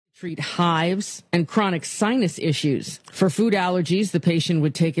treat hives and chronic sinus issues. For food allergies, the patient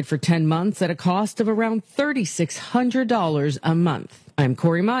would take it for 10 months at a cost of around $3,600 a month. I'm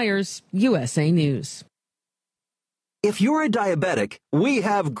Corey Myers, USA News. If you're a diabetic, we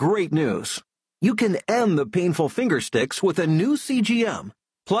have great news. You can end the painful finger sticks with a new CGM.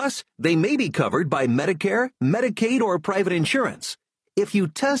 Plus, they may be covered by Medicare, Medicaid, or private insurance. If you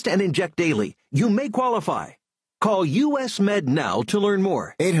test and inject daily, you may qualify. Call US Med now to learn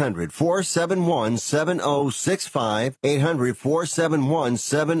more. 800-471-7065.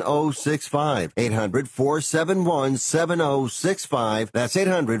 800-471-7065. 800-471-7065. That's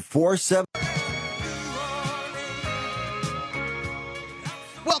 800-471.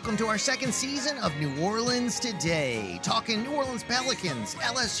 Welcome to our second season of New Orleans Today, talking New Orleans Pelicans,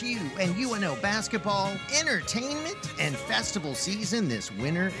 LSU, and UNO basketball, entertainment, and festival season this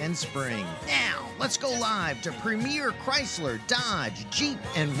winter and spring. Now, let's go live to Premier Chrysler, Dodge, Jeep,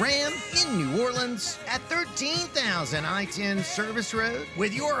 and Ram in New Orleans at 13,000 I-10 Service Road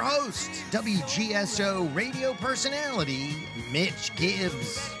with your host, WGSO radio personality, Mitch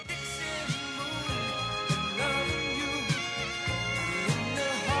Gibbs.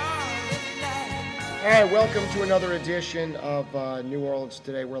 All right, welcome to another edition of New Orleans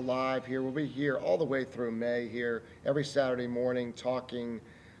Today. We're live here. We'll be here all the way through May here every Saturday morning talking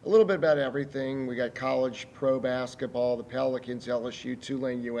a little bit about everything. We got college pro basketball, the Pelicans, LSU,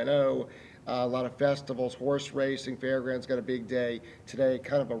 Tulane, UNO, a lot of festivals, horse racing, fairgrounds got a big day today,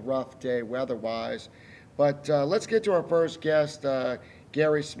 kind of a rough day weather-wise. But let's get to our first guest,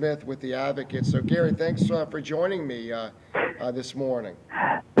 Gary Smith with The Advocate. So, Gary, thanks for joining me this morning.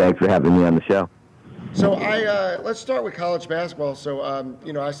 Thanks for having me on the show. So let's start with college basketball. So I've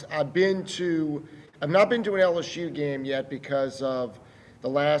not been to an LSU game yet because of the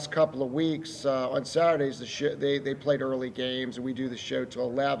last couple of weeks. On Saturdays, they played early games, and we do the show till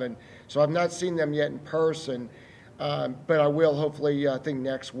 11. So I've not seen them yet in person, but I will hopefully I think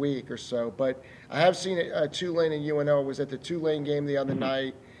next week or so. But I have seen Tulane and UNO. I was at the Tulane game the other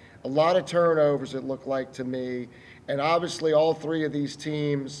night. A lot of turnovers, it looked like to me, and obviously all three of these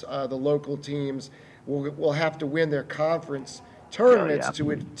teams, the local teams, will have to win their conference tournaments to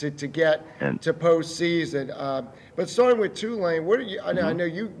get to postseason. But starting with Tulane, what are you? I know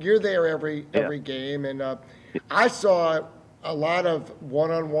you're there every game, and I saw a lot of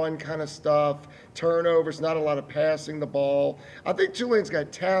one-on-one kind of stuff, turnovers, not a lot of passing the ball. I think Tulane's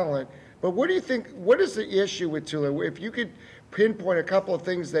got talent, but what do you think? What is the issue with Tulane? If you could pinpoint a couple of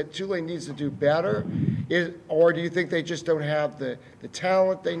things that Tulane needs to do better, or do you think they just don't have the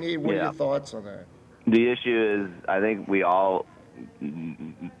talent they need? What are your thoughts on that? The issue is, I think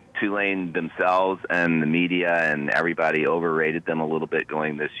Tulane themselves and the media and everybody overrated them a little bit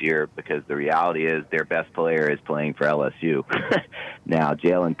going this year, because the reality is their best player is playing for LSU. Now,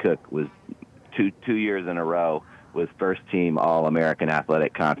 Jalen Cook was two years in a row was first team All-American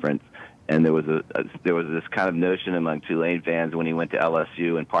Athletic Conference. And there was this kind of notion among Tulane fans when he went to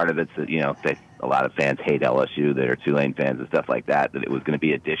LSU, and part of it's that, a lot of fans hate LSU that are Tulane fans and stuff like that it was going to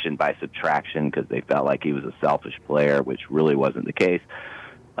be addition by subtraction because they felt like he was a selfish player, which really wasn't the case.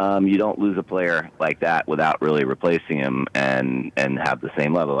 You don't lose a player like that without really replacing him and have the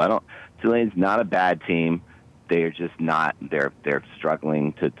same level. Tulane's not a bad team. They're just not. They're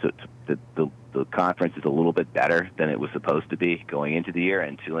struggling the conference is a little bit better than it was supposed to be going into the year,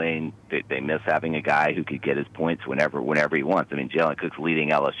 and Tulane, they miss having a guy who could get his points whenever he wants. I mean, Jalen Cook's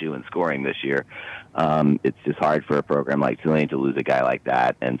leading LSU in scoring this year. It's just hard for a program like Tulane to lose a guy like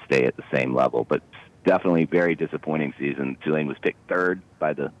that and stay at the same level. But definitely very disappointing season. Tulane was picked third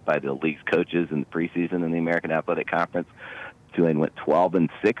by the league's coaches in the preseason in the American Athletic Conference. Tulane went 12-6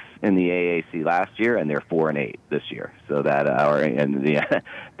 in the AAC last year, and they're 4-8 this year. So that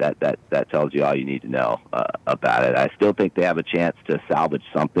tells you all you need to know about it. I still think they have a chance to salvage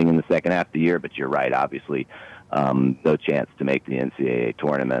something in the second half of the year, but you're right. Obviously, no chance to make the NCAA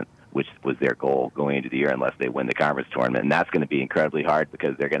tournament, which was their goal going into the year, unless they win the conference tournament. And that's going to be incredibly hard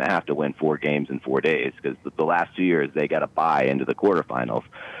because they're going to have to win 4 games in 4 days, because the last 2 years they got a bye into the quarterfinals.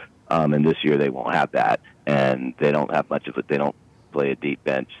 And this year they won't have that, and they don't have much of it. They don't play a deep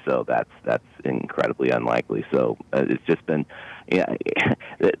bench, so that's incredibly unlikely. So it's just been,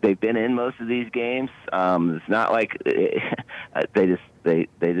 they've been in most of these games. It's not like the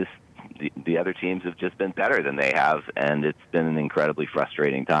other teams have just been better than they have, and it's been an incredibly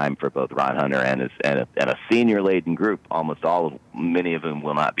frustrating time for both Ron Hunter and a senior-laden group. Many of them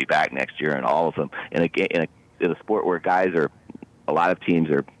will not be back next year, and all of them in a sport where a lot of teams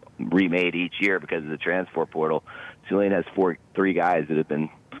are remade each year because of the transfer portal. Tulane has 3 guys that have been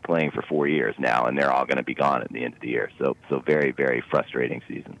playing for 4 years now, and they're all going to be gone at the end of the year. So very, very frustrating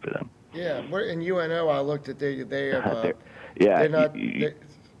season for them. Yeah, in UNO, I looked at they have yeah. they're not.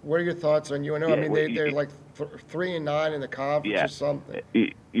 What are your thoughts on UNO? Yeah, I mean, they're like 3-9 in the conference or something.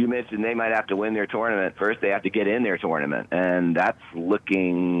 You mentioned they might have to win their tournament. First, they have to get in their tournament, and that's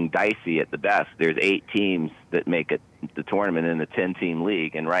looking dicey at the best. There's 8 teams that make it the tournament in the 10-team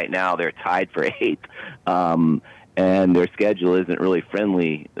league, and right now they're tied for 8th. And their schedule isn't really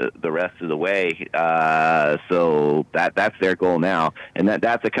friendly the rest of the way. So that's their goal now, and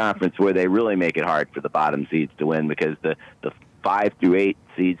that's a conference where they really make it hard for the bottom seeds to win, because the 5 through 8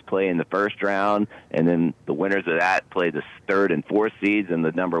 seeds play in the first round, and then the winners of that play the 3rd and 4th seeds, and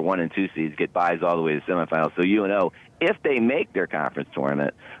the number 1 and 2 seeds get buys all the way to semifinals. So UNO, if they make their conference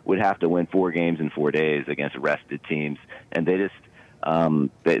tournament, would have to win 4 games in 4 days against rested teams, and they just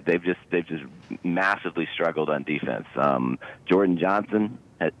they've just massively struggled on defense. Jordan Johnson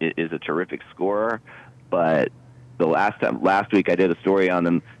is a terrific scorer, but last week I did a story on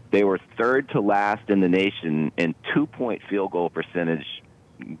them. They were 3rd to last in the nation in 2-point field goal percentage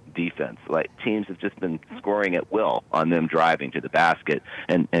defense. Like, teams have just been scoring at will on them driving to the basket.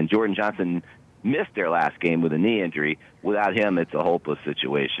 And Jordan Johnson missed their last game with a knee injury. Without him, it's a hopeless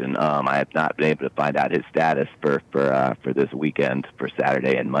situation. I have not been able to find out his status for this weekend, for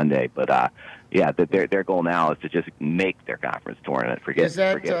Saturday and Monday. But their goal now is to just make their conference tournament. Forget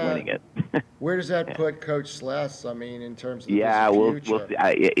winning it. Where does that put Coach Sless? I mean, in terms of we'll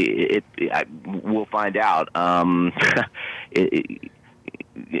see. We'll find out.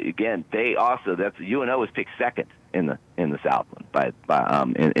 Again, UNO was picked 2nd in the Southland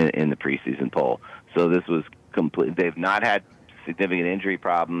in the preseason poll. So this was complete. They've not had significant injury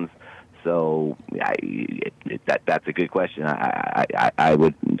problems. So that's a good question. I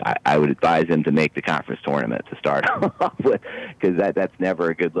would advise him to make the conference tournament to start off with, because that's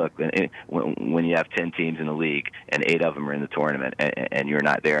never a good look when you have 10 teams in the league and 8 of them are in the tournament and you're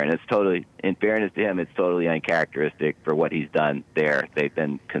not there. And it's totally, in fairness to him, it's totally uncharacteristic for what he's done there. They've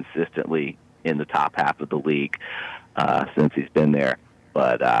been consistently in the top half of the league since he's been there.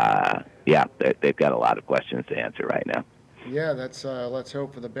 But they've got a lot of questions to answer right now. Yeah, that's let's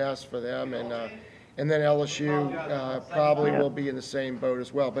hope for the best for them, and then LSU probably will be in the same boat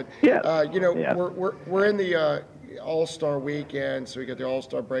as well. But we're in the All-Star weekend, so we got the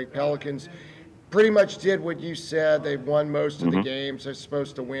All-Star break. Pelicans pretty much did what you said. They've won most of the games they're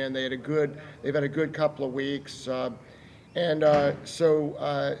supposed to win. They've had a good couple of weeks, and we're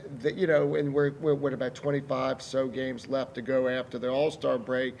about 25 so games left to go after the All-Star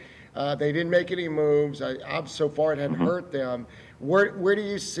break. They didn't make any moves. So far, it hadn't hurt them. Where do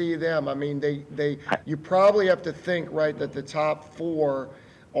you see them? I mean, you probably have to think, right, that the top 4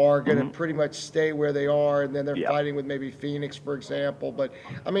 are going to pretty much stay where they are, and then they're fighting with maybe Phoenix, for example. But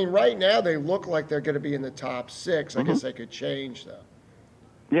I mean, right now they look like they're going to be in the top 6. I guess they could change though.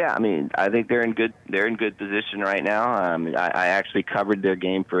 Yeah, I mean, I think they're in good position right now. I actually covered their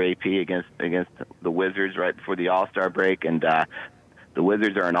game for AP against the Wizards right before the All-Star break, and the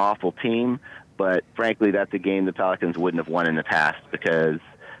Wizards are an awful team, but frankly, that's a game the Pelicans wouldn't have won in the past, because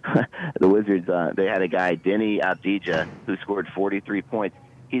the Wizards, they had a guy, Denny Avdija, who scored 43 points.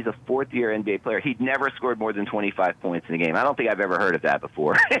 He's a 4th-year NBA player. He'd never scored more than 25 points in a game. I don't think I've ever heard of that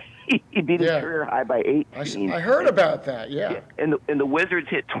before. He beat his career high by 18. I heard about that, yeah. And the Wizards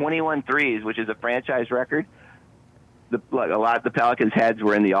hit 21 threes, which is a franchise record. A lot of the Pelicans' heads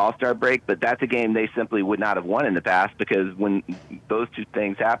were in the All-Star break, but that's a game they simply would not have won in the past, because when those two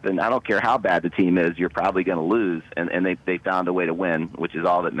things happen, I don't care how bad the team is, you're probably going to lose, and they found a way to win, which is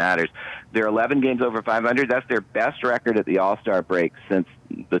all that matters. They're 11 games over 500. That's their best record at the All-Star break since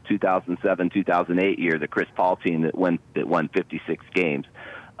the 2007-2008 year, the Chris Paul team that won 56 games.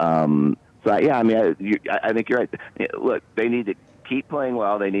 I think you're right. Look, they need to keep playing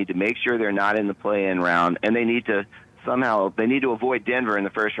well. They need to make sure they're not in the play-in round, and they need to avoid Denver in the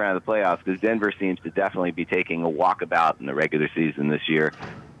first round of the playoffs, because Denver seems to definitely be taking a walkabout in the regular season this year.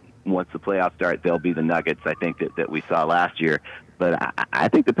 Once the playoffs start, they'll be the Nuggets, I think, that we saw last year. But I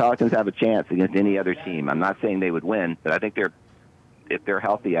think the Pelicans have a chance against any other team. I'm not saying they would win, but I think if they're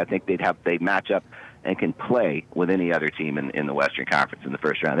healthy, I think they'd match up and can play with any other team in the Western Conference in the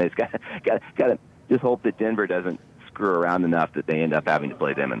first round. They just got to just hope that Denver doesn't screw around enough that they end up having to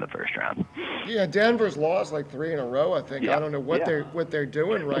play them in the first round. Yeah, Denver's lost like 3 in a row, I think. I don't know what they're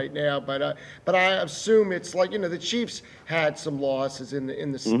doing right now, but I assume it's like, the Chiefs had some losses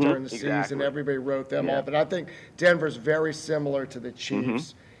during the season. Everybody wrote them off, and I think Denver's very similar to the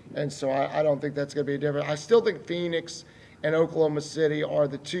Chiefs, and so I don't think that's going to be different. I still think Phoenix and Oklahoma City are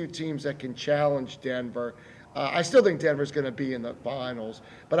the 2 teams that can challenge Denver. I still think Denver's going to be in the finals,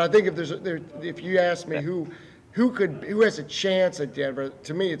 but I think if you ask me who has a chance at Denver,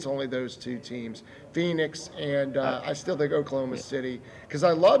 to me it's only those two teams, Phoenix and I still think Oklahoma City, because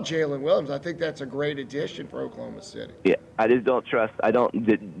I love Jalen Williams. I think that's a great addition for Oklahoma City. Yeah, I just don't trust.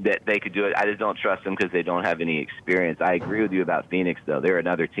 That they could do it. I just don't trust them because they don't have any experience. I agree with you about Phoenix, though. They're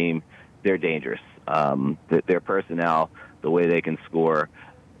another team. They're dangerous. Their personnel, the way they can score,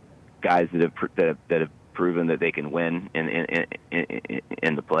 guys that have proven that they can win in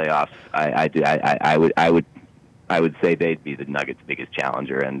the playoffs. I would say they'd be the Nuggets' biggest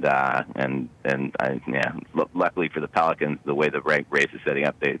challenger, and luckily for the Pelicans, the way the rank race is setting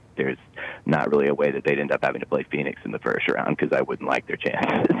up, there's not really a way that they'd end up having to play Phoenix in the first round, because I wouldn't like their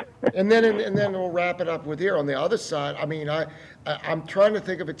chances. and then we'll wrap it up with here on the other side. I mean, I'm trying to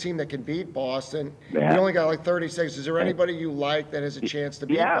think of a team that can beat Boston. Yeah. You only got like 30 seconds. Is there anybody you like that has a chance to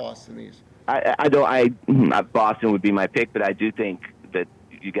beat Boston? Boston would be my pick, but I do think that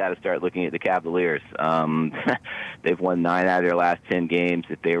you got to start looking at the Cavaliers. They've won 9 out of their last 10 games.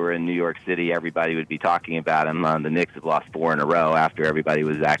 If they were in New York City, everybody would be talking about them. The Knicks have lost 4 in a row after everybody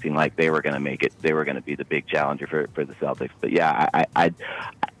was acting like they were going to make it. They were going to be the big challenger for the Celtics. But yeah, I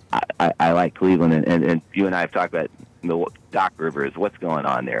like Cleveland, and you and I have talked about Doc Rivers. What's going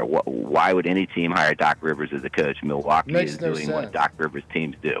on there? Why would any team hire Doc Rivers as a coach? Milwaukee is doing what Doc Rivers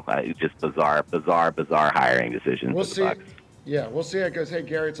teams do. It's just bizarre hiring decisions. We'll see. Yeah, we'll see how it goes. Hey,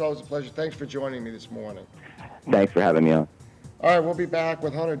 Gary, it's always a pleasure. Thanks for joining me this morning. Thanks for having me on. All right, we'll be back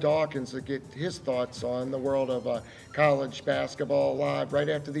with Hunter Dawkins to get his thoughts on the world of college basketball live right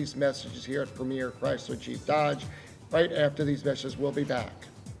after these messages here at Premier Chrysler Jeep Dodge. Right after these messages, we'll be back.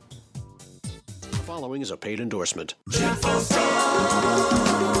 The following is a paid endorsement. He's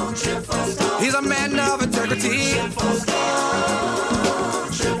a man of integrity.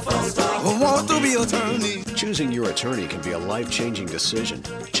 Wants to be attorney. Choosing your attorney can be a life-changing decision.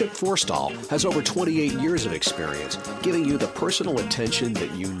 Chip Forstall has over 28 years of experience, giving you the personal attention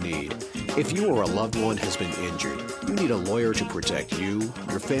that you need. If you or a loved one has been injured, you need a lawyer to protect you,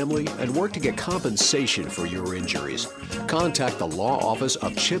 your family, and work to get compensation for your injuries. Contact the law office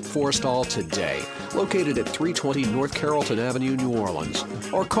of Chip Forstall today, located at 320 North Carrollton Avenue, New Orleans,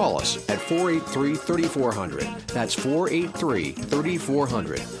 or call us at 483-3400. That's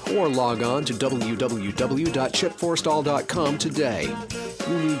 483-3400, or log on to www.chipforstall.com today.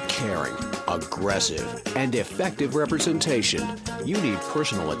 You need caring, aggressive, and effective representation. You need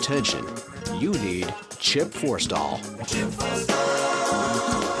personal attention. You need Chip Forstall. Chip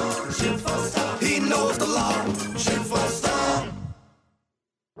Forstall. Chip Forstall. He knows the law. Chip Forstall.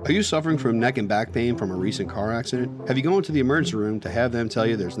 Are you suffering from neck and back pain from a recent car accident? Have you gone to the emergency room to have them tell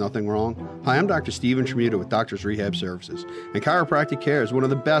you there's nothing wrong? Hi, I'm Dr. Steven Tremuta with Doctors Rehab Services, and chiropractic care is one of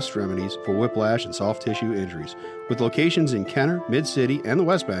the best remedies for whiplash and soft tissue injuries. With locations in Kenner, Mid-City, and the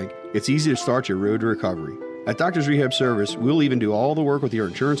West Bank, it's easy to start your road to recovery. At Doctors Rehab Service, we'll even do all the work with your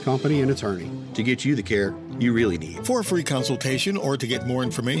insurance company and attorney to get you the care you really need. For a free consultation or to get more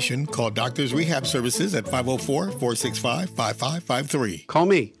information, call Doctors Rehab Services at 504-465-5553. Call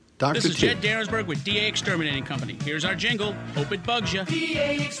me, Dr. This is T. Jed Daresberg with DA Exterminating Company. Here's our jingle. Hope it bugs you.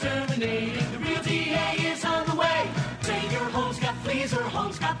 DA Exterminating, the real DA is on the way. Say your home's got fleas or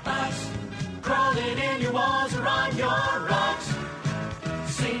home's got bugs, crawling in your walls or on your rugs.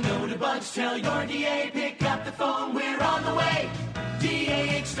 Say no to bugs, tell your DA, pick up the phone, we're on the way.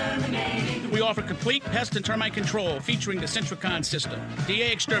 DA Exterminating. We offer complete pest and termite control featuring the Centricon system.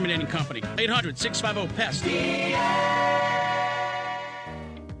 DA Exterminating Company, 800-650-PEST.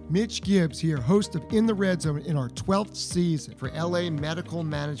 Mitch Gibbs here, host of In the Red Zone in our 12th season for LA Medical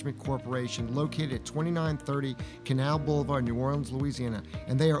Management Corporation, located at 2930 Canal Boulevard, New Orleans, Louisiana.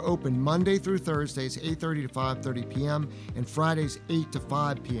 And they are open Monday through Thursdays, 8:30 to 5:30 p.m., and Fridays, 8 to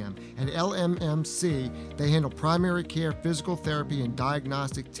 5 p.m. At LMMC, they handle primary care, physical therapy, and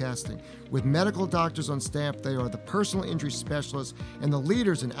diagnostic testing. With medical doctors on staff, they are the personal injury specialists and the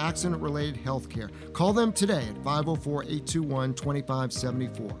leaders in accident-related health care. Call them today at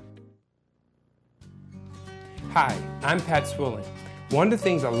 504-821-2574. Hi, I'm Pat Swilling. One of the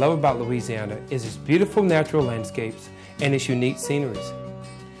things I love about Louisiana is its beautiful natural landscapes and its unique sceneries.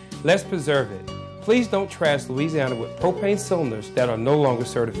 Let's preserve it. Please don't trash Louisiana with propane cylinders that are no longer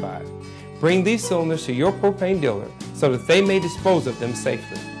certified. Bring these cylinders to your propane dealer so that they may dispose of them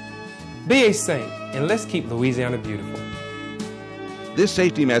safely. Be a saint, and let's keep Louisiana beautiful. This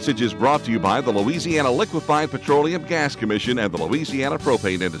safety message is brought to you by the Louisiana Liquefied Petroleum Gas Commission and the Louisiana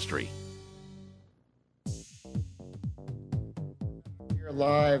Propane Industry. We're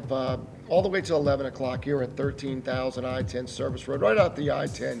live all the way till 11 o'clock here at 13,000 I-10 Service Road, right out the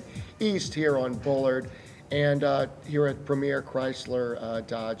I-10 East here on Bullard. and here at Premier Chrysler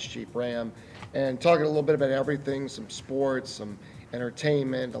Dodge Jeep Ram, and talking a little bit about everything, some sports, some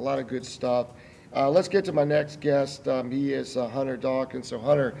entertainment, a lot of good stuff. Let's get to my next guest. He is Hunter Dawkins. So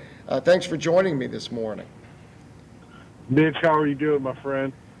Hunter, thanks for joining me this morning. Mitch, how are you doing, my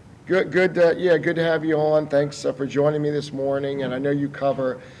friend? Good, good to have you on. Thanks for joining me this morning. And I know you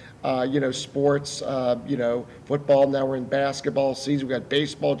cover, sports, football. Now we're in basketball season. We got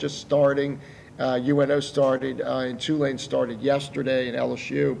baseball just starting. UNO started, and Tulane started yesterday, and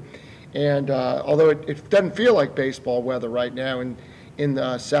LSU. And although it doesn't feel like baseball weather right now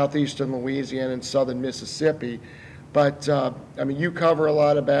in southeastern Louisiana and southern Mississippi, but you cover a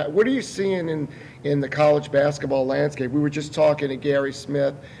lot of what are you seeing in the college basketball landscape? We were just talking to Gary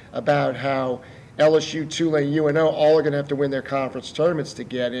Smith about how LSU, Tulane, UNO all are going to have to win their conference tournaments to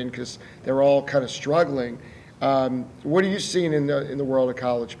get in because they're all kind of struggling. What are you seeing in the world of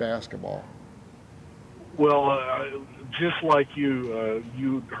college basketball? Well, just like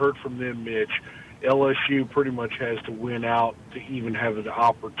you heard from them, Mitch, LSU pretty much has to win out to even have an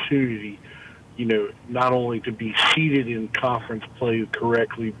opportunity, not only to be seated in conference play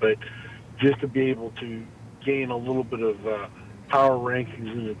correctly, but just to be able to gain a little bit of power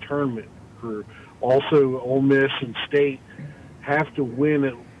rankings in the tournament. Also, Ole Miss and State have to win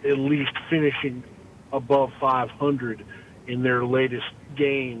at least finishing above 500 in their latest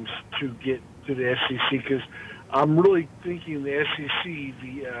games to get to the SEC, because I'm really thinking the SEC,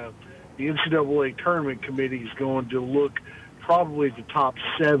 the NCAA tournament committee is going to look probably at the top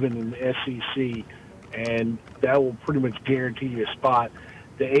 7 in the SEC, and that will pretty much guarantee you a spot.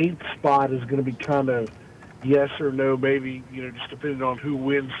 The 8th spot is going to be kind of yes or no, maybe, just depending on who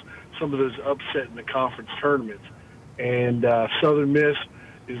wins some of those upset in the conference tournaments. And Southern Miss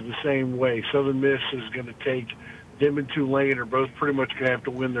is the same way. Southern Miss is going to take them and Tulane are both pretty much going to have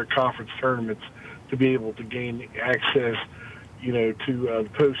to win their conference tournaments to be able to gain access, to the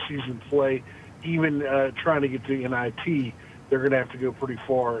postseason play. Even trying to get to NIT, they're going to have to go pretty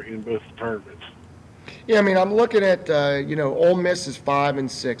far in both the tournaments. Yeah, I'm looking at, Ole Miss is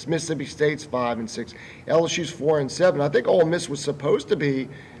 5-6, Mississippi State's 5-6, LSU's 4-7. I think Ole Miss was supposed to be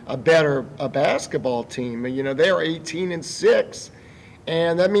a better basketball team. They are 18-6,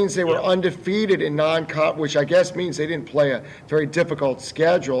 and that means they were undefeated in non-con, which I guess means they didn't play a very difficult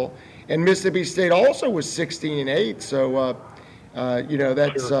schedule. And Mississippi State also was 16-8, so.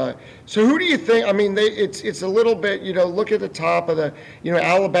 That's so who do you think? It's a little bit, look at the top of the,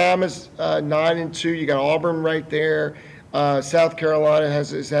 Alabama's 9-2. You got Auburn right there. South Carolina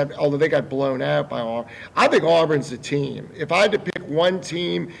has had, although they got blown out by Auburn. I think Auburn's the team. If I had to pick one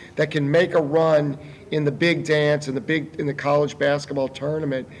team that can make a run in the big dance in the college basketball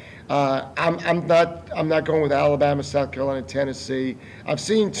tournament, I'm not going with Alabama, South Carolina, Tennessee. I've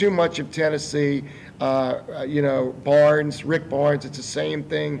seen too much of Tennessee. Rick Barnes, it's the same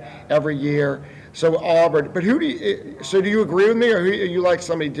thing every year. So Auburn, but do you agree with me, or do you like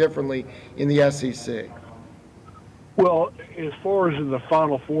somebody differently in the SEC? Well, as far as in the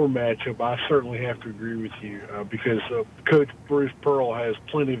Final Four matchup, I certainly have to agree with you because Coach Bruce Pearl has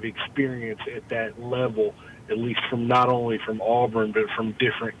plenty of experience at that level, at least from not only from Auburn, but from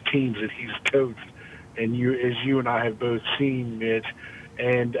different teams that he's coached. And as you and I have both seen, Mitch,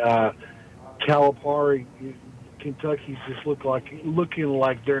 and Calipari, Kentucky's just looking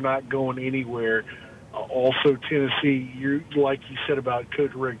like they're not going anywhere. Also, Tennessee, like you said about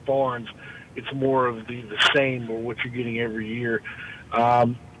Coach Rick Barnes, it's more of the same of what you're getting every year.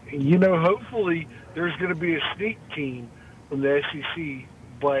 Hopefully there's going to be a sneak team from the SEC,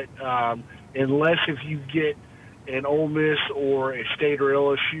 but unless if you get an Ole Miss or a State or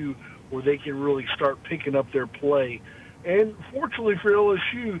LSU where they can really start picking up their play. And fortunately for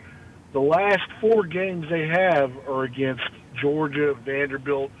LSU, the last 4 games they have are against Georgia,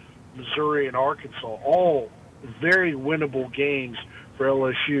 Vanderbilt, Missouri, and Arkansas, all very winnable games for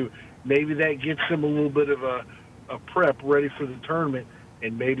LSU. Maybe that gets them a little bit of a prep ready for the tournament,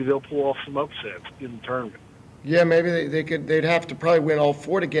 and maybe they'll pull off some upsets in the tournament. Yeah, maybe they'd have to probably win all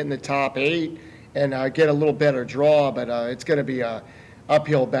 4 to get in the top 8 and get a little better draw, but it's going to be a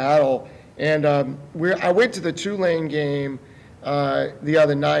uphill battle. And I went to the Tulane game the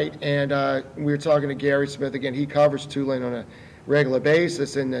other night, and we were talking to Gary Smith again. He covers Tulane on a regular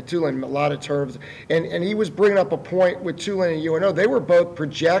basis, and Tulane a lot of terms. And he was bringing up a point with Tulane and UNO. They were both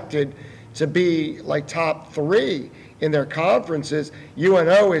projected to be like top 3 in their conferences.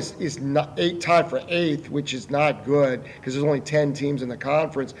 UNO is not tied for 8th, which is not good because there's only 10 teams in the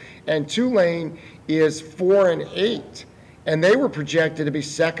conference. And Tulane is 4-8. And they were projected to be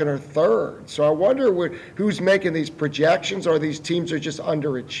 2nd or 3rd. So I wonder who's making these projections, or these teams are just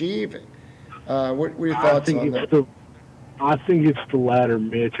underachieving. What are your thoughts on that? I think it's the latter,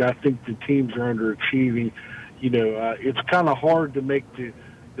 Mitch. I think the teams are underachieving. It's kind of hard to make the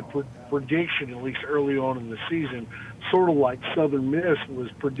prediction, at least early on in the season, sort of like Southern Miss was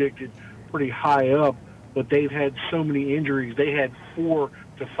predicted pretty high up, but they've had so many injuries. They had 4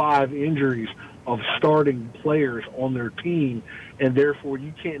 to 5 injuries of starting players on their team, and therefore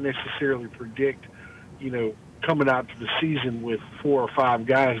you can't necessarily predict, coming out to the season with 4 or 5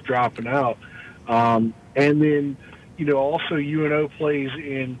 guys dropping out. And then, also UNO plays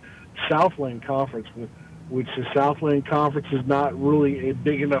in Southland Conference, which the Southland Conference is not really a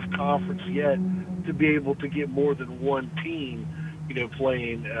big enough conference yet to be able to get more than one team,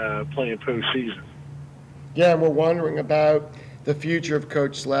 playing postseason. Yeah, and we're wondering about the future of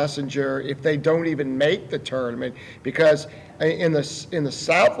Coach Schlesinger if they don't even make the tournament, because in the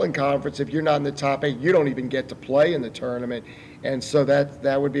Southland Conference, if you're not in the top 8, you don't even get to play in the tournament, and so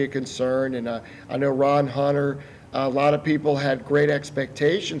that would be a concern. And I know Ron Hunter, a lot of people had great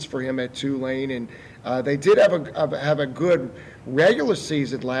expectations for him at Tulane, and they did have a good regular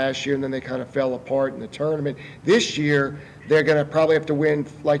season last year, and then they kind of fell apart in the tournament. This year, they're going to probably have to win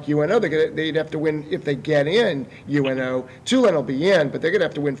like UNO. They'd have to win if they get in UNO. Tulane will be in, but they're going to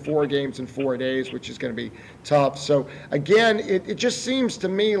have to win 4 games in 4 days, which is going to be tough. So, again, it just seems to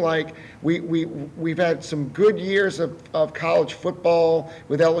me like we've had some good years of college football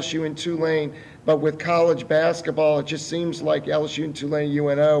with LSU and Tulane, but with college basketball, it just seems like LSU and Tulane,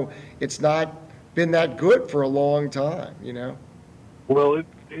 UNO, it's not been that good for a long time, Well,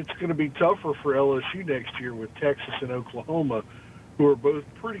 it's going to be tougher for LSU next year with Texas and Oklahoma, who are both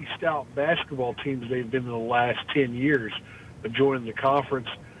pretty stout basketball teams. They've been in the last 10 years of joining the conference.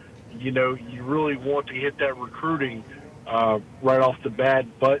 You really want to hit that recruiting right off the bat,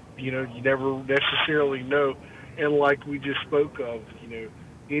 but, you never necessarily know. And like we just spoke of,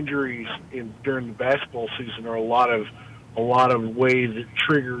 injuries during the basketball season are a lot of ways that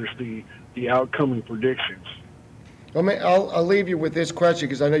triggers the outcoming predictions. I'll leave you with this question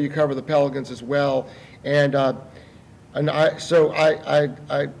because I know you cover the Pelicans as well, and one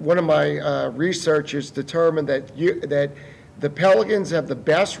of my researchers determined that the Pelicans have the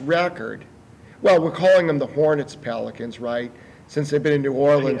best record. Well, we're calling them the Hornets Pelicans, right? Since they've been in New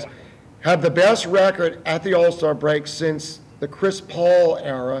Orleans, have the best record at the All-Star break since the Chris Paul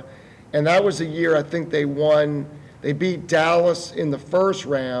era, and that was the year I think they won. They beat Dallas in the first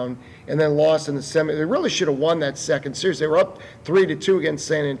round and then lost in the semi. They really should have won that second series. They were up 3-2 against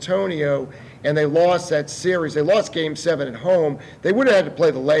San Antonio, and they lost that series. They lost Game 7 at home. They would have had to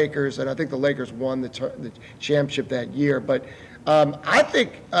play the Lakers, and I think the Lakers won the championship that year. But I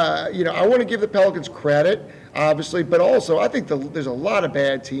think, I want to give the Pelicans credit, obviously, but also I think there's a lot of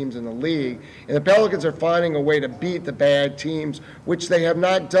bad teams in the league, and the Pelicans are finding a way to beat the bad teams, which they have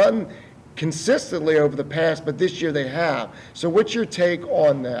not done consistently over the past, but this year they have. So what's your take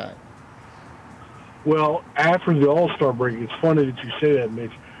on that? Well, after the All-Star break, it's funny that you say that,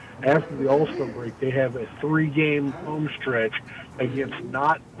 Mitch. After the All-Star break, they have a 3-game home stretch against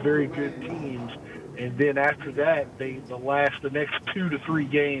not very good teams, and then after that, the next 2 to 3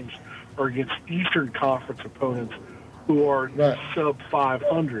 games are against Eastern Conference opponents who are sub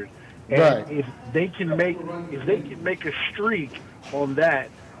 500. And if they can make a streak on that,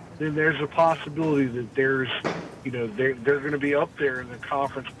 then there's a possibility that they're going to be up there in the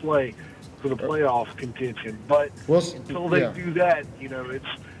conference play for the playoff contention. But until they do that, it's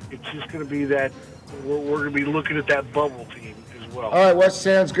just going to be that we're going to be looking at that bubble team as well. All right, Wes,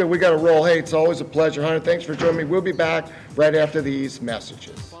 sounds good. We got to roll. Hey, it's always a pleasure, Hunter. Thanks for joining me. We'll be back right after these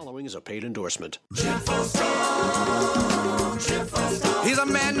messages. Following is a paid endorsement. He's a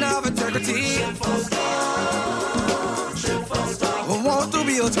man of integrity. Want to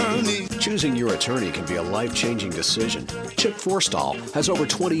be attorney. Choosing your attorney can be a life-changing decision. Chip Forstall has over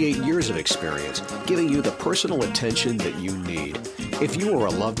 28 years of experience, giving you the personal attention that you need. If you or a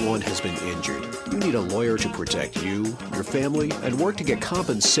loved one has been injured, you need a lawyer to protect you, your family, and work to get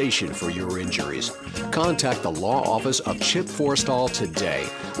compensation for your injuries. Contact the law office of Chip Forstall today,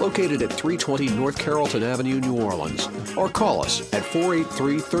 located at 320 North Carrollton Avenue, New Orleans, or call us at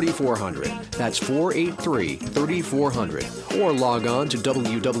 483-3400. That's 483-3400, or log on to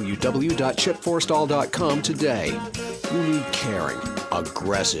www.chipforstall.com today. You need caring,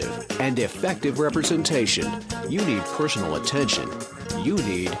 aggressive, and effective representation. You need personal attention. You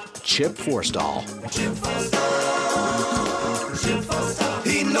need Chip Forstall. Chip Forstall. Chip Forstall.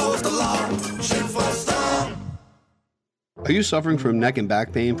 He knows the law. Chip Forstall. Are you suffering from neck and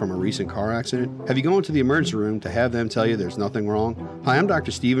back pain from a recent car accident? Have you gone to the emergency room to have them tell you there's nothing wrong? Hi, I'm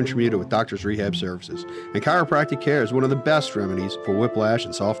Dr. Steven Tremuta with Doctors Rehab Services, and chiropractic care is one of the best remedies for whiplash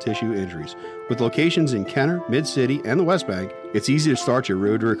and soft tissue injuries. With locations in Kenner, Mid-City, and the West Bank, it's easy to start your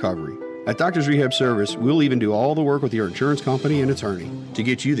road to recovery. At Doctors Rehab Service, we'll even do all the work with your insurance company and attorney to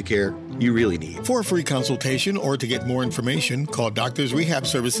get you the care you really need. For a free consultation or to get more information, call Doctors Rehab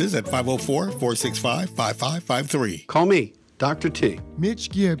Services at 504-465-5553. Call me, Dr. T. Mitch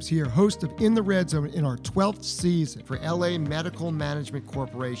Gibbs here, host of In the Red Zone in our 12th season for LA Medical Management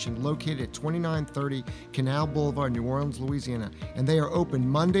Corporation, located at 2930 Canal Boulevard, New Orleans, Louisiana. And they are open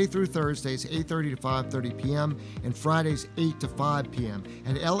Monday through Thursdays, 8:30 to 5:30 p.m., and Fridays, 8 to 5 p.m.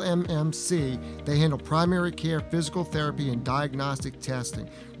 At LMMC, they handle primary care, physical therapy, and diagnostic testing.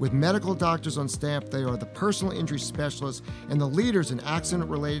 With medical doctors on staff, they are the personal injury specialists and the leaders in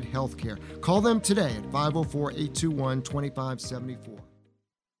accident-related health care. Call them today at 504-821-2574.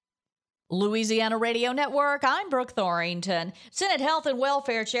 Louisiana Radio Network, I'm Brooke Thorington. Senate Health and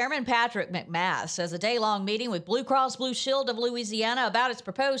Welfare Chairman Patrick McMath says a day-long meeting with Blue Cross Blue Shield of Louisiana about its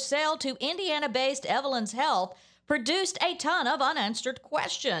proposed sale to Indiana-based Evelyn's Health produced a ton of unanswered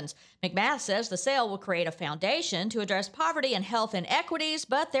questions. McMath says the sale will create a foundation to address poverty and health inequities,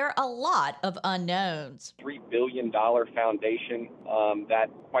 but there are a lot of unknowns. $3 billion foundation that,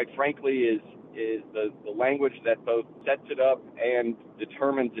 quite frankly, is the language that both sets it up and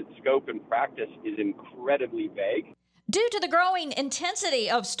determines its scope and practice is incredibly vague. Due to the growing intensity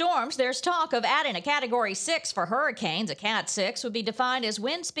of storms, there's talk of adding a Category 6 for hurricanes. A Cat 6 would be defined as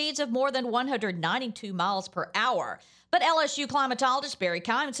wind speeds of more than 192 miles per hour. But LSU climatologist Barry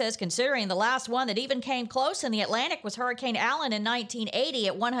Kime says considering the last one that even came close in the Atlantic was Hurricane Allen in 1980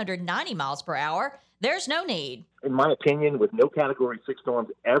 at 190 miles per hour, there's no need. In my opinion, with no Category 6 storms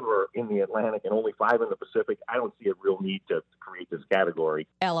ever in the Atlantic and only 5 in the Pacific, I don't see a real need to create this category.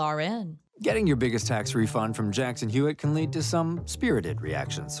 LRN. Getting your biggest tax refund from Jackson Hewitt can lead to some spirited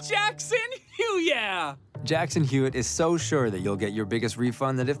reactions. Jackson Hewitt! Jackson Hewitt is so sure that you'll get your biggest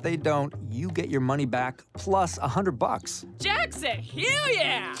refund that if they don't, you get your money back plus $100. Jackson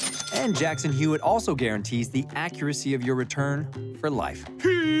Hewitt! And Jackson Hewitt also guarantees the accuracy of your return for life.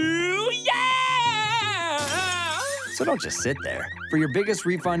 So don't just sit there. For your biggest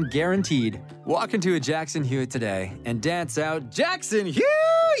refund guaranteed, walk into a Jackson Hewitt today and dance out Jackson Hewitt!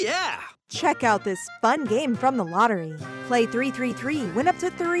 Check out this fun game from the lottery. Play 333, win up to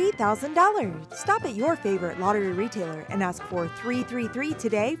 $3,000. Stop at your favorite lottery retailer and ask for 333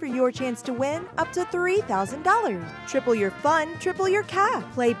 today for your chance to win up to $3,000. Triple your fun, triple your cash.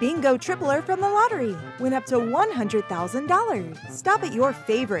 Play Bingo Tripler from the lottery. Win up to $100,000. Stop at your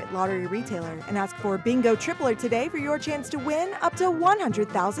favorite lottery retailer and ask for Bingo Tripler today for your chance to win up to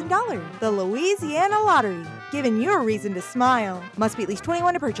 $100,000. The Louisiana Lottery, giving you a reason to smile. Must be at least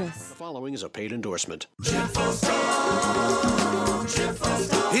 21 to purchase. The following is a paid endorsement.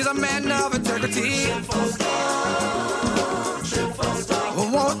 He's a man of integrity.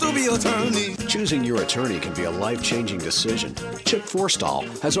 Want to be attorney. Choosing your attorney can be a life-changing decision. Chip Forstall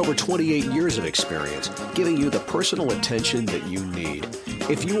has over 28 years of experience, giving you the personal attention that you need.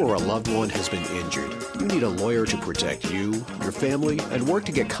 If you or a loved one has been injured, you need a lawyer to protect you, your family, and work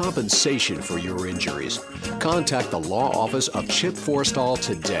to get compensation for your injuries. Contact the law office of Chip Forstall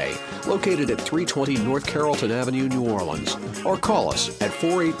today, located at 320 North Carrollton Avenue, New Orleans, or call us at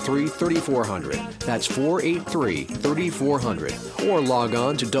 483-3400. That's 483-3400, or log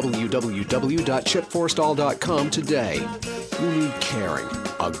on to www.chipforstall.com today. You need caring,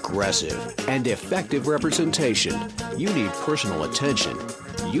 aggressive, and effective representation. You need personal attention.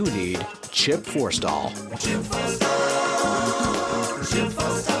 You need Chip Forstall. Chip Forstall. Chip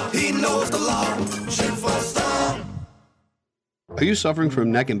Forstall. He knows the law. Chip Forstall. Are you suffering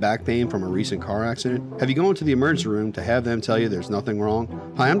from neck and back pain from a recent car accident? Have you gone to the emergency room to have them tell you there's nothing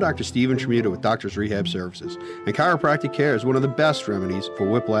wrong? Hi, I'm Dr. Steven Tremuta with Doctors Rehab Services, and chiropractic care is one of the best remedies for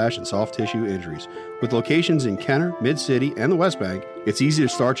whiplash and soft tissue injuries. With locations in Kenner, Mid-City, and the West Bank, it's easy to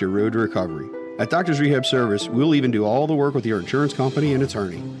start your road to recovery. At Doctors Rehab Service, we'll even do all the work with your insurance company and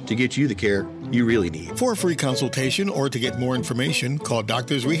attorney to get you the care you really need. For a free consultation or to get more information, call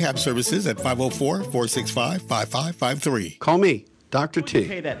Doctors Rehab Services at 504-465-5553. Call me, Dr. T.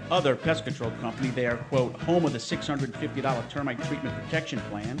 Okay, that other pest control company, they are, quote, home of the $650 termite treatment protection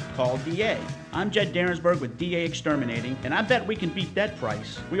plan called DA. I'm Jed Darensburg with DA Exterminating, and I bet we can beat that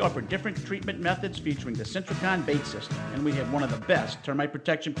price. We offer different treatment methods featuring the Centricon bait system, and we have one of the best termite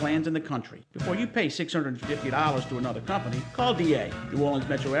protection plans in the country. Before you pay $650 to another company, call DA. New Orleans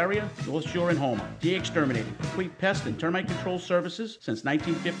metro area, North Shore, and Houma. DA Exterminating, complete pest and termite control services since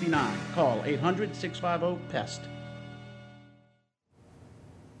 1959. Call 800-650-PEST.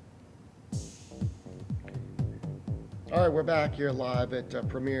 All right, we're back here live at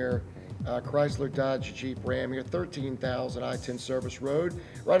Premier Chrysler Dodge Jeep Ram here, 13,000 I-10 Service Road,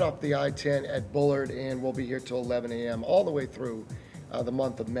 right off the I-10 at Bullard, and we'll be here till 11 a.m. all the way through the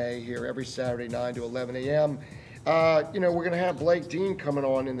month of May here, every Saturday, 9 to 11 a.m. We're going to have Blake Dean coming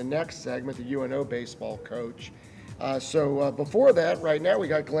on in the next segment, the UNO baseball coach. So before that, right now, we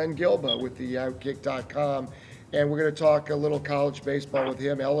got Glenn Gilbo with the Outkick.com, and we're going to talk a little college baseball with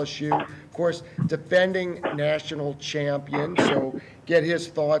him. LSU, of course, defending national champion, so get his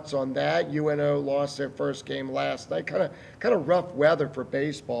thoughts on that. UNO lost their first game last night. Kind of rough weather for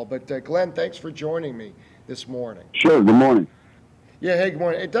baseball, but Glenn, thanks for joining me this morning. Sure, good morning. Yeah, hey, good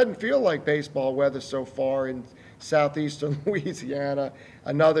morning. It doesn't feel like baseball weather so far in southeastern Louisiana.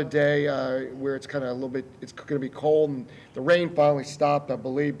 Another day where it's kind of a little bit, it's going to be cold, and the rain finally stopped, I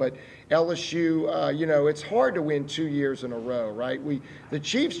believe. But LSU, it's hard to win 2 years in a row, right? The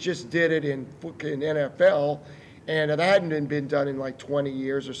Chiefs just did it in NFL, and that hadn't been done in like 20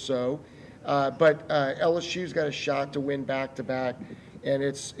 years or so. But LSU's got a shot to win back-to-back, and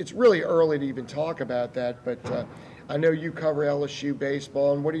it's really early to even talk about that. But I know you cover LSU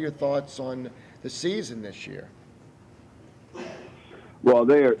baseball, and what are your thoughts on the season this year? Well,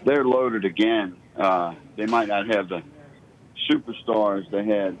 they're loaded again. They might not have the superstars they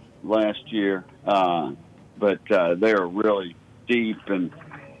had last year, but they're really deep, and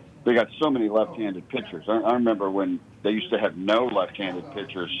they got so many left-handed pitchers. I remember when they used to have no left-handed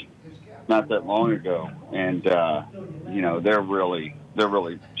pitchers not that long ago, and they're really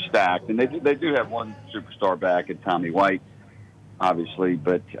stacked. And they do have one superstar back at Tommy White, obviously,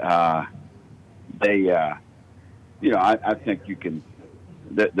 but I think you can.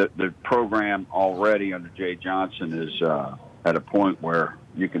 The program already under Jay Johnson is at a point where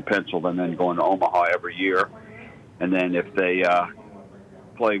you can pencil them in going to Omaha every year, and then if they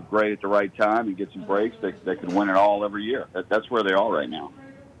play great at the right time and get some breaks, they can win it all every year. That's where they are right now.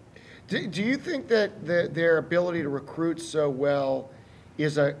 Do you think that their ability to recruit so well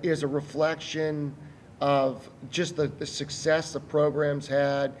is a reflection of just the success the program's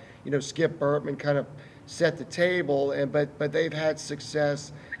had? Skip Bertman kind of set the table, but they've had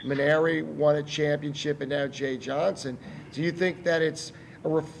success. Maneri won a championship, and now Jay Johnson. Do you think that it's a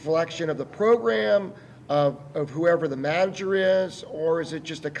reflection of the program, of whoever the manager is, or is it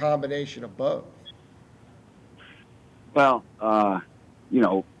just a combination of both? Well,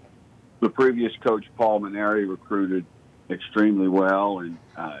 the previous coach, Paul Maneri, recruited extremely well, and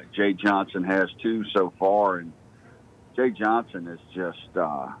Jay Johnson has too so far. And Jay Johnson is just,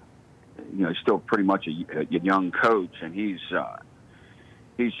 he's still pretty much a young coach, and he's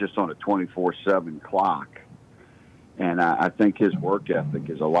just on a 24/7 clock. And I think his work ethic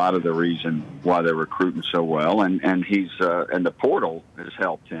is a lot of the reason why they're recruiting so well. And he's and the portal has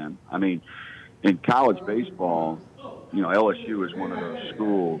helped him. I mean, in college baseball, LSU is one of those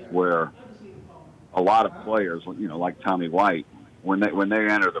schools where a lot of players, like Tommy White, when they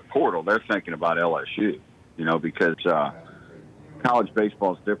enter the portal, they're thinking about LSU, because college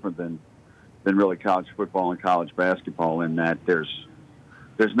baseball is different than really college football and college basketball in that there's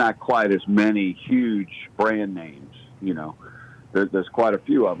not quite as many huge brand names. There's quite a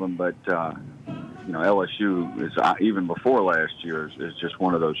few of them, but LSU is even before last year is just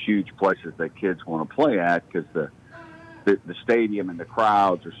one of those huge places that kids want to play at because the stadium and the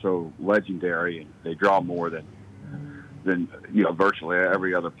crowds are so legendary, and they draw more than virtually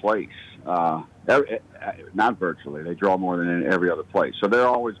every other place. Not virtually, they draw more than every other place. So they're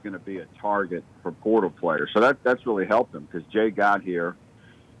always going to be a target for portal players. So that's really helped them because Jay got here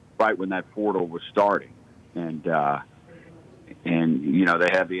right when that portal was starting, and they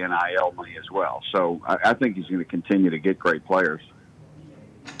have the NIL money as well. So I think he's going to continue to get great players.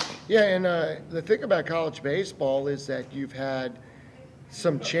 Yeah, and the thing about college baseball is that you've had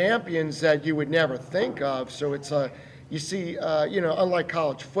some champions that you would never think of. So it's you see, unlike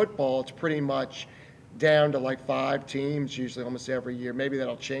college football, it's pretty much down to like 5 teams usually almost every year. Maybe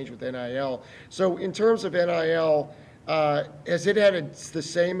that'll change with NIL. So in terms of NIL, has it had the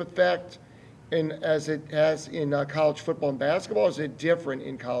same effect as it has in college football and basketball, or is it different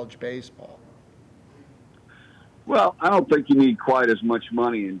in college baseball? Well, I don't think you need quite as much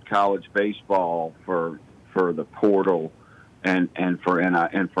money in college baseball for the portal and for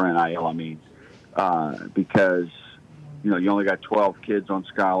NIL. I mean, because you only got 12 kids on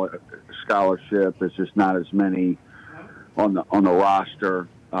scholarship. There's just not as many on the roster.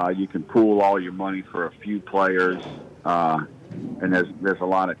 You can pool all your money for a few players, and there's a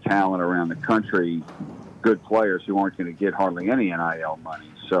lot of talent around the country, good players who aren't going to get hardly any NIL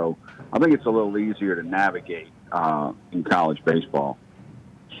money. So I think it's a little easier to navigate in college baseball.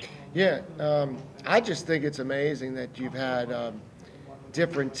 Yeah, I just think it's amazing that you've had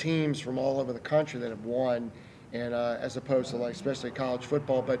different teams from all over the country that have won, and as opposed to like especially college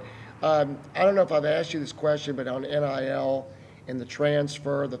football. But I don't know if I've asked you this question, but on NIL and the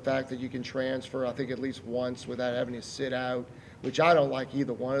transfer, the fact that you can transfer, I think at least once without having to sit out, which I don't like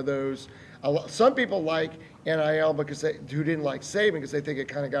either one of those. Some people like NIL because who didn't like Saban because they think it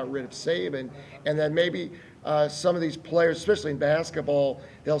kind of got rid of Saban, and then maybe some of these players, especially in basketball,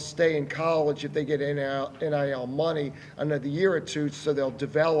 they'll stay in college if they get NIL money another year or two, so they'll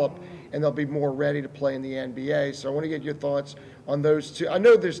develop and they'll be more ready to play in the NBA. So I want to get your thoughts on those two. I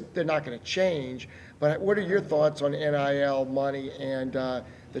know they're not going to change, but what are your thoughts on NIL money and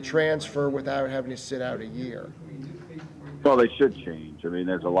the transfer without having to sit out a year? Well, they should change. I mean,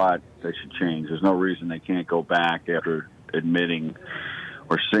 there's a lot they should change. There's no reason they can't go back after admitting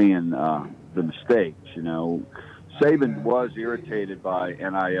or seeing the mistakes. You know, Saban was irritated by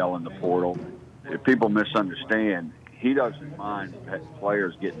NIL in the portal. If people misunderstand, he doesn't mind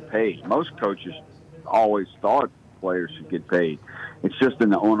players getting paid. Most coaches always thought players should get paid. It's just in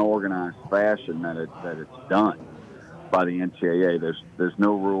the unorganized fashion that it's done by the NCAA. There's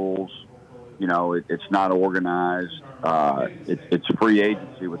no rules. You know, it's not organized. It's free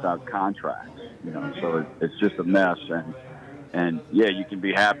agency without contracts. You know, so it's just a mess. And yeah, you can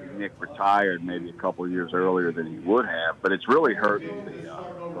be happy Nick retired maybe a couple of years earlier than he would have, but it's really hurting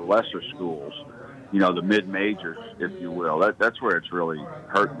the lesser schools. You know, the mid-majors, if you will. That's where it's really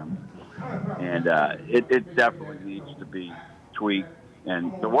hurting them. And it definitely needs to be tweaked.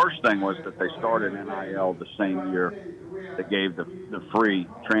 And the worst thing was that they started NIL the same year that gave the free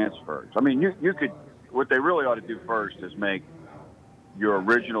transfers. I mean, you could – what they really ought to do first is make your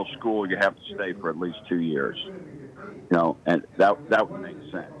original school you have to stay for at least 2 years. You know, and that would make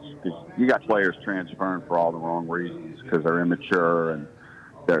sense. Because you got players transferring for all the wrong reasons because they're immature and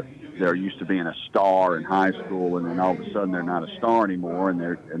they're used to being a star in high school, and then all of a sudden they're not a star anymore, and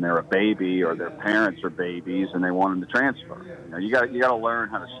they're a baby, or their parents are babies, and they want them to transfer. You know, you got to learn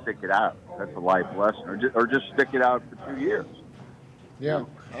how to stick it out. That's a life lesson, or just stick it out for 2 years. Yeah, you know,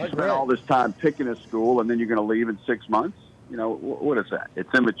 I spend all this time picking a school, and then you're going to leave in 6 months. You know, what is that?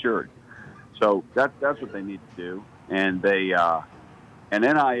 It's immaturity. So that's what they need to do, and and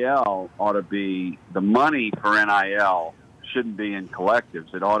NIL ought to be the money for NIL. Shouldn't be in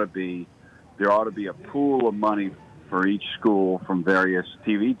collectives. There ought to be a pool of money for each school from various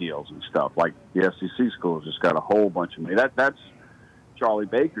TV deals and stuff. Like the SEC schools just got a whole bunch of money. That's Charlie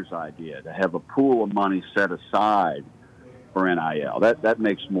Baker's idea, to have a pool of money set aside for NIL. That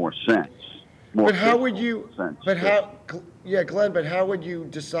makes more sense. But how would you? Glenn. But how would you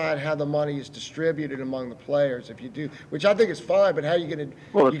decide how the money is distributed among the players if you do? Which I think is fine. But how are you going to?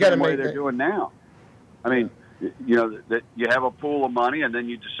 Well, the same way they're doing now. I mean. You know, that you have a pool of money, and then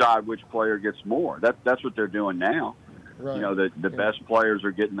you decide which player gets more. That's what they're doing now. Right. You know, the best players are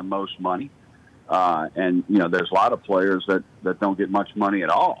getting the most money, and you know, there's a lot of players that don't get much money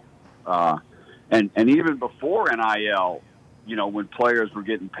at all. And even before NIL, you know, when players were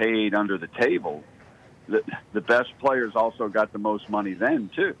getting paid under the table, the best players also got the most money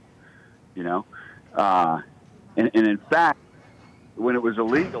then too. You know, and in fact, when it was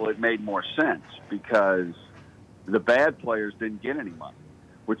illegal, it made more sense because the bad players didn't get any money.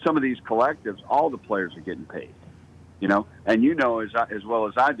 With some of these collectives, all the players are getting paid, you know. And you know as well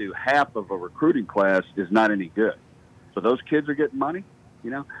as I do, half of a recruiting class is not any good. So those kids are getting money, you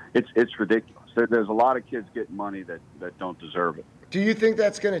know. It's ridiculous. There's a lot of kids getting money that don't deserve it. Do you think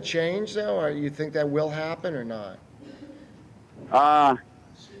that's going to change, though, or you think that will happen or not?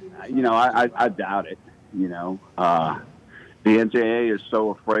 You know, I doubt it, you know. The NCAA is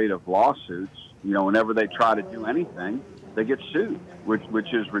so afraid of lawsuits. You know, whenever they try to do anything, they get sued,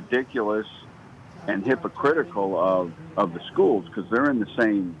 which is ridiculous and hypocritical of the schools because they're in the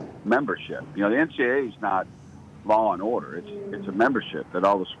same membership. You know, the NCAA is not law and order. It's a membership that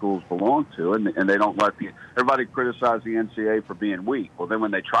all the schools belong to, and they don't let everybody criticize the NCAA for being weak. Well, then when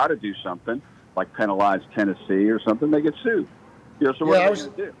they try to do something like penalize Tennessee or something, they get sued. You know, so what are they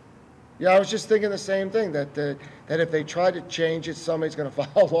going to do? Yeah, I was just thinking the same thing, that if they try to change it, somebody's going to file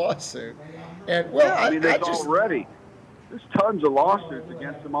a lawsuit. And well, yeah, I mean, there's tons of lawsuits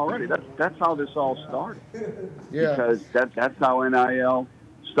against them already. That's how this all started. Yeah. Because that's how NIL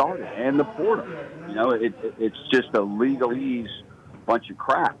started, and the portal. You know, it's just a legalese bunch of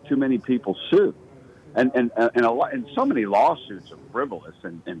crap. Too many people sue, and so many lawsuits are frivolous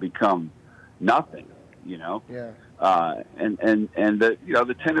and become nothing. You know. Yeah. And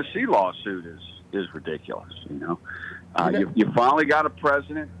the Tennessee lawsuit is ridiculous. You know, you finally got a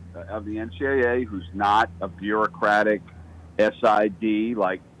president of the NCAA who's not a bureaucratic SID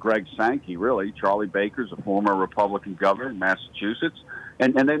like Greg Sankey, really. Charlie Baker's a former Republican governor in Massachusetts,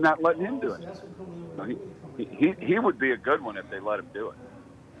 and they're not letting him do it. So he would be a good one if they let him do it.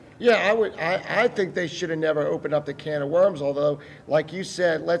 Yeah, I think they should have never opened up the can of worms, although, like you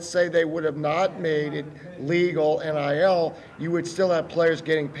said, let's say they would have not made it legal NIL, you would still have players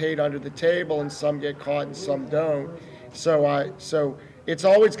getting paid under the table, and some get caught and some don't. So it's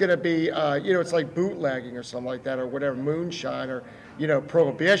always going to be, it's like bootlegging or something like that, or whatever, moonshine, or,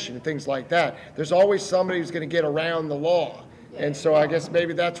 prohibition, things like that. There's always somebody who's going to get around the law. And so I guess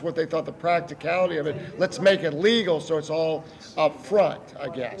maybe that's what they thought, the practicality of it. Let's make it legal so it's all up front, I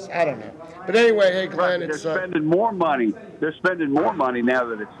guess. I don't know. But anyway, hey, Glenn, They're spending more money. They're spending more money now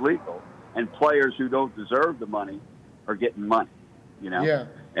that it's legal, and players who don't deserve the money are getting money, Yeah.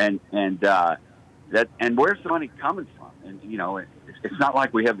 And where's the money coming from? And, it's not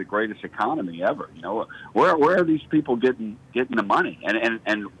like we have the greatest economy ever. Where are these people getting the money?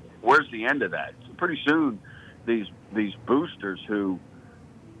 And where's the end of that? Pretty soon, these boosters who,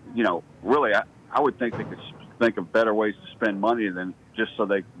 really, I would think they could think of better ways to spend money than just so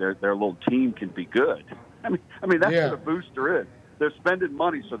their little team can be good. I mean that's what a booster is. They're spending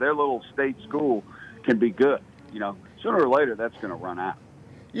money so their little state school can be good. Sooner or later that's going to run out.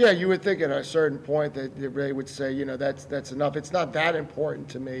 Yeah, you would think at a certain point that they would say, that's enough. It's not that important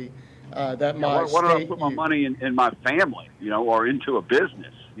to me that my why don't I put my money in my family, or into a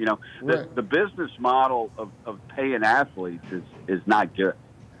business? Right. The business model of paying athletes is not good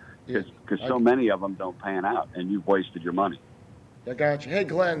because so many of them don't pan out, and you've wasted your money. I got you. Hey,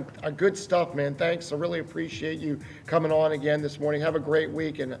 Glenn, good stuff, man. Thanks. I really appreciate you coming on again this morning. Have a great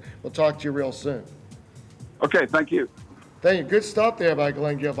week, and we'll talk to you real soon. Okay, thank you. Thank you. Good stuff there by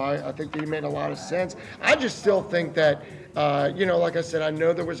Glenn Gibb. I think he made a lot of sense. I just still think that, like I said, I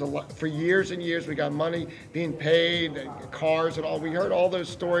know there was a lot, for years and years, we got money being paid, cars and all. We heard all those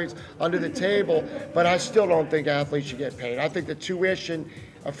stories under the table, but I still don't think athletes should get paid. I think the tuition,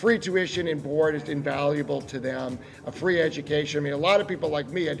 a free tuition and board is invaluable to them, a free education. I mean, a lot of people like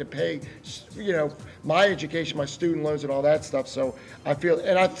me had to pay, my education, my student loans and all that stuff. So I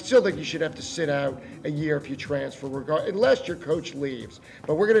still think you should have to sit out a year if you transfer, unless your coach leaves.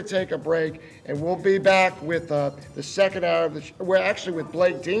 But we're going to take a break, and we'll be back with the second hour of the show. We're actually with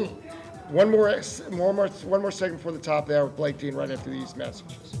Blake Dean. One more segment before the top of the hour with Blake Dean right after these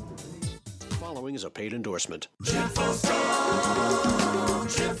messages. Following is a paid endorsement.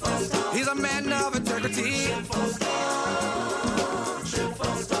 He's a man of integrity.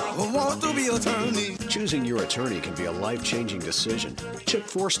 Want to be attorney. Choosing your attorney can be a life-changing decision. Chip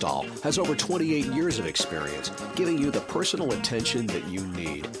Forstall has over 28 years of experience, giving you the personal attention that you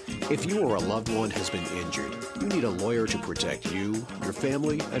need. If you or a loved one has been injured, you need a lawyer to protect you, your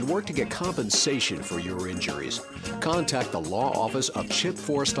family, and work to get compensation for your injuries. Contact the law office of Chip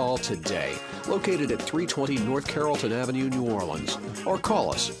Forstall today, located at 320 North Carrollton Avenue, New Orleans, or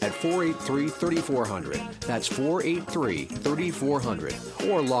call us at 483-3400. That's 483-3400,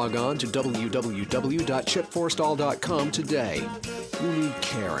 or log on to www.chipforstall.com today. You need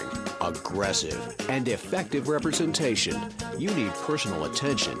caring, aggressive, and effective representation. You need personal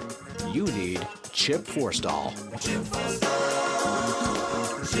attention. You need Chip Forstall. Chip Forstall.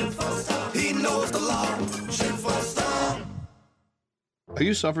 Chip Forstall. He knows the law. Chip Forstall. Are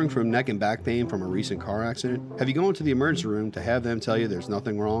you suffering from neck and back pain from a recent car accident? Have you gone to the emergency room to have them tell you there's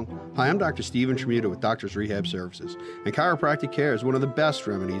nothing wrong? Hi, I'm Dr. Steven Tremuta with Doctors Rehab Services, and chiropractic care is one of the best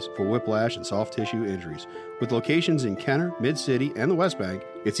remedies for whiplash and soft tissue injuries. With locations in Kenner, Mid-City, and the West Bank,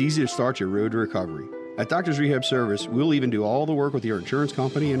 it's easy to start your road to recovery. At Doctors Rehab Service, we'll even do all the work with your insurance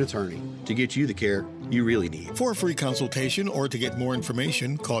company and attorney to get you the care you really need. For a free consultation or to get more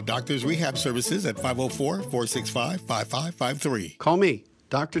information, call Doctors Rehab Services at 504-465-5553. Call me,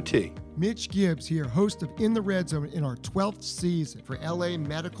 Dr. T. Mitch Gibbs here, host of In the Red Zone in our 12th season for LA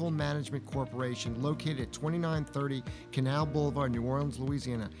Medical Management Corporation, located at 2930 Canal Boulevard, New Orleans,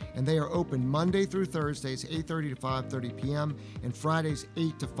 Louisiana. And they are open Monday through Thursdays, 8:30 to 5:30 p.m., and Fridays,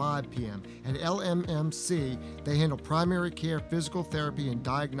 8 to 5 p.m. At LMMC, they handle primary care, physical therapy, and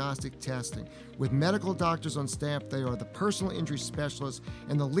diagnostic testing. With medical doctors on staff, they are the personal injury specialists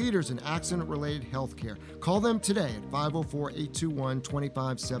and the leaders in accident-related health care. Call them today at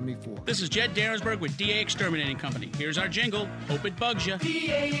 504-821-2574. This is Jed Daresberg with DA Exterminating Company. Here's our jingle. Hope it bugs you.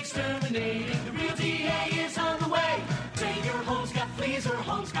 DA Exterminating, the real DA is on the way. Say your home's got fleas or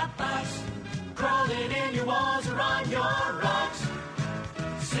home's got bugs. Crawling in your walls or on your rugs.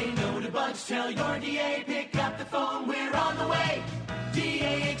 Say no to bugs, tell your DA, pick up the phone, we're on the way.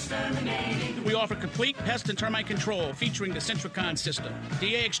 DA Exterminating. We offer complete pest and termite control featuring the Centricon system.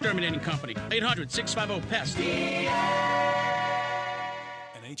 DA Exterminating Company, 800-650-PEST. DA.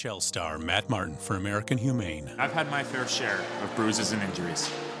 An NHL star Matt Martin for American Humane. I've had my fair share of bruises and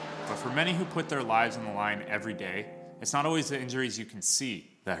injuries. But for many who put their lives on the line every day, it's not always the injuries you can see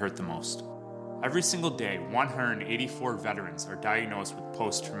that hurt the most. Every single day, 184 veterans are diagnosed with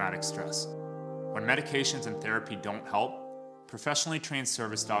post-traumatic stress. When medications and therapy don't help, professionally trained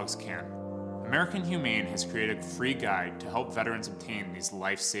service dogs can. American Humane has created a free guide to help veterans obtain these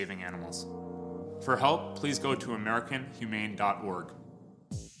life-saving animals. For help, please go to AmericanHumane.org.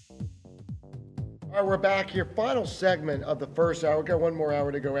 All right, we're back here. Final segment of the first hour. We've got one more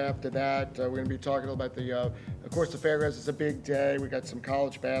hour to go after that. We're going to be talking about of course, the Fairgrounds is a big day. We got some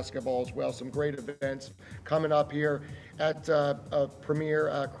college basketball as well, some great events coming up here at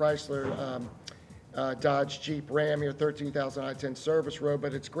Premier Chrysler Dodge Jeep Ram here, 13,000 I-10 Service Road.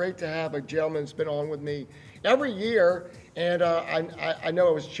 But it's great to have a gentleman who's been on with me every year. And I know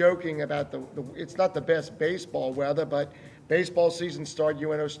I was joking about it's not the best baseball weather, but baseball season started.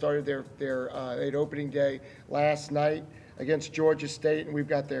 UNO started their opening day last night against Georgia State, and we've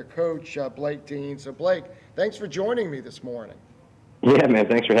got their coach, Blake Dean. So, Blake, thanks for joining me this morning. Yeah, man,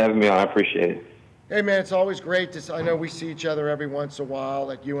 thanks for having me on. I appreciate it. Hey, man, it's always great I know we see each other every once in a while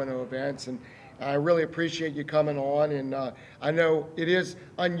at UNO events, and I really appreciate you coming on. And I know it is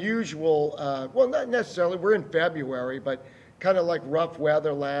unusual. Well, not necessarily. We're in February, but kind of like rough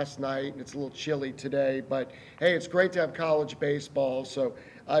weather last night, and it's a little chilly today. But, hey, it's great to have college baseball. So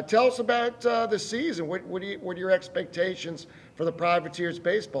tell us about the season. What are your expectations for the Privateers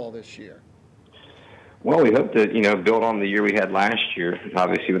baseball this year? Well, we hope to, build on the year we had last year.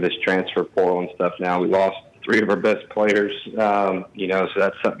 Obviously, with this transfer portal and stuff now, we lost 3 of our best players, so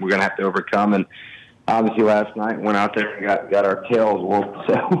that's something we're going to have to overcome. And obviously last night went out there and got our tails whooped.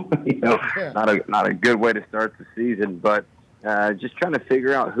 So, not a good way to start the season, but just trying to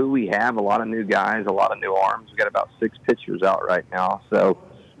figure out who we have. A lot of new guys, a lot of new arms. We've got about 6 pitchers out right now. So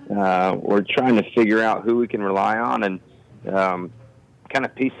we're trying to figure out who we can rely on and kind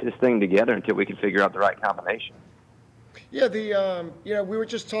of piece this thing together until we can figure out the right combination. Yeah, we were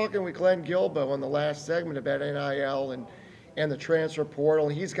just talking with Glenn Gilbo on the last segment about NIL and the transfer portal,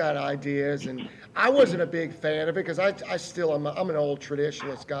 and he's got ideas, and I wasn't a big fan of it because I'm an old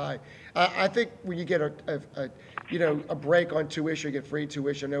traditionalist guy. I think when you get a break on tuition, you get free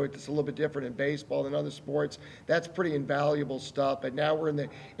tuition. I know it's a little bit different in baseball than other sports. That's pretty invaluable stuff, but now we're in the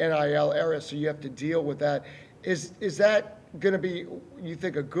NIL era, so you have to deal with that. Is that going to be, you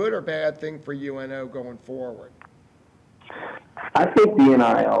think, a good or bad thing for UNO going forward? I think the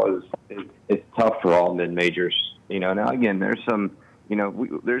NIL is tough for all mid-majors. Now again, there's some,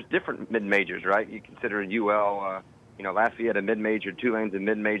 there's different mid-majors, right? You consider UL, Lafayette a mid-major, Tulane's a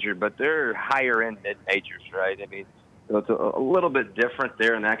mid-major, but they're higher-end mid-majors, right? I mean, so it's a little bit different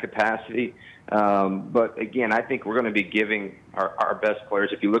there in that capacity. But again, I think we're going to be giving our best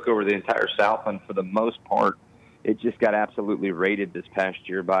players. If you look over the entire Southland, for the most part, it just got absolutely rated this past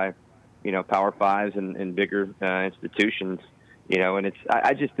year by, Power Fives and bigger institutions. And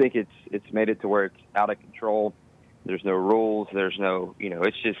I just think it's made it to where it's out of control. There's no rules. There's no,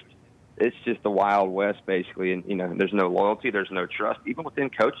 it's just the Wild West basically. And, there's no loyalty. There's no trust, even within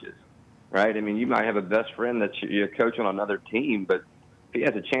coaches, right? I mean, you might have a best friend that you coach on another team, but if he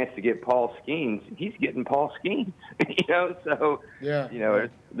has a chance to get Paul Skeens, he's getting Paul Skeens, so,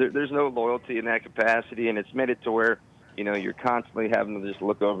 there's no loyalty in that capacity. And it's made it to where, you're constantly having to just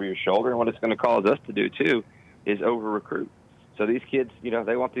look over your shoulder. And what it's going to cause us to do too is over-recruit. So these kids,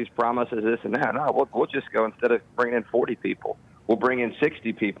 they want these promises, this and that. No, we'll just go, instead of bringing in 40 people, we'll bring in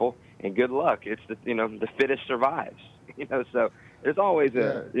 60 people, and good luck. It's the fittest survives. So there's always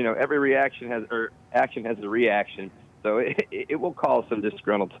every action has a reaction. So it will cause some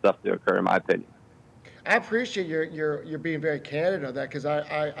disgruntled stuff to occur, in my opinion. I appreciate you're being very candid on that, because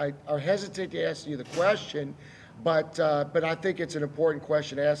I hesitate to ask you the question. But I think it's an important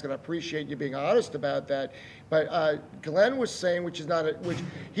question to ask, and I appreciate you being honest about that. But Glenn was saying, which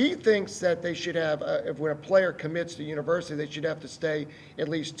he thinks that they should have, when a player commits to university, they should have to stay at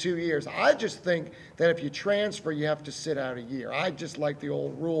least 2 years. I just think that if you transfer, you have to sit out a year. I just like the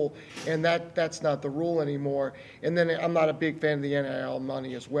old rule, and that's not the rule anymore. And then I'm not a big fan of the NIL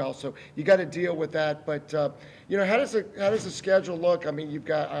money as well, so you got to deal with that. But how does the schedule look? I mean, you've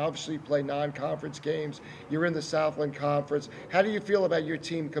got, obviously play non-conference games. You're in the Southland Conference. How do you feel about your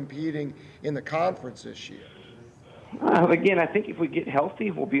team competing in the conference this year? Again, I think if we get healthy,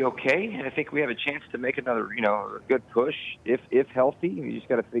 we'll be okay. And I think we have a chance to make another, good push if healthy. We just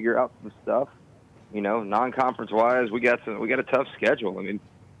got to figure out some stuff. Non-conference wise, we got a tough schedule. I mean,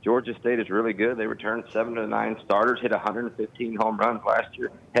 Georgia State is really good. They returned 7 of the 9 starters, hit 115 home runs last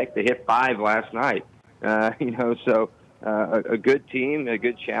year. Heck, they hit 5 last night. So a good team, a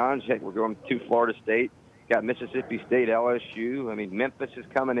good challenge. Heck, we're going to Florida State, got Mississippi State, LSU. I mean, Memphis is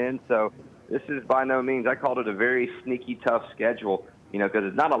coming in, so this is by no means, I called it a very sneaky, tough schedule, because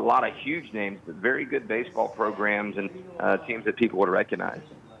there's not a lot of huge names, but very good baseball programs and teams that people would recognize.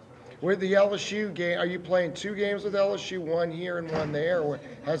 With the LSU game, are you playing 2 games with LSU, one here and one there, or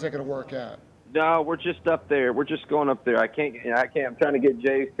how's that going to work out? No, we're just up there. We're just going up there. I can't. I'm trying to get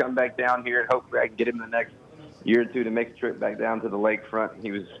Jay to come back down here, and hopefully I can get him the next year or two to make a trip back down to the lakefront.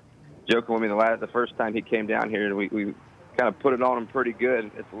 He was joking with me the first time he came down here, and we kind of put it on him pretty good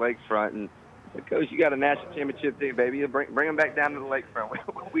at the lakefront. And I said, Coach, you got a national championship team, baby. Bring him back down to the lakefront.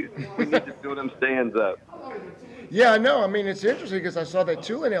 we need to fill them stands up. Yeah, I know. I mean, it's interesting because I saw that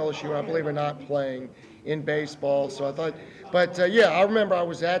Tulane LSU, I believe, are not playing in baseball. So I thought, but yeah, I remember I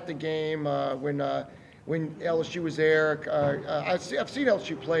was at the game when LSU was there. I've seen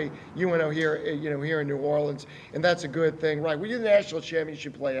LSU play UNO here, here in New Orleans, and that's a good thing, right? We in the national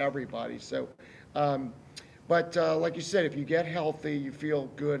championship play everybody. So, but like you said, if you get healthy, you feel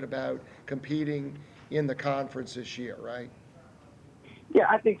good about competing in the conference this year, right? Yeah,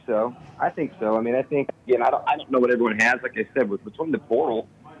 I think so. I mean, I think, again, I don't know what everyone has. Like I said, between the portal,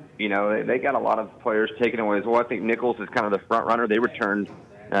 they got a lot of players taken away as well. I think Nichols is kind of the front runner. They returned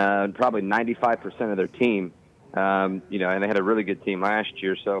probably 95% of their team, and they had a really good team last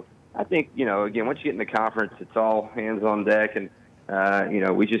year. So I think, again, once you get in the conference, it's all hands on deck, and,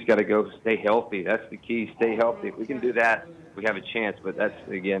 we just got to go stay healthy. That's the key, stay healthy. If we can do that, we have a chance. But that's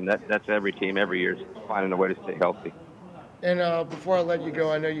every team every year is finding a way to stay healthy. And before I let you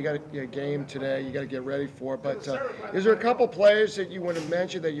go, I know you got a game today. You got to get ready for it. But is there a couple players that you want to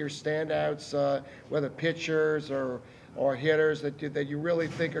mention that your standouts, whether pitchers or hitters, that you really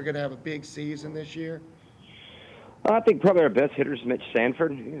think are going to have a big season this year? I think probably our best hitter is Mitch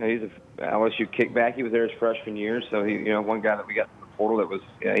Sanford. He's a LSU kickback. He was there his freshman year, so he, one guy that we got from the portal that was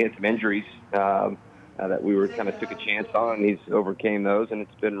he had some injuries that we were kind of took a chance on, and he's overcame those, and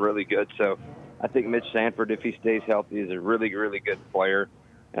it's been really good. So I think Mitch Sanford, if he stays healthy, is a really, really good player.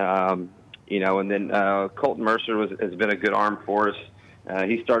 And then Colton Mercer has been a good arm for us.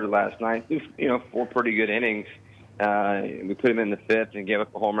 He started last night, 4 pretty good innings. We put him in the 5th and gave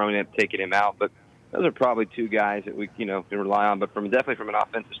up a home run. We ended up taking him out. But those are probably 2 guys that we, can rely on. But definitely from an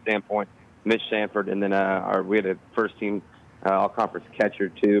offensive standpoint, Mitch Sanford, and then we had a first-team all-conference catcher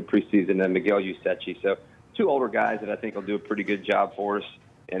too, preseason, Miguel Usechi. So 2 older guys that I think will do a pretty good job for us.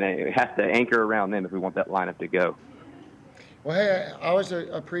 And it has to anchor around them if we want that lineup to go. Well, hey, I always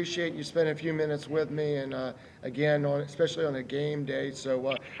appreciate you spending a few minutes with me, and again, especially on a game day.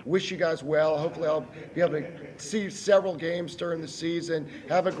 So wish you guys well. Hopefully I'll be able to see several games during the season.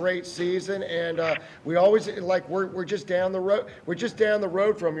 Have a great season, and we always, we're just down the road. We're just down the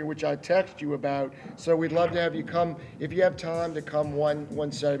road from you, which I text you about. So we'd love to have you come. If you have time to come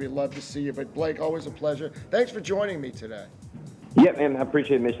one Saturday, we'd love to see you. But Blake, always a pleasure. Thanks for joining me today. Yep, man, I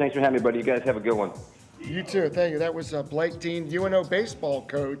appreciate it, Mitch. Thanks for having me, buddy. You guys have a good one. You too. Thank you. That was Blake Dean, UNO baseball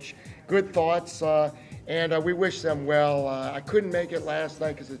coach. Good thoughts, and we wish them well. I couldn't make it last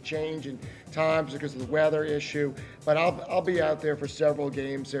night because of the change in times because of the weather issue, but I'll be out there for several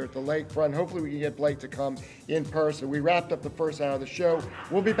games there at the lakefront. Hopefully we can get Blake to come in person. We wrapped up the first hour of the show.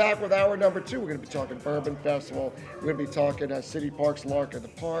 We'll be back with hour number 2. We're going to be talking Bourbon Festival. We're going to be talking City Park's Lark of the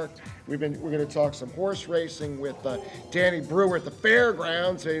Park. We're going to talk some horse racing with Danny Brewer at the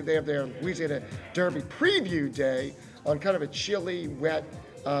fairgrounds. They have their Louisiana Derby preview day on kind of a chilly, wet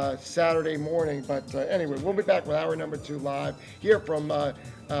Saturday morning. But anyway, we'll be back with hour number 2 live here from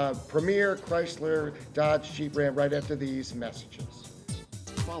Premier Chrysler Dodge Jeep Ram right after these messages.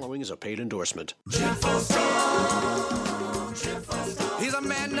 Following is a paid endorsement. He's a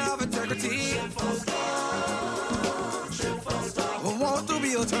man of integrity. Wants to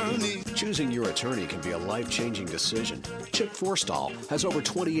be attorney. Choosing your attorney can be a life-changing decision. Chip Forstall has over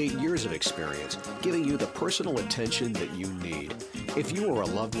 28 years of experience, giving you the personal attention that you need. If you or a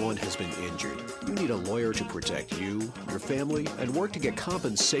loved one has been injured, you need a lawyer to protect you, your family, and work to get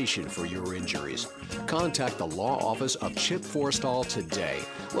compensation for your injuries. Contact the law office of Chip Forstall today,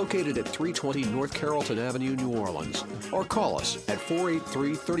 located at 320 North Carrollton Avenue, New Orleans, or call us at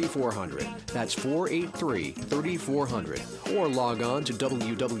 483-3400. That's 483-3400, or log on to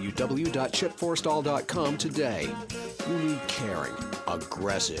www.chipforstall.com today. You need caring,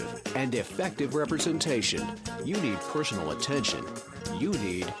 aggressive, and effective representation. You need personal attention. You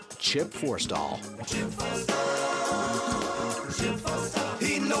need Chip Forstall. Chip Forstall. Chip Forstall.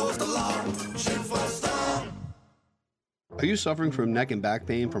 He knows the law. Chip Forstall. Are you suffering from neck and back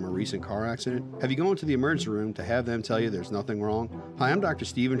pain from a recent car accident? Have you gone to the emergency room to have them tell you there's nothing wrong? Hi, I'm Dr.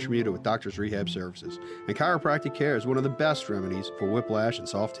 Steven Tremuta with Doctors Rehab Services, and chiropractic care is one of the best remedies for whiplash and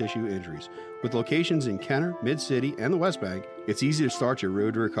soft tissue injuries. With locations in Kenner, Mid-City, and the West Bank, it's easy to start your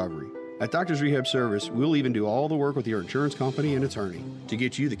road to recovery. At Doctors Rehab Service, we'll even do all the work with your insurance company and attorney to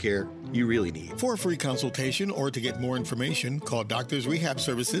get you the care you really need. For a free consultation or to get more information, call Doctors Rehab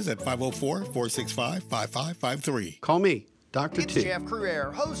Services at 504-465-5553. Call me, Dr. It's T. Jeff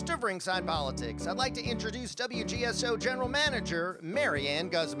Cruere, host of Ringside Politics. I'd like to introduce WGSO General Manager Mary Ann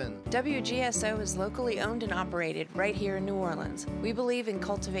Guzman. WGSO is locally owned and operated right here in New Orleans. We believe in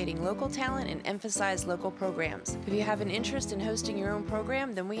cultivating local talent and emphasize local programs. If you have an interest in hosting your own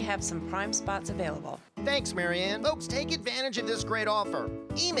program, then we have some prime spots available. Thanks, Mary Ann. Folks, take advantage of this great offer.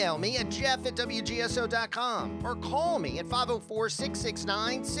 Email me at jeff@wgso.com or call me at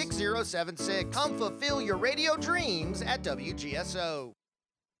 504-669-6076. Come fulfill your radio dreams at WGSO.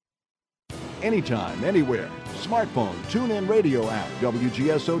 Anytime, anywhere. Smartphone, TuneIn radio app,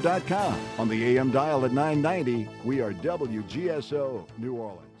 WGSO.com. On the AM dial at 990, we are WGSO, New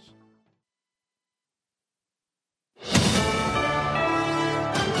Orleans.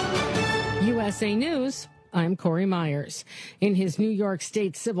 USA News, I'm Corey Myers. In his New York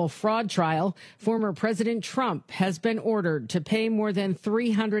State civil fraud trial, former President Trump has been ordered to pay more than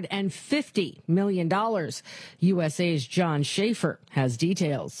 $350 million. USA's John Schaefer has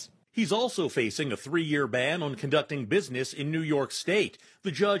details. He's also facing a 3-year ban on conducting business in New York State.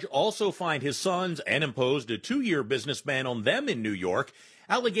 The judge also fined his sons and imposed a 2-year business ban on them in New York.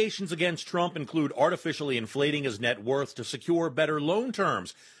 Allegations against Trump include artificially inflating his net worth to secure better loan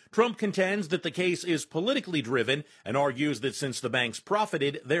terms. Trump contends that the case is politically driven and argues that since the banks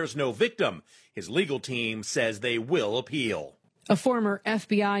profited, there's no victim. His legal team says they will appeal. A former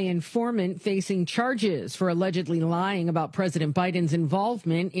FBI informant facing charges for allegedly lying about President Biden's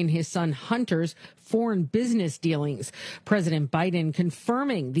involvement in his son Hunter's foreign business dealings. President Biden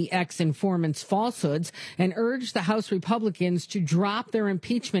confirming the ex-informant's falsehoods and urged the House Republicans to drop their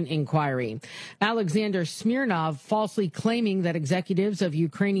impeachment inquiry. Alexander Smirnov falsely claiming that executives of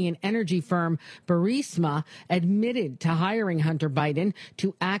Ukrainian energy firm Burisma admitted to hiring Hunter Biden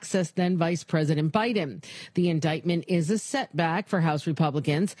to access then Vice President Biden. The indictment is a setback for House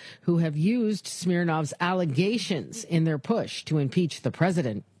Republicans who have used Smirnov's allegations in their push to impeach the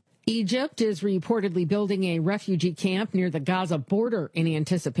president. Egypt is reportedly building a refugee camp near the Gaza border in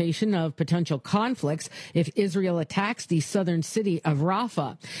anticipation of potential conflicts if Israel attacks the southern city of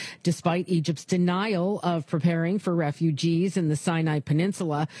Rafah. Despite Egypt's denial of preparing for refugees in the Sinai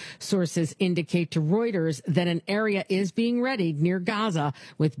Peninsula, sources indicate to Reuters that an area is being readied near Gaza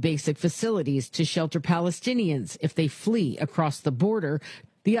with basic facilities to shelter Palestinians if they flee across the border.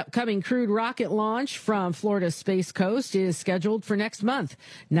 The upcoming crewed rocket launch from Florida's Space Coast is scheduled for next month.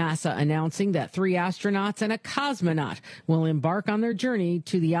 NASA announcing that 3 astronauts and a cosmonaut will embark on their journey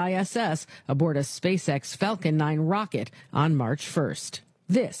to the ISS aboard a SpaceX Falcon 9 rocket on March 1st.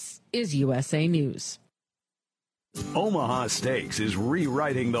 This is USA News. Omaha Steaks is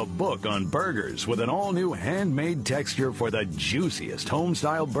rewriting the book on burgers with an all-new handmade texture for the juiciest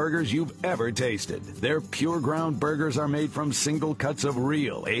home-style burgers you've ever tasted. Their pure ground burgers are made from single cuts of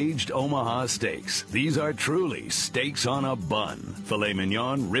real, aged Omaha steaks. These are truly steaks on a bun. Filet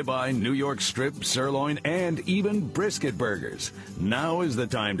mignon, ribeye, New York strip, sirloin, and even brisket burgers. Now is the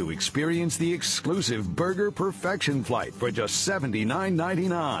time to experience the exclusive Burger Perfection Flight for just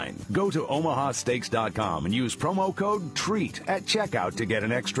 $79.99. Go to omahasteaks.com and use promo code TREAT at checkout to get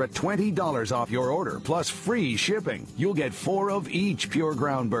an extra $20 off your order, plus free shipping. You'll get 4 of each pure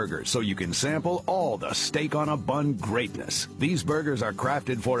ground burger, so you can sample all the steak on a bun greatness. These burgers are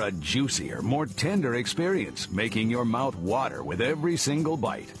crafted for a juicier, more tender experience, making your mouth water with every single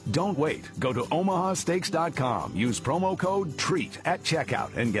bite. Don't wait. Go to omahasteaks.com, use promo code TREAT at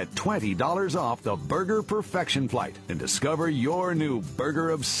checkout, and get $20 off the Burger Perfection Flight and discover your new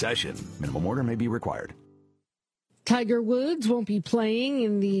burger obsession. Minimum order may be required. Tiger Woods won't be playing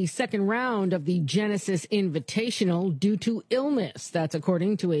in the second round of the Genesis Invitational due to illness. That's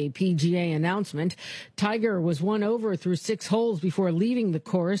according to a PGA announcement. Tiger was 1 over through 6 holes before leaving the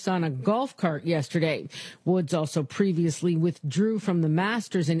course on a golf cart yesterday. Woods also previously withdrew from the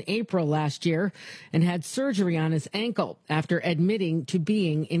Masters in April last year and had surgery on his ankle after admitting to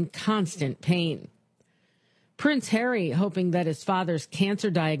being in constant pain. Prince Harry hoping that his father's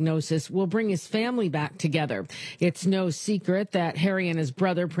cancer diagnosis will bring his family back together. It's no secret that Harry and his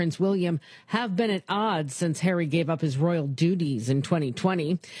brother, Prince William, have been at odds since Harry gave up his royal duties in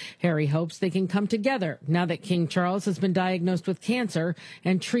 2020. Harry hopes they can come together now that King Charles has been diagnosed with cancer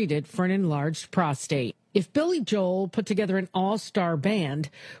and treated for an enlarged prostate. If Billy Joel put together an all-star band,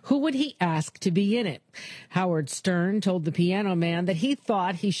 who would he ask to be in it? Howard Stern told the Piano Man that he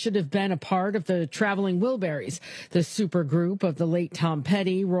thought he should have been a part of the Traveling Wilburys, the supergroup of the late Tom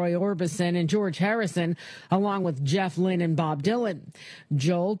Petty, Roy Orbison, and George Harrison, along with Jeff Lynne and Bob Dylan.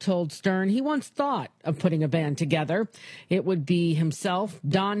 Joel told Stern he once thought of putting a band together. It would be himself,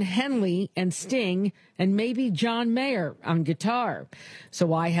 Don Henley, and Sting, and maybe John Mayer on guitar. So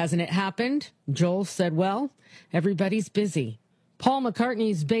why hasn't it happened? Joel said, well, everybody's busy. Paul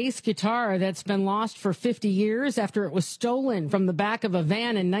McCartney's bass guitar that's been lost for 50 years after it was stolen from the back of a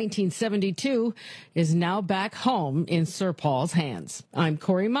van in 1972 is now back home in Sir Paul's hands. I'm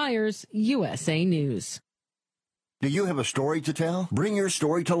Corey Myers, USA News. Do you have a story to tell? Bring your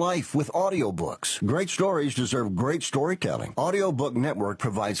story to life with audiobooks. Great stories deserve great storytelling. Audiobook Network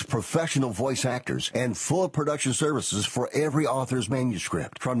provides professional voice actors and full production services for every author's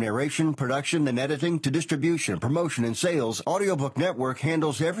manuscript. From narration, production, and editing to distribution, promotion, and sales, Audiobook Network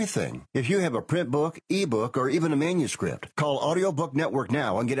handles everything. If you have a print book, ebook, or even a manuscript, call Audiobook Network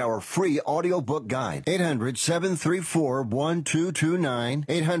now and get our free audiobook guide. 800-734-1229.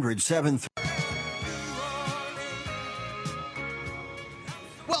 800-734.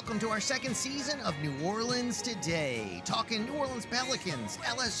 Welcome to our second season of New Orleans Today, talking New Orleans Pelicans,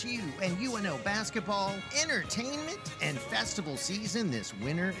 LSU, and UNO basketball, entertainment, and festival season this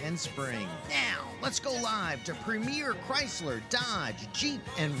winter and spring. Now, let's go live to Premier Chrysler, Dodge, Jeep,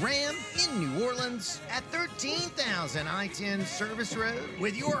 and Ram in New Orleans at 13,000 I-10 Service Road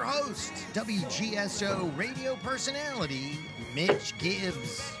with your host, WGSO radio personality, Mitch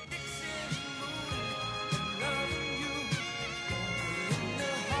Gibbs.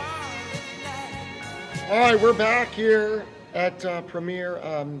 All right, we're back here at Premier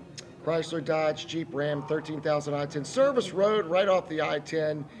Chrysler, Dodge, Jeep, Ram, 13,000 I-10 Service Road, right off the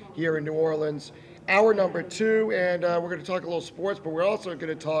I-10 here in New Orleans. Hour number 2, and we're going to talk a little sports, but we're also going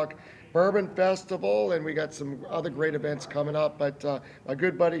to talk Bourbon Festival, and we got some other great events coming up. But my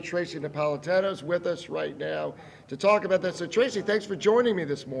good buddy Tracy Napolitano is with us right now to talk about that. So, Tracy, thanks for joining me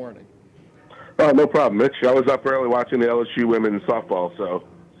this morning. Oh, no problem, Mitch. I was up early watching the LSU women's softball, so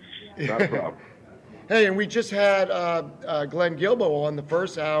not a problem. Hey, and we just had Glenn Gilbo on the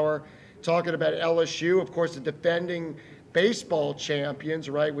first hour talking about LSU, of course, the defending baseball champions,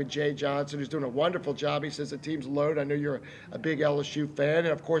 right, with Jay Johnson, who's doing a wonderful job. He says the team's loaded. I know you're a big LSU fan.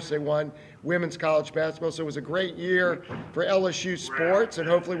 And, of course, they won women's college basketball. So it was a great year for LSU sports, and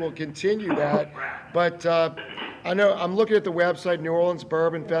hopefully we'll continue that. But I know I'm looking at the website,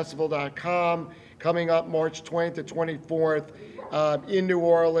 NewOrleansBourbonFestival.com, coming up March 20th to 24th. In New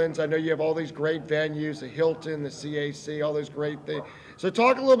Orleans. I know you have all these great venues, the Hilton, the CAC, all those great things. So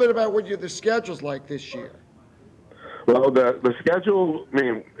talk a little bit about what the schedule's like this year. Well, the schedule, I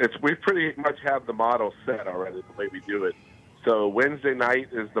mean, we pretty much have the model set already, the way we do it. So Wednesday night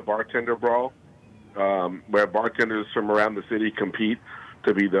is the bartender brawl, where bartenders from around the city compete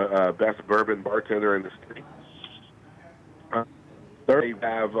to be the best bourbon bartender in the city. Thursday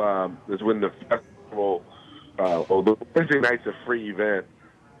is when the festival. The Wednesday night's a free event.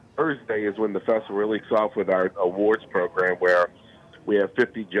 Thursday is when the festival really kicks off with our awards program, where we have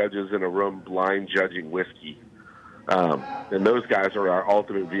 50 judges in a room blind judging whiskey. And those guys are our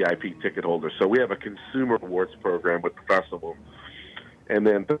ultimate VIP ticket holders. So we have a consumer awards program with the festival. And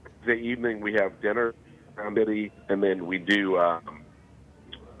then Thursday evening we have dinner, and then we do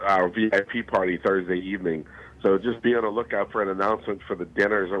our VIP party Thursday evening. So just be on the lookout for an announcement for the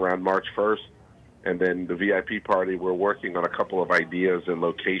dinners around March 1st. And then the VIP party, we're working on a couple of ideas and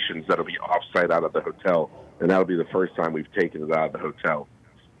locations that'll be off-site out of the hotel. And that'll be the first time we've taken it out of the hotel.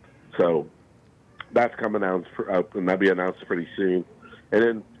 So that's coming out, and that'll be announced pretty soon. And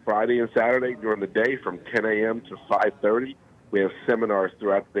then Friday and Saturday during the day from 10 a.m. to 5:30, we have seminars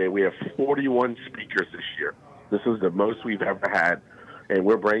throughout the day. We have 41 speakers this year. This is the most we've ever had. And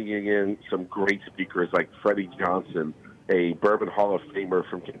we're bringing in some great speakers like Freddie Johnson, a Bourbon Hall of Famer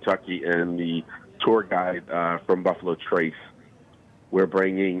from Kentucky, and the tour guide from Buffalo Trace. We're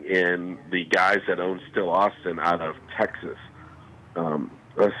bringing in the guys that own Still Austin out of Texas.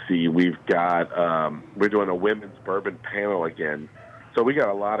 Let's see, we've got, we're doing a women's bourbon panel again. So we got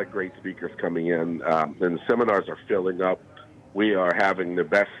a lot of great speakers coming in, and the seminars are filling up. We are having the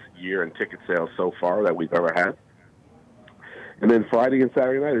best year in ticket sales so far that we've ever had. And then Friday and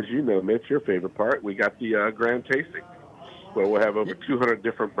Saturday night, as you know, Mitch, your favorite part, we got the grand tasting, where we'll have over 200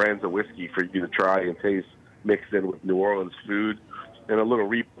 different brands of whiskey for you to try and taste, mixed in with New Orleans food, and a little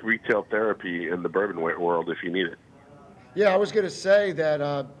retail therapy in the bourbon world if you need it. Yeah, I was going to say that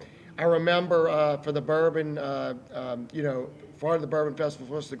I remember for the bourbon, front of the Bourbon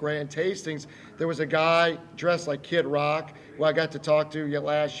Festival was the grand tastings. There was a guy dressed like Kid Rock who I got to talk to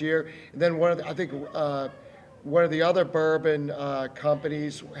last year. And then one of the other bourbon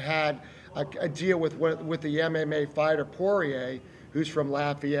companies had a deal with the MMA fighter Poirier, who's from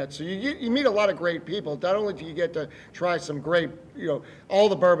Lafayette. So you meet a lot of great people. Not only do you get to try some great, all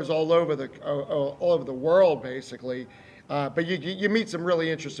the bourbons all over the world, basically, but you meet some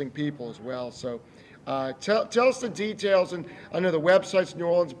really interesting people as well. So tell us the details. And I know the website's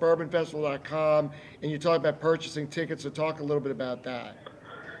NewOrleansBourbonFestival.com, and you talk about purchasing tickets, so talk a little bit about that.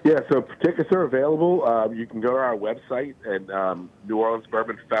 Yeah, so tickets are available. You can go to our website at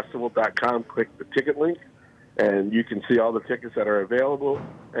NewOrleansBourbonFestival.com, click the ticket link, and you can see all the tickets that are available.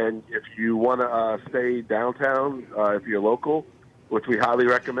 And if you want to stay downtown, if you're local, which we highly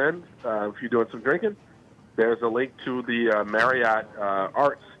recommend, if you're doing some drinking, there's a link to the Marriott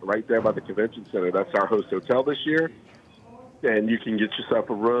Arts right there by the convention center. That's our host hotel this year. And you can get yourself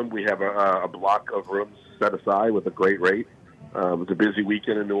a room. We have a block of rooms set aside with a great rate. It's a busy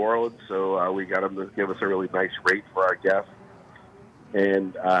weekend in New Orleans, so we got them to give us a really nice rate for our guests.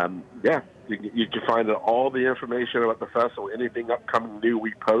 And, you can find out all the information about the festival, anything upcoming new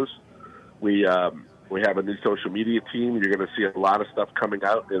we post. We have a new social media team. You're going to see a lot of stuff coming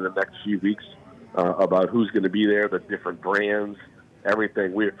out in the next few weeks about who's going to be there, the different brands,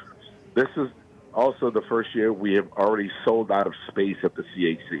 everything. This is also the first year we have already sold out of space at the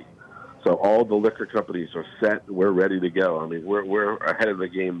CAC. So all the liquor companies are set. We're ready to go. I mean, we're ahead of the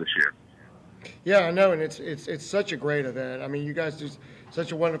game this year. Yeah, I know, and it's such a great event. I mean, you guys do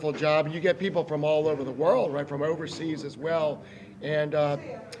such a wonderful job. You get people from all over the world, right, from overseas as well. And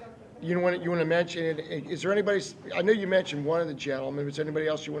you want to mention, is there anybody, I know you mentioned one of the gentlemen, is there anybody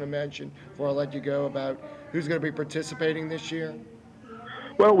else you want to mention before I let you go about who's going to be participating this year?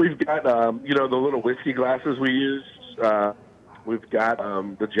 Well, we've got, the little whiskey glasses we use. We've got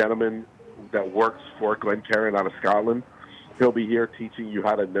the gentleman that works for Glencairn out of Scotland. He'll be here teaching you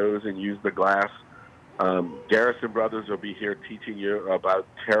how to nose and use the glass. Garrison Brothers will be here teaching you about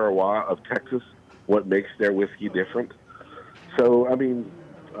terroir of Texas, what makes their whiskey different. So, I mean,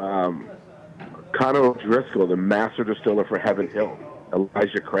 Conor O'Driscoll, the master distiller for Heaven Hill,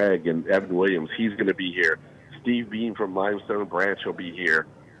 Elijah Craig and Evan Williams, he's going to be here. Steve Bean from Limestone Branch will be here.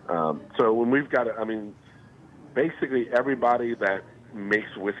 So when we've got, basically everybody that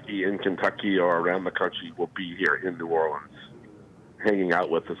makes whiskey in Kentucky or around the country will be here in New Orleans, hanging out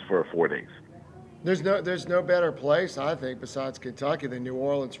with us for 4 days. There's no better place, I think, besides Kentucky than New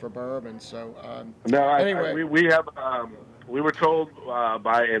Orleans for bourbon. So anyway, we have. We were told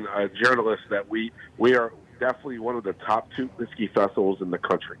by a journalist that we are definitely one of the top 2 whiskey festivals in the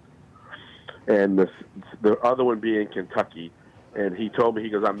country, and the other one being Kentucky. And he told me, he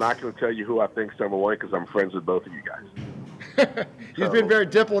goes, I'm not going to tell you who I think's number 1 because I'm friends with both of you guys. He's been very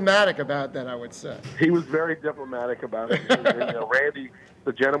diplomatic about that, I would say. He was very diplomatic about it. Randy,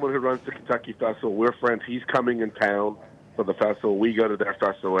 the gentleman who runs the Kentucky Festival, we're friends. He's coming in town for the festival. We go to their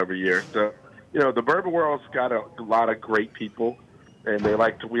festival every year. So, the bourbon world's got a lot of great people, and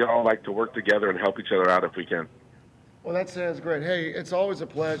we all like to work together and help each other out if we can. Well, that sounds great. Hey, it's always a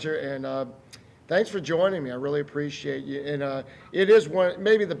pleasure, and thanks for joining me. I really appreciate you. And it is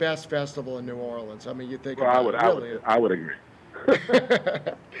maybe the best festival in New Orleans. I mean, you think about it. I would agree.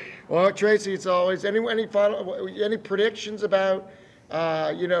 Well, Tracy, it's always any predictions about?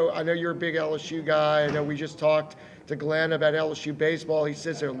 I know you're a big LSU guy. I know we just talked to Glenn about LSU baseball. He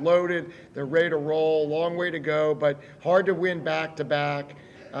says they're loaded, they're ready to roll. Long way to go, but hard to win back to back.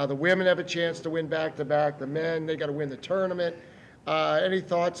 The women have a chance to win back to back. The men, they got to win the tournament. Any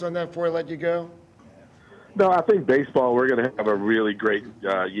thoughts on that before I let you go? No, I think baseball, we're going to have a really great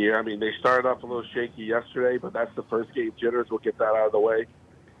year. I mean, they started off a little shaky yesterday, but that's the first game jitters. We'll get that out of the way.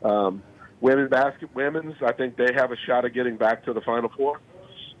 Women's, I think they have a shot at getting back to the Final Four.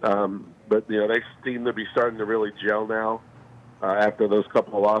 But, they seem to be starting to really gel now after those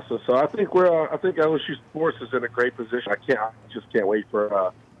couple of losses. So I think LSU sports is in a great position. I just can't wait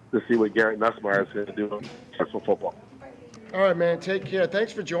to see what Garrett Nussmeier is going to do in professional football. All right, man. Take care.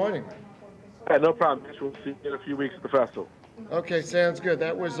 Thanks for joining me. Yeah, no problem. We'll see you in a few weeks at the festival. Okay, sounds good.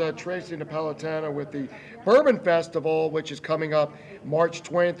 That was Tracy Napolitano with the Bourbon Festival, which is coming up March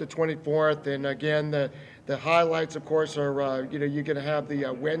 20th to 24th. And again, the highlights, of course, are you're going to have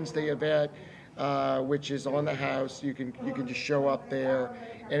the Wednesday event, which is on the house. You can just show up there,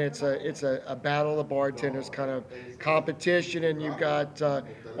 and it's a battle of the bartenders kind of competition. And you've got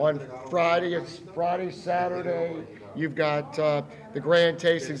on Friday, it's Friday, Saturday, You've got the grand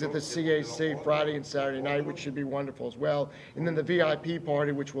tastings at the CAC Friday and Saturday night, which should be wonderful as well. And then the VIP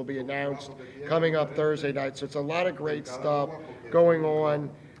party, which will be announced coming up Thursday night. So it's a lot of great stuff going on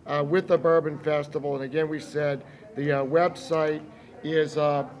with the Bourbon Festival. And again, we said the website is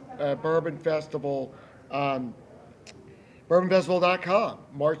Bourbon Festival, bourbonfestival.com,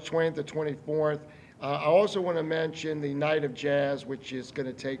 March 20th to 24th. I also want to mention the Night of Jazz, which is going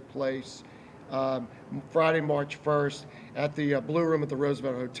to take place Friday, March 1st at the Blue Room at the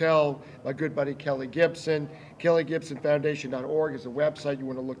Roosevelt Hotel. My good buddy Kelly Gibson. KellyGibsonFoundation.org is the website. You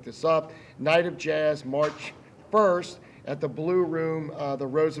want to look this up. Night of Jazz, March 1st at the Blue Room, the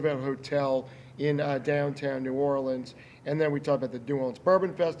Roosevelt Hotel in downtown New Orleans. And then we talked about the New Orleans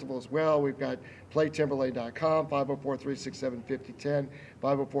Bourbon Festival as well. We've got playtimberlane.com, 504-367-5010,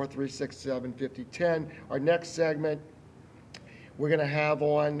 504-367-5010. Our next segment, we're going to have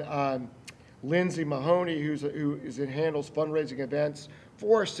on Lindsay Mahoney, who handles fundraising events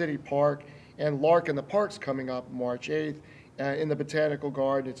for City Park, and Lark in the Park's coming up March 8th in the Botanical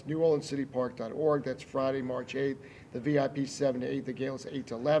Garden. It's neworleanscitypark.org. That's Friday, March 8th. The VIP 7 to 8, the gala is 8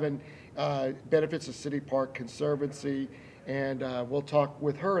 to 11. Benefits of City Park Conservancy, and we'll talk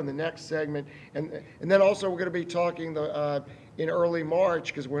with her in the next segment. And then also we're going to be talking in early March,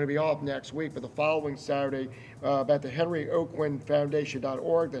 because we're going to be off next week, but the following Saturday about the Henry Oakland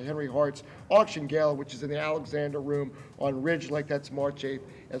Foundation.org, the Henry Hart's Auction Gala, which is in the Alexander Room on Ridge Lake. That's March 8th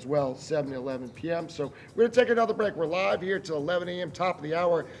as well, 7 to 11 p.m. So we're going to take another break. We're live here till 11 a.m., top of the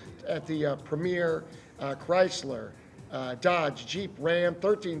hour at the Premier Chrysler Dodge, Jeep, Ram,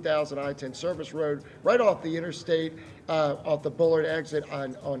 13,000 I-10 Service Road, right off the interstate, off the Bullard exit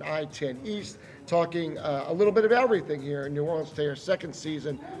on I-10 East, talking a little bit of everything here in New Orleans today, our second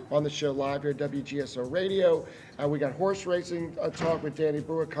season on the show live here at WGSO Radio. We got horse racing talk with Danny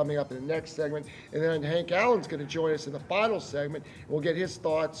Brewer coming up in the next segment, and then Hank Allen's going to join us in the final segment. We'll get his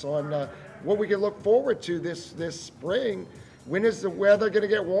thoughts on what we can look forward to this spring. When is the weather going to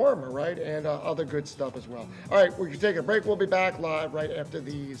get warmer, right? And other good stuff as well. All right, we're going to take a break. We'll be back live right after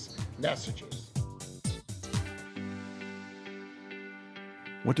these messages.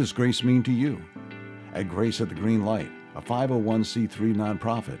 What does Grace mean to you? At Grace at the Green Light, a 501c3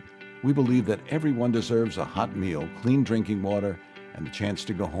 nonprofit, we believe that everyone deserves a hot meal, clean drinking water, and the chance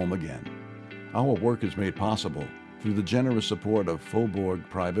to go home again. Our work is made possible through the generous support of Faubourg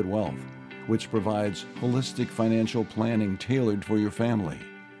Private Wealth, which provides holistic financial planning tailored for your family.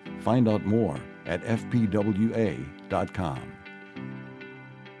 Find out more at fpwa.com.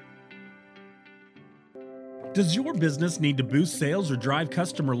 Does your business need to boost sales or drive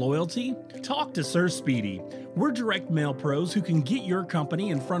customer loyalty? Talk to Sir Speedy. We're direct mail pros who can get your company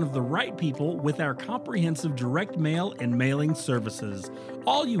in front of the right people with our comprehensive direct mail and mailing services.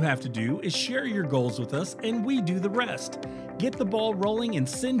 All you have to do is share your goals with us and we do the rest. Get the ball rolling and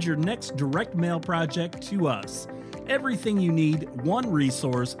send your next direct mail project to us. Everything you need, one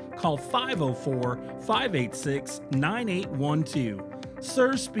resource. Call 504-586-9812.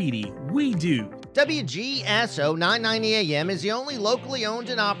 Sir Speedy, we do. WGSO 990 AM is the only locally owned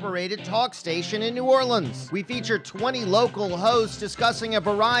and operated talk station in New Orleans. We feature 20 local hosts discussing a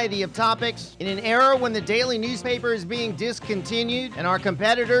variety of topics. In an era when the daily newspaper is being discontinued and our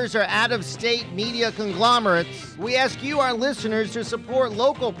competitors are out-of-state media conglomerates, we ask you, our listeners, to support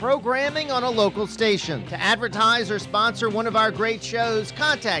local programming on a local station. To advertise or sponsor one of our great shows,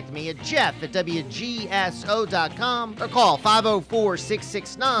 contact me at jeff@wgso.com or call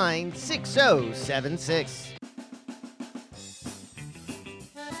 504-669-6076. Hi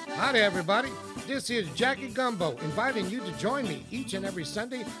there, everybody. This is Jackie Gumbo inviting you to join me each and every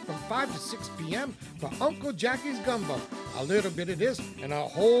Sunday from 5 to 6 p.m. for Uncle Jackie's Gumbo. A little bit of this and a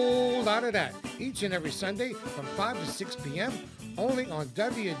whole lot of that each and every Sunday from 5 to 6 p.m. only on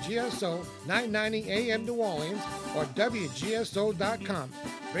WGSO 990 AM New Orleans or WGSO.com.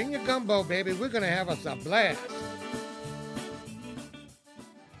 Bring your gumbo, baby. We're going to have us a blast.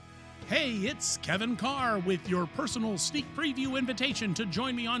 Hey, it's Kevin Carr with your personal sneak preview invitation to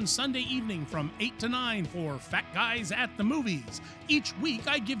join me on Sunday evening from 8 to 9 for Fat Guys at the Movies. Each week,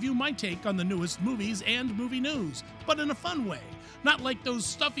 I give you my take on the newest movies and movie news, but in a fun way. Not like those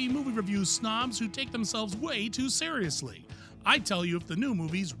stuffy movie review snobs who take themselves way too seriously. I tell you if the new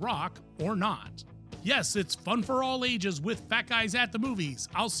movies rock or not. Yes, it's fun for all ages with Fat Guys at the Movies.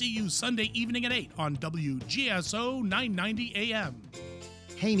 I'll see you Sunday evening at 8 on WGSO 990 AM.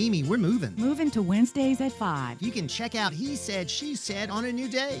 Hey, Mimi, we're moving. Moving to Wednesdays at 5. You can check out He Said, She Said on a new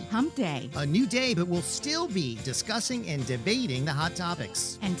day. Hump Day. A new day, but we'll still be discussing and debating the hot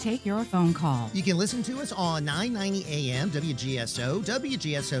topics. And take your phone call. You can listen to us on 990 AM, WGSO,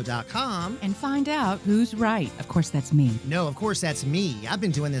 WGSO.com. And find out who's right. Of course, that's me. No, of course, that's me. I've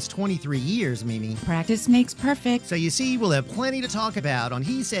been doing this 23 years, Mimi. Practice makes perfect. So you see, we'll have plenty to talk about on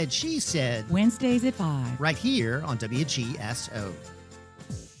He Said, She Said. Wednesdays at 5. Right here on WGSO.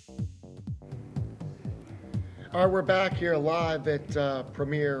 All right, we're back here live at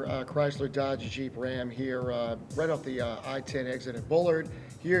Premier Chrysler Dodge Jeep Ram here, right off the I-10 exit at Bullard.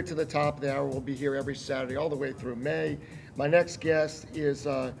 Here to the top of the hour. We'll be here every Saturday all the way through May. My next guest is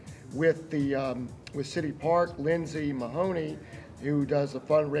with City Park, Lindsay Mahoney, who does the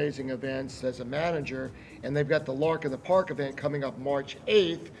fundraising events as a manager, and they've got the Lark in the Park event coming up March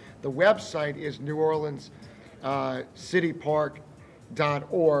 8th. The website is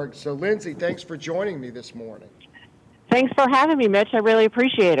NewOrleansCityPark.org. So, Lindsay, thanks for joining me this morning. Thanks for having me, Mitch. I really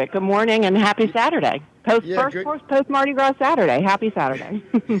appreciate it. Good morning and happy Saturday. Post Mardi Gras Saturday. Happy Saturday.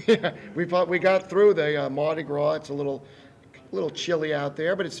 Yeah, we got through the Mardi Gras. It's a little chilly out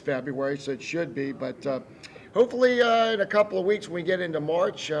there, but it's February, so it should be. But hopefully in a couple of weeks when we get into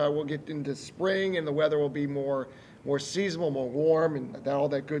March, we'll get into spring and the weather will be more seasonal, more warm, and all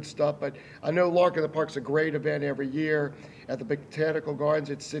that good stuff. But I know Lark in the Park's a great event every year at the Botanical Gardens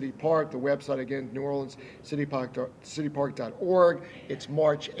at City Park. The website, again, NewOrleansCityPark.org. It's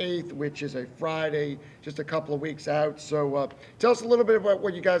March 8th, which is a Friday, just a couple of weeks out. So tell us a little bit about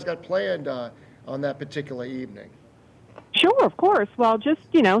what you guys got planned on that particular evening. Sure, of course. Well, just,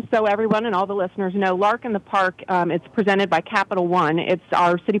 so everyone and all the listeners know, Lark in the Park, it's presented by Capital One. It's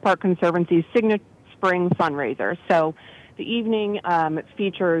our City Park Conservancy's signature spring fundraiser. So the evening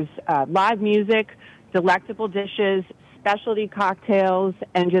features live music, delectable dishes, specialty cocktails,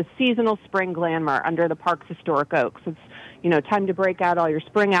 and just seasonal spring glamour under the park's historic oaks. It's, time to break out all your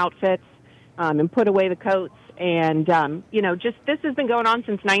spring outfits and put away the coats. And, this has been going on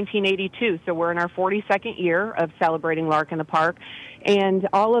since 1982. So we're in our 42nd year of celebrating Lark in the Park. And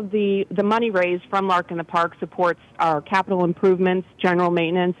all of the money raised from Lark in the Park supports our capital improvements, general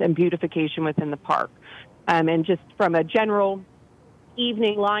maintenance, and beautification within the park. And just from a general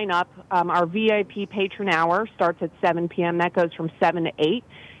evening lineup, our VIP patron hour starts at 7 p.m. That goes from 7 to 8.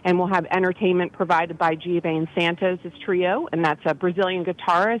 And we'll have entertainment provided by Giovanni Santos' trio, and that's a Brazilian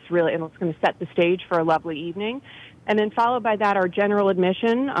guitarist, really, and it's going to set the stage for a lovely evening. And then followed by that, our general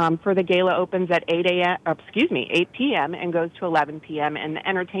admission for the gala opens at 8 p.m. and goes to 11 p.m. And the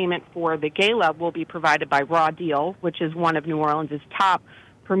entertainment for the gala will be provided by Raw Deal, which is one of New Orleans' top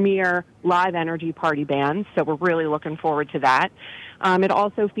premier live energy party bands. So we're really looking forward to that. It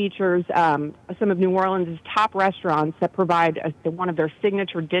also features some of New Orleans' top restaurants that provide one of their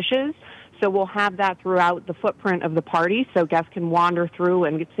signature dishes. So we'll have that throughout the footprint of the party so guests can wander through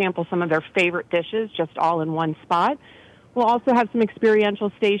and sample some of their favorite dishes just all in one spot. We'll also have some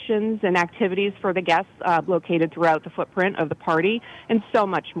experiential stations and activities for the guests located throughout the footprint of the party and so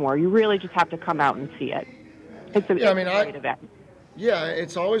much more. You really just have to come out and see it. It's a great event. Yeah,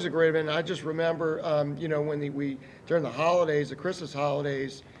 it's always a great event. I just remember, when we during the holidays, the Christmas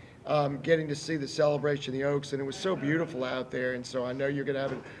holidays, getting to see the celebration of the Oaks, and it was so beautiful out there. And so I know you're going to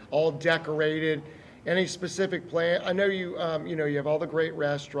have it all decorated. Any specific plan? I know you have all the great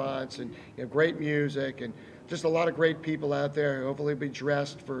restaurants and you have great music and just a lot of great people out there. Hopefully, be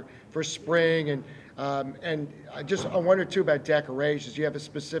dressed for spring. And I wonder too about decorations. Do you have a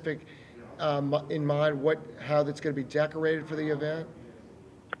specific in mind how that's going to be decorated for the event?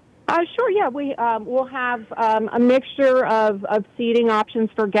 Sure, yeah. We'll have a mixture of seating options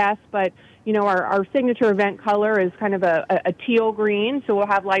for guests, but, our signature event color is kind of a teal green, so we'll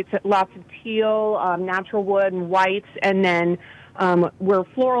have lots of teal, natural wood, and whites, and then we're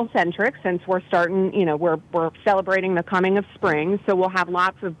floral-centric since we're starting, we're celebrating the coming of spring, so we'll have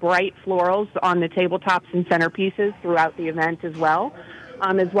lots of bright florals on the tabletops and centerpieces throughout the event as well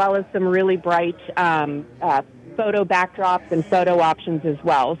as some really bright photo backdrops and photo options as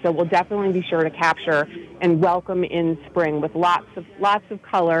well. So we'll definitely be sure to capture and welcome in spring with lots of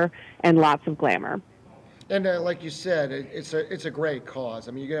color and lots of glamour. And like you said, it's a great cause.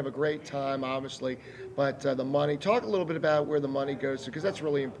 I mean, you're going to have a great time, obviously, but the money, talk a little bit about where the money goes to, because that's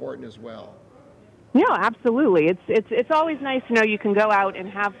really important as well. Yeah, absolutely. It's always nice to know you can go out and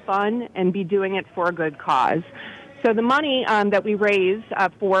have fun and be doing it for a good cause. So the money that we raise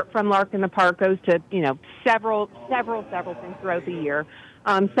from Lark in the Park goes to, several things throughout the year,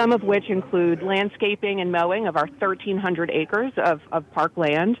 some of which include landscaping and mowing of our 1,300 acres of park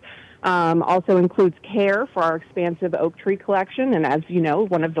land. Also includes care for our expansive oak tree collection, and as you know,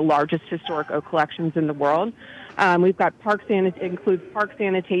 one of the largest historic oak collections in the world. We've got includes park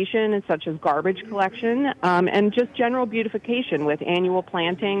sanitation, such as garbage collection, and just general beautification with annual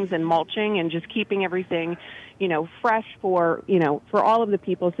plantings and mulching, and just keeping everything, fresh for all of the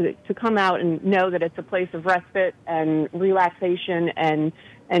people to come out and know that it's a place of respite and relaxation and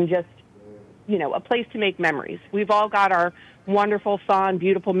just, a place to make memories. We've all got our wonderful, fun,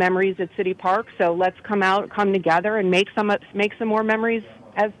 beautiful memories at City Park, so let's come together and make some more memories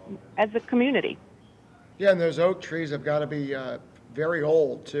as a community. Yeah, and those oak trees have got to be very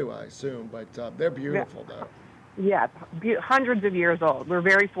old, too, I assume, but they're beautiful, though. Yeah, hundreds of years old. We're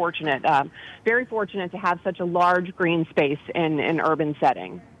very fortunate to have such a large green space in an urban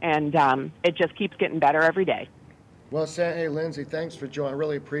setting, and it just keeps getting better every day. Well, hey, Lindsay, thanks for joining. I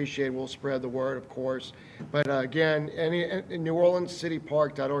really appreciate it. We'll spread the word, of course. But again,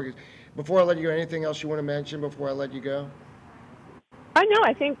 NewOrleansCityPark.org. Before I let you go, anything else you want to mention before I let you go? No,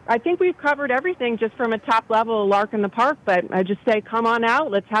 I think we've covered everything just from a top level of Lark in the Park, but I just say come on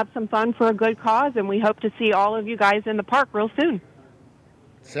out, let's have some fun for a good cause, and we hope to see all of you guys in the park real soon.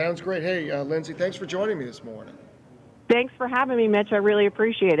 Sounds great. Hey, Lindsay, thanks for joining me this morning. Thanks for having me, Mitch. I really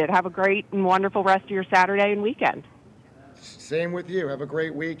appreciate it. Have a great and wonderful rest of your Saturday and weekend. Same with you. Have a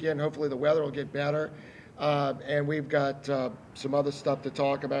great weekend. Hopefully the weather will get better. And we've got some other stuff to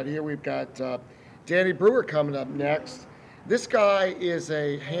talk about here. We've got Danny Brewer coming up next. This guy is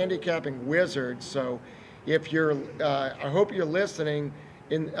a handicapping wizard, so if you're, I hope you're listening.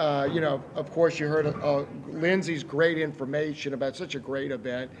 Of course, you heard Lindsay's great information about such a great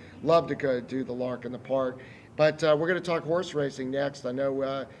event. Love to go do the Lark in the Park. But we're going to talk horse racing next. I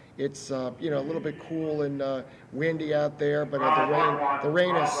know it's a little bit cool and windy out there, but the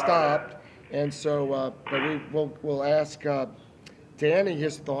rain has stopped, and so we'll ask Danny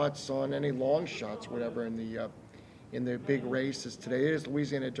his thoughts on any long shots, whatever, in the big races today. It is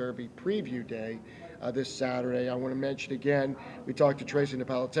Louisiana Derby Preview Day this Saturday. I want to mention again, we talked to Tracy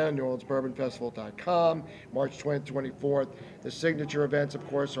Napolitano, NewOrleansBourbonFestival.com, March 20th, 24th. The signature events, of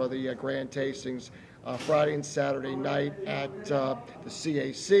course, are the Grand Tastings Friday and Saturday night at the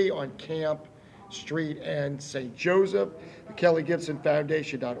CAC on Camp Street and St. Joseph. The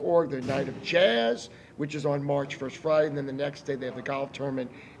KellyGibsonFoundation.org, the Night of Jazz, which is on March 1st, Friday, and then the next day they have the golf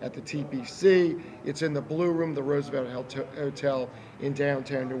tournament at the TPC. It's in the Blue Room, the Roosevelt Hotel in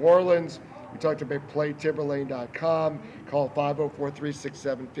downtown New Orleans. We talked about PlayTimberlane.com. Call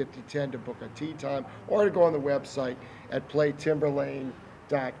 504-367-5010 to book a tee time, or to go on the website at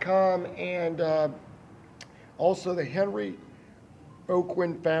PlayTimberlane.com. And also the Henry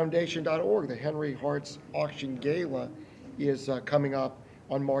Oakland Foundation.org. The Henry Hart's Auction Gala is coming up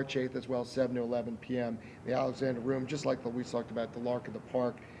on March 8th as well, 7 to 11 p.m. The Alexander Room, just like we talked about the Lark in the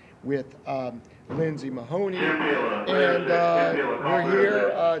Park with Lindsay Mahoney. And we're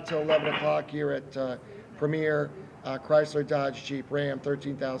here till 11 o'clock here at Premier Chrysler Dodge Jeep Ram,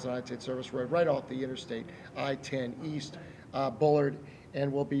 13,000 I-10 Service Road, right off the Interstate I-10 East, Bullard.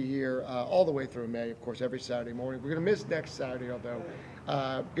 And we'll be here all the way through May, of course, every Saturday morning. We're going to miss next Saturday, although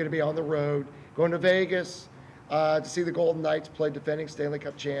going to be on the road, going to Vegas to see the Golden Knights play defending Stanley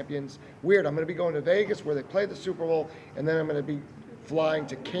Cup champions. Weird, I'm going to be going to Vegas where they play the Super Bowl, and then I'm going to be flying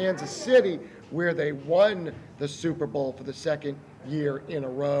to Kansas City where they won the Super Bowl for the second year in a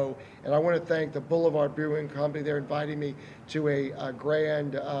row. And I want to thank the Boulevard Brewing Company. They're inviting me to a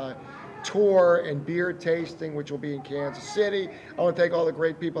grand tour and beer tasting, which will be in Kansas City. I want to thank all the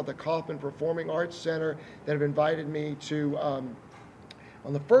great people at the Kaufman Performing Arts Center that have invited me to, on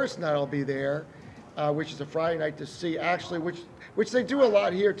the first night I'll be there, which is a Friday night to see, actually, which they do a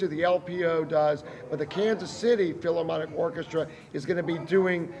lot here too, the LPO does, but the Kansas City Philharmonic Orchestra is going to be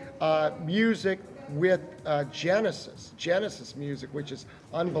doing music with Genesis music, which is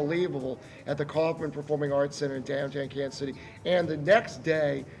unbelievable, at the Kaufman Performing Arts Center in downtown Kansas City. And the next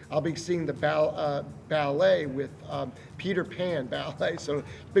day, I'll be seeing the ballet with Peter Pan Ballet, so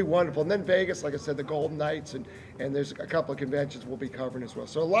it'll be wonderful. And then Vegas, like I said, the Golden Knights, and there's a couple of conventions we'll be covering as well.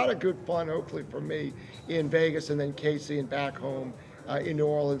 So a lot of good fun, hopefully, for me in Vegas, and then KC and back home in New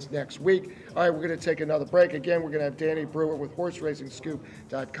Orleans next week. All right, we're going to take another break. Again, we're going to have Danny Brewer with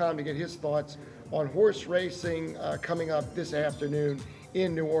HorseRacingScoop.com to get his thoughts on horse racing coming up this afternoon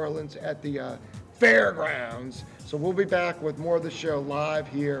in New Orleans at the fairgrounds. So we'll be back with more of the show live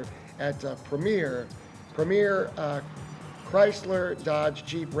here at Premier Chrysler Dodge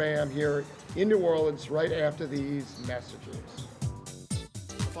Jeep Ram here in New Orleans right after these messages.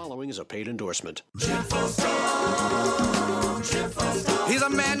 The following is a paid endorsement. He's a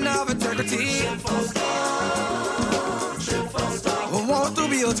man of integrity. Who wants to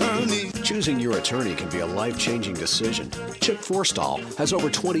be attorney. Choosing your attorney can be a life-changing decision. Chip Forstall has over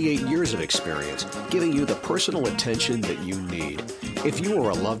 28 years of experience, giving you the personal attention that you need. If you or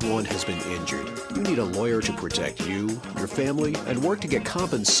a loved one has been injured, you need a lawyer to protect you, your family, and work to get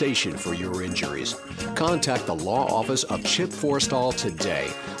compensation for your injuries. Contact the law office of Chip Forstall today,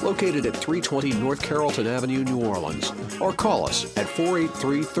 located at 320 North Carrollton Avenue, New Orleans, or call us at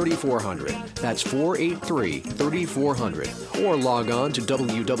 483-3400. That's 483-3400, or log on to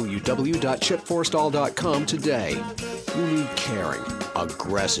www.chipforstall.com today. You need caring,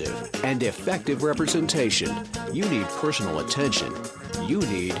 aggressive, and effective representation. You need personal attention. You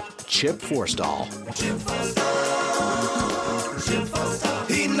need Chip Forstall. Chip Forstall. Chip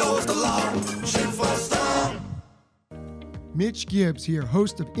Forstall. He knows the law. Chip Forstall. Mitch Gibbs here,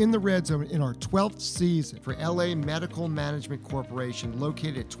 host of In the Red Zone in our 12th season for LA Medical Management Corporation,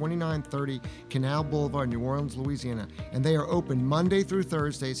 located at 2930 Canal Boulevard, New Orleans, Louisiana. And they are open Monday through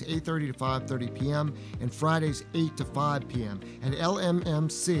Thursdays, 8:30 to 5:30 p.m. and Fridays, 8 to 5 p.m. At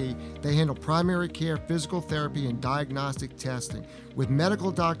LMMC, they handle primary care, physical therapy, and diagnostic testing. With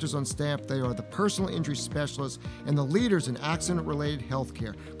medical doctors on staff, they are the personal injury specialists and the leaders in accident-related health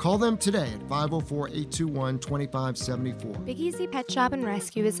care. Call them today at 504-821-2574. Big Easy Pet Shop and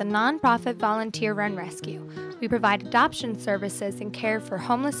Rescue is a non-profit volunteer-run rescue. We provide adoption services and care for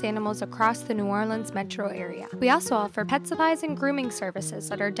homeless animals across the New Orleans metro area. We also offer pet supplies and grooming services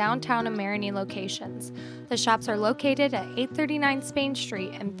at our downtown and Marigny locations. The shops are located at 839 Spain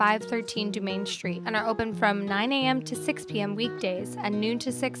Street and 513 Dumaine Street and are open from 9 a.m. to 6 p.m. weekdays and noon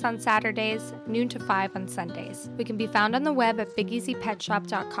to 6 on Saturdays, noon to 5 on Sundays. We can be found on the web at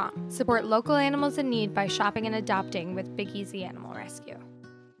BigEasyPetShop.com. Support local animals in need by shopping and adopting with Big Easy Animal Rescue.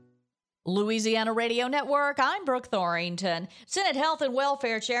 Louisiana Radio Network, I'm Brooke Thorington. Senate Health and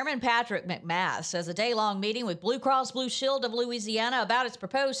Welfare Chairman Patrick McMath says a day-long meeting with Blue Cross Blue Shield of Louisiana about its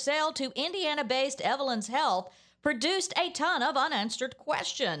proposed sale to Indiana-based Evelyn's Health produced a ton of unanswered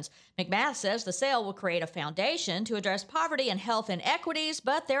questions. McMath says the sale will create a foundation to address poverty and health inequities,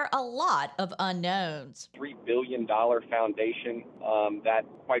 but there are a lot of unknowns. $3 billion foundation that,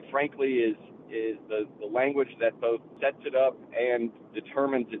 quite frankly, is the language that both sets it up and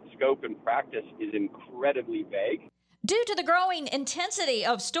determines its scope and practice is incredibly vague. Due to the growing intensity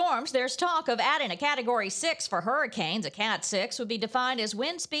of storms, there's talk of adding a Category 6 for hurricanes. A Cat 6 would be defined as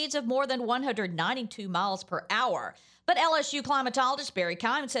wind speeds of more than 192 miles per hour. But LSU climatologist Barry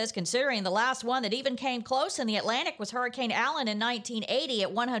Keim says considering the last one that even came close in the Atlantic was Hurricane Allen in 1980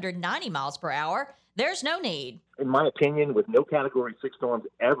 at 190 miles per hour, there's no need. In my opinion, with no Category 6 storms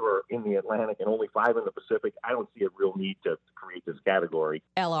ever in the Atlantic and only 5 in the Pacific, I don't see a real need to create this category.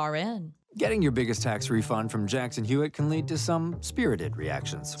 LRN. Getting your biggest tax refund from Jackson Hewitt can lead to some spirited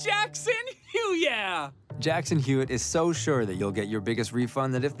reactions. Jackson Hewitt! Jackson Hewitt is so sure that you'll get your biggest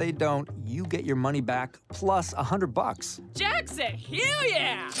refund that if they don't, you get your money back plus $100. Jackson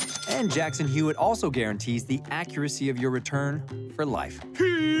Hewitt! And Jackson Hewitt also guarantees the accuracy of your return for life.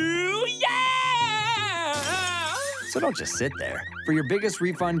 Hewitt! So don't just sit there. For your biggest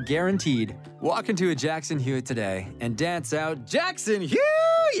refund guaranteed, walk into a Jackson Hewitt today and dance out Jackson Hewitt!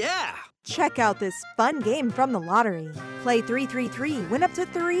 Yeah! Check out this fun game from the lottery. Play 333, win up to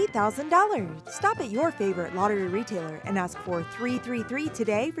 $3,000. Stop at your favorite lottery retailer and ask for 333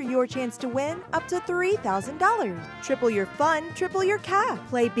 today for your chance to win up to $3,000. Triple your fun, triple your cash.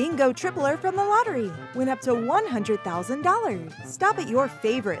 Play Bingo Tripler from the lottery. Win up to $100,000. Stop at your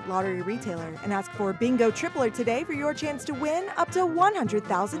favorite lottery retailer and ask for Bingo Tripler today for your chance to win up to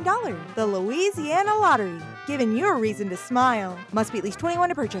 $100,000. The Louisiana Lottery, giving you a reason to smile. Must be at least 21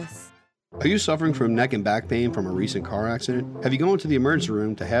 to purchase. Are you suffering from neck and back pain from a recent car accident? Have you gone to the emergency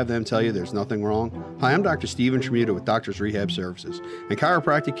room to have them tell you there's nothing wrong? Hi, I'm Dr. Stephen Tremuta with Doctors Rehab Services, and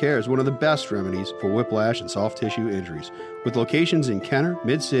chiropractic care is one of the best remedies for whiplash and soft tissue injuries. With locations in Kenner,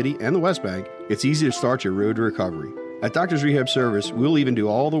 Mid-City, and the West Bank, it's easy to start your road to recovery. At Doctors Rehab Service, we'll even do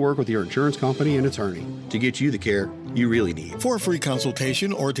all the work with your insurance company and attorney to get you the care you really need. For a free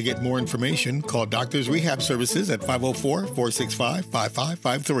consultation or to get more information, call Doctors Rehab Services at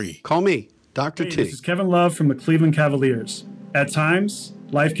 504-465-5553. Call me, Dr. T. This is Kevin Love from the Cleveland Cavaliers. At times,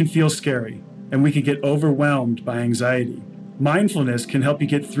 life can feel scary, and we can get overwhelmed by anxiety. Mindfulness can help you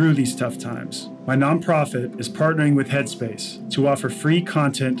get through these tough times. My nonprofit is partnering with Headspace to offer free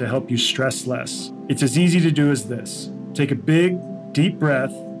content to help you stress less. It's as easy to do as this. Take a big, deep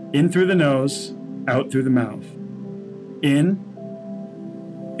breath in through the nose, out through the mouth. In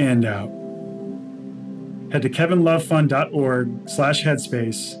and out. Head to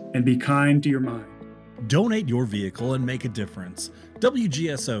kevinlovefund.org/headspace and be kind to your mind. Donate your vehicle and make a difference.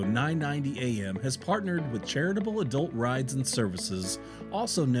 WGSO 990 AM has partnered with Charitable Adult Rides and Services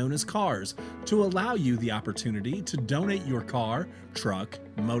also known as CARS, to allow you the opportunity to donate your car, truck,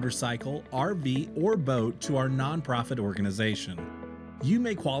 motorcycle, RV, or boat to our nonprofit organization. You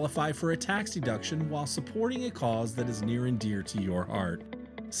may qualify for a tax deduction while supporting a cause that is near and dear to your heart.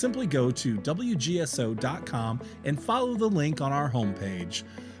 Simply go to WGSO.com and follow the link on our homepage.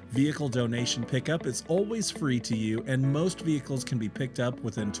 Vehicle donation pickup is always free to you, and most vehicles can be picked up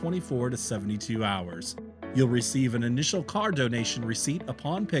within 24 to 72 hours. You'll receive an initial car donation receipt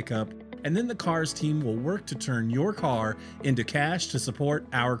upon pickup, and then the CARS team will work to turn your car into cash to support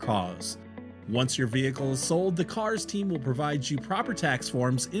our cause. Once your vehicle is sold, the CARS team will provide you proper tax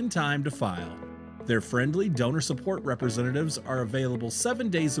forms in time to file. Their friendly donor support representatives are available 7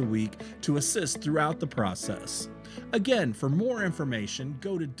 days a week to assist throughout the process. Again, for more information,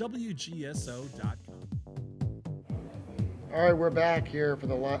 go to WGSO.com. All right, we're back here for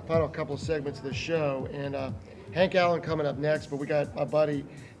the final couple of segments of the show, and Hank Allen coming up next, but we got my buddy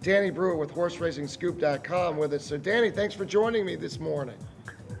Danny Brewer with HorseRacingScoop.com with us. So, Danny, thanks for joining me this morning.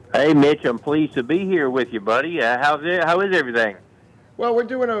 Hey, Mitch, I'm pleased to be here with you, buddy. How is everything? Well, we're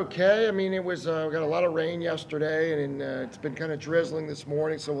doing okay. I mean, it was we got a lot of rain yesterday, and it's been kind of drizzling this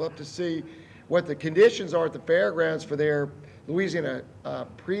morning, so we'll have to see what the conditions are at the fairgrounds for their Louisiana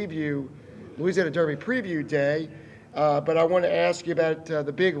Derby preview day. But I want to ask you about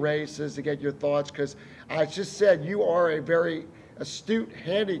the big races to get your thoughts, because I just said you are a very astute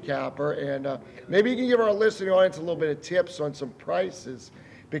handicapper, and maybe you can give our listening audience a little bit of tips on some prices,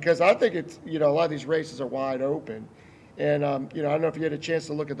 because I think it's, a lot of these races are wide open. And, I don't know if you had a chance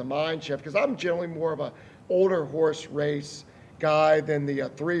to look at the Mind Chef, because I'm generally more of a older horse race guy than the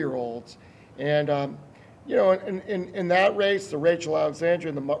 3-year-olds. And, in that race, the Rachel Alexandra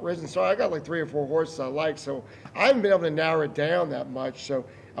and the Risen Star, I got like 3 or 4 horses I like, so I haven't been able to narrow it down that much. So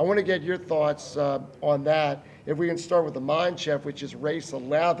I want to get your thoughts on that. If we can start with the Mind Chef, which is race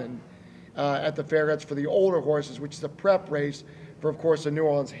 11 at the fairgrounds for the older horses, which is a prep race for, of course, the New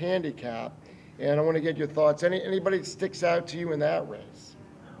Orleans Handicap. And I want to get your thoughts. Anybody that sticks out to you in that race?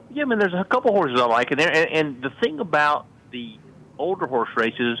 Yeah, I mean, there's a couple horses I like in there. And the thing about the older horse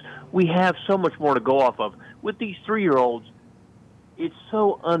races, we have so much more to go off of. With these 3-year-olds, it's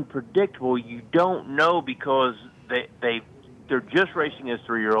so unpredictable. You don't know, because they're just racing as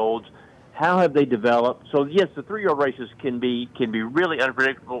 3-year-olds. How have they developed? So, yes, the 3-year-old races can be really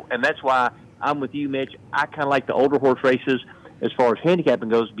unpredictable, and that's why I'm with you, Mitch. I kind of like the older horse races as far as handicapping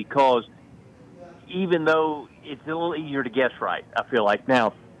goes, because even though it's a little easier to guess right, I feel like.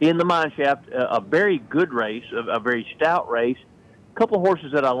 Now, in the Mine Shaft, a very good race, a very stout race. A couple of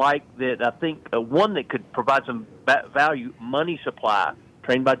horses that I like that I think, one that could provide some value, Money Supply,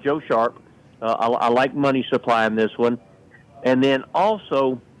 trained by Joe Sharp. I like Money Supply in this one. And then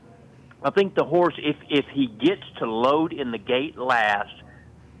also, I think the horse, if he gets to load in the gate last,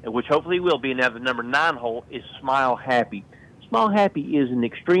 which hopefully he will be, now the number 9 hole, is Smile Happy. Smile Happy is an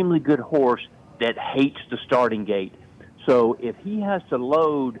extremely good horse that hates the starting gate. So if he has to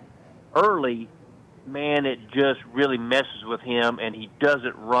load early, man, it just really messes with him, and he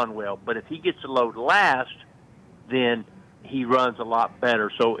doesn't run well. But if he gets to load last, then he runs a lot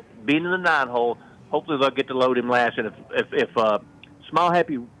better. So being in the 9 hole, hopefully they'll get to load him last. And if Smile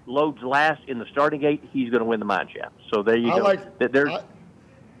Happy loads last in the starting gate, he's going to win the Mine Shaft. So there you go.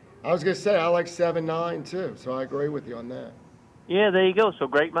 I was going to say, I like 7-9 too, so I agree with you on that. Yeah, there you go. So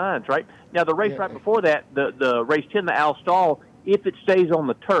great minds, right? Now, the race right before that, the race 10, the Al Stall, if it stays on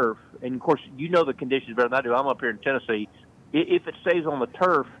the turf, and, of course, you know the conditions better than I do. I'm up here in Tennessee. If it stays on the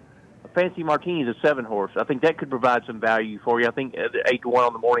turf, Fancy Martini is a 7-horse. I think that could provide some value for you. I think 8-1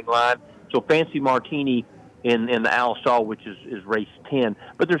 on the morning line. So Fancy Martini in the Al Stall, which is race 10.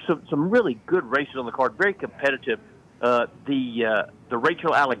 But there's some really good races on the card, very competitive. The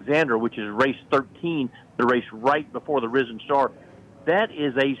Rachel Alexandra, which is race 13, the race right before the Risen Star, that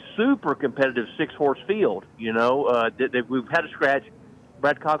is a super competitive 6-horse field. We've had a scratch.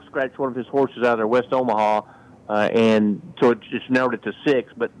 Brad Cox scratched one of his horses out of there, West Omaha, and so it's narrowed it to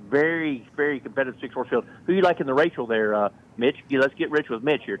 6. But very, very competitive 6-horse field. Who you like in the Rachel there, Mitch? Let's get rich with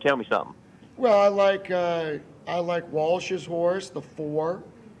Mitch here. Tell me something. Well, I like Walsh's horse, the 4,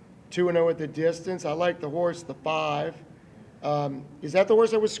 2-0 at the distance. I like the horse, the 5. Is that the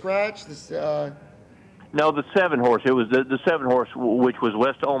horse that was scratched? No, the 7-horse. It was the 7-horse, which was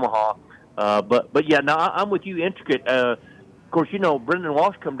West Omaha. But yeah, no, I'm with you. Intricate. Of course, Brendan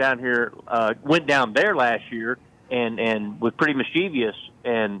Walsh went down there last year and was pretty mischievous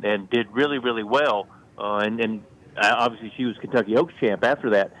and did really, really well. And obviously she was Kentucky Oaks champ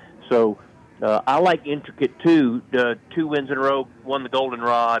after that. So I like Intricate too. 2 wins in a row, won the Golden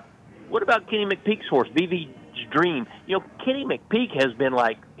Rod. What about Kenny McPeak's horse, BV Dream. Kenny McPeak has been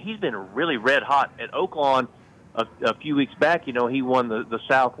he's been really red hot at Oaklawn a few weeks back. He won the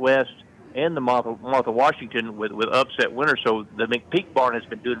Southwest and the Martha Washington with upset winners. So the McPeak barn has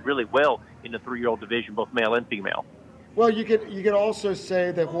been doing really well in the 3-year-old division, both male and female. Well, you could also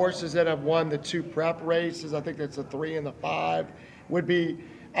say the horses that have won the 2 prep races, I think that's the 3 and the 5, would be.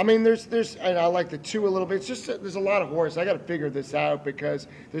 I mean, there's, and I like the 2 a little bit. It's just there's a lot of horses. I got to figure this out because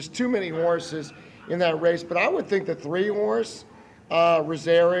there's too many horses in that race. But I would think the 3 horse,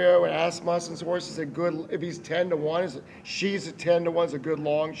 Rosario and Asmussen's horse is a good. If he's 10-1, she's a 10-1 is a good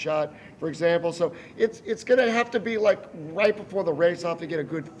long shot, for example. So it's going to have to be right before the race. I'll have to get a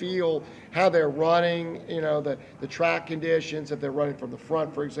good feel how they're running. The track conditions, if they're running from the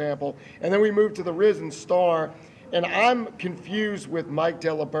front, for example. And then we move to the Risen Star. And I'm confused with Mike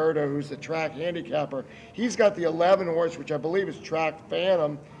Deliberto, who's the track handicapper. He's got the 11 horse, which I believe is Track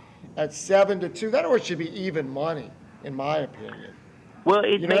Phantom, at 7-2. That horse should be even money, in my opinion. Well,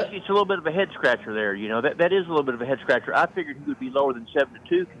 it's a little bit of a head scratcher there. That is a little bit of a head scratcher. I figured he would be lower than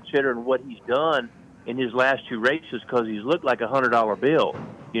 7-2, considering what he's done in his last 2 races, because he's looked like a $100 bill.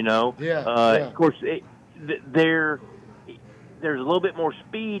 Of course, there's a little bit more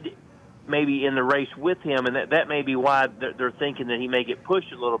speed maybe in the race with him, and that may be why they're thinking that he may get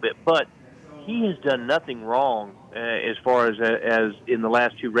pushed a little bit. But he has done nothing wrong as far as in the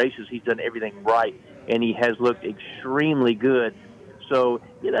last 2 races. He's done everything right, and he has looked extremely good. So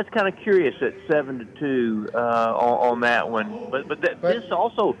that's kind of curious at 7-2 on that one. But this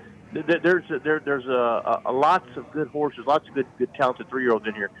also there's lots of good horses, lots of good talented 3-year-olds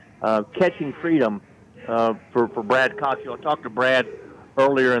in here. Catching Freedom for Brad Cox. I talked to Brad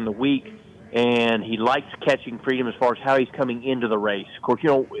earlier in the week, and he likes Catching Freedom as far as how he's coming into the race. Of course,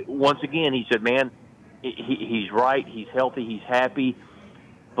 once again, he said, man, he's right, he's healthy, he's happy,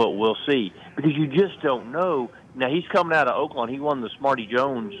 but we'll see. Because you just don't know. Now, he's coming out of Oaklawn. He won the Smarty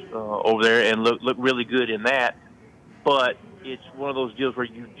Jones over there and looked really good in that. But it's one of those deals where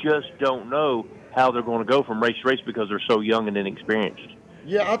you just don't know how they're going to go from race to race because they're so young and inexperienced.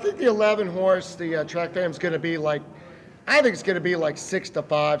 Yeah, I think the 11 horse, the Track Phantom, is going to be I think it's going to be 6-5,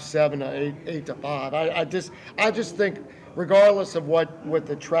 7-8, 8-5. I just think, regardless of what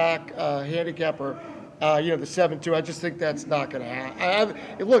the track handicapper, the 7-2, I just think that's not going to happen.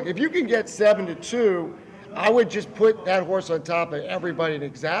 Look, if you can get 7-2, I would just put that horse on top of everybody in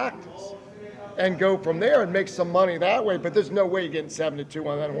exactas and go from there and make some money that way. But there's no way you're getting 7-2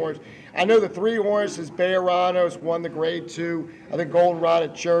 on that horse. I know the 3 horses, Bayeranos won the Grade 2. I think Goldenrod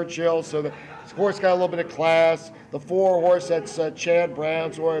at Churchill. So the horse got a little bit of class. The 4 horse, that's Chad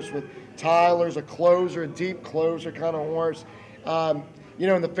Brown's horse with Tyler's a closer, a deep closer kind of horse. And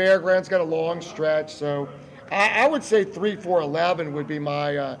the Fairgrounds got a long stretch. So I would say 3-4-11 would be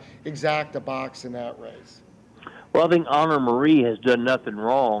my exacta box in that race. Well, I think Honor Marie has done nothing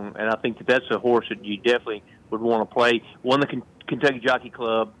wrong, and I think that's a horse that you definitely would want to play. Won the Kentucky Jockey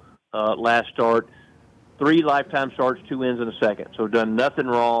Club last start, 3 lifetime starts, 2 wins and a second. So done nothing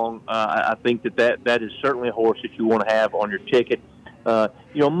wrong. I think that is certainly a horse that you want to have on your ticket.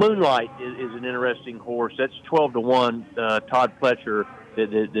 Moonlight is an interesting horse. That's 12-1. Todd Pletcher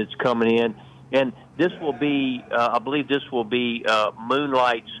that's coming in, and this will be, I believe,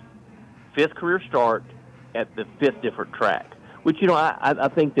 Moonlight's 5th career start at the 5th different track. Which I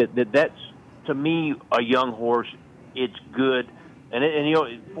think that's, to me, a young horse. It's good.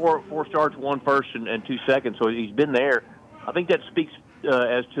 And 4 starts, 1 first and 2 seconds, so he's been there. I think that speaks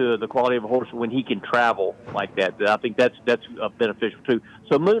as to the quality of a horse when he can travel like that. I think that's beneficial too.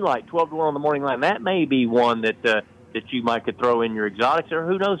 So Moonlight, 12-1 on the morning line. That may be one that you might could throw in your exotics, or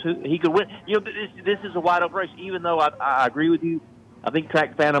who knows who he could win. This is a wide open race. Even though I agree with you, I think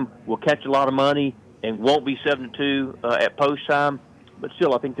Track Phantom will catch a lot of money and won't be 7-2 at post time. But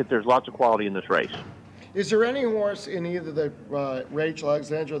still, I think that there's lots of quality in this race. Is there any horse in either the Rachel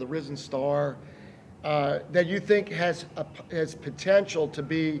Alexandra or the Risen Star that you think has potential to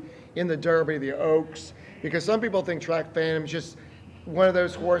be in the Derby, the Oaks? Because some people think Track Phantom is just one of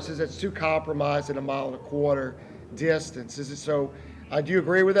those horses that's too compromised at 1.25 mile distance. Is it so? Do you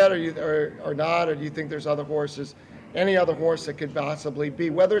agree with that, or not? Or do you think there's other horses, any other horse that could possibly be,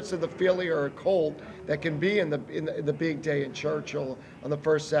 whether it's in the filly or a colt, that can be in the big day in Churchill on the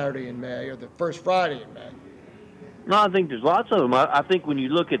first Saturday in May or the first Friday in May? No, I think there's lots of them. I think when you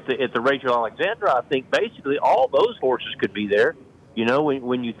look at the Rachel Alexandra, I think basically all those horses could be there.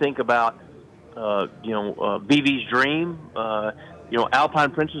 When you think about BB's Dream,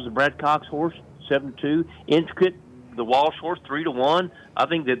 Alpine Princess, the Brad Cox horse, 7-2, Intricate, the Walsh horse, 3-1. I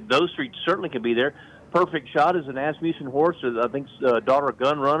think that those 3 certainly can be there. Perfect Shot is an Asmussen horse. I think daughter of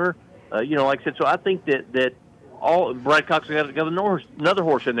Gun Runner. Like I said, so I think that all Brad Cox got another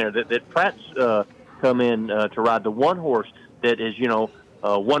horse in there that Pratt's come in to ride. The one horse that is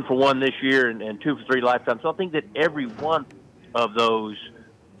 1 for 1 this year and 2 for 3 lifetime. So I think that every one of those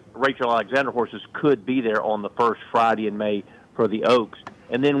Rachel Alexander horses could be there on the first Friday in May for the Oaks.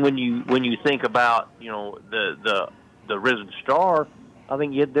 And then when you think about the Risen Star, I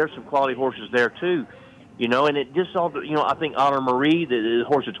think there's some quality horses there too. And it just all I think Honor Marie, the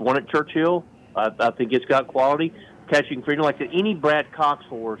horse that's won at Churchill, I think it's got quality. Catching Freedom, like any Brad Cox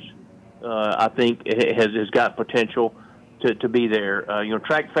horse, I think has got potential to be there.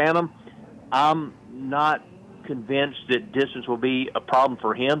 Track Phantom, I'm not convinced that distance will be a problem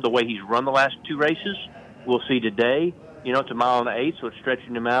for him the way he's run the last 2 races. We'll see today. It's a 1.8 miles, so it's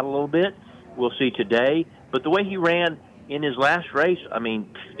stretching him out a little bit. We'll see today. But the way he ran in his last race, I mean,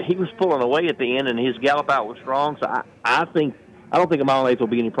 he was pulling away at the end, and his gallop out was strong. So I don't think a 1.8 miles will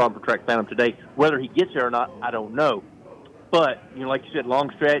be any problem for Track Phantom today. Whether he gets there or not, I don't know. But, like you said, long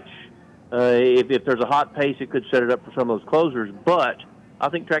stretch, if there's a hot pace, it could set it up for some of those closers. But I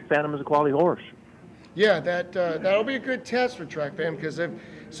think Track Phantom is a quality horse. Yeah, that'll be a good test for Track Phantom because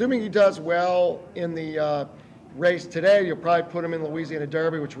assuming he does well in the race today, you'll probably put him in Louisiana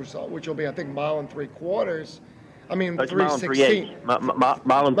Derby, which will be, I think, 1 3/4. I mean, 3/16.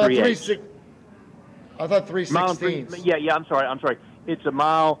 Mile and 3/8. I thought 3/16. Yeah. I'm sorry. It's 1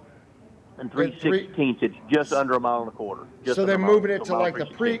 mile and 3/16. It's just under 1 1/4 miles. So they're moving it to like the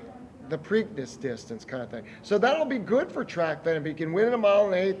Preakness distance kind of thing. So that'll be good for Track Phantom. If he can win in 1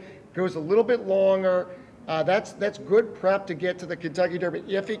 1/8 miles, goes a little bit longer. That's good prep to get to the Kentucky Derby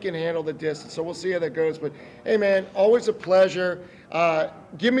if he can handle the distance. So we'll see how that goes. But hey, man, always a pleasure.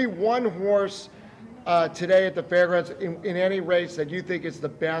 Give me one horse today at the fairgrounds in any race that you think is the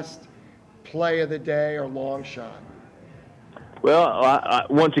best play of the day or long shot. Well,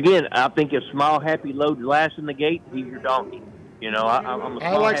 once again, I think if Smile Happy loads last in the gate, he's your donkey. I'm a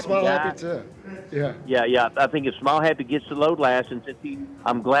I like Smile guy. Happy too. Yeah. Yeah. I think if Smile Happy gets the load last, and since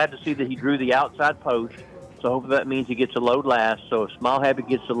I'm glad to see that he drew the outside post, so hopefully that means he gets the load last. So if Smile Happy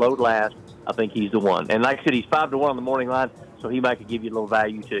gets the load last, I think he's the one. And like I said, he's 5 to 1 on the morning line, so he might could give you a little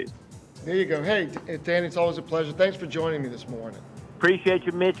value too. There you go. Hey, Danny, it's always a pleasure. Thanks for joining me this morning. Appreciate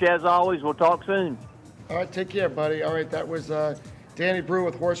you, Mitch, as always. We'll talk soon. All right, take care, buddy. All right, that was Danny Brew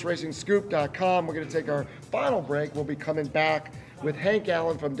with HorseRacingScoop.com. We're going to take our final break. We'll be coming back with Hank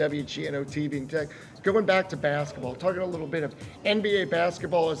Allen from WGNO TV and Tech. Going back to basketball, talking a little bit of NBA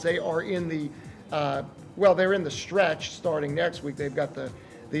basketball as they are in the, they're in the stretch starting next week. They've got the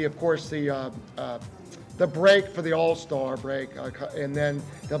break for the All-Star break, and then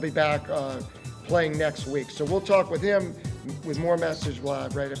they'll be back playing next week. So we'll talk with him with more Message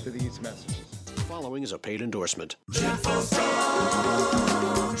Live right after these messages. Following is a paid endorsement.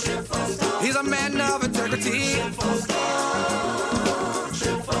 He's a man of integrity.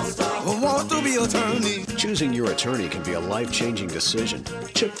 Want to be attorney. Choosing your attorney can be a life-changing decision.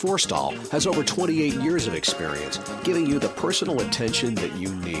 Chip Forstall has over 28 years of experience, giving you the personal attention that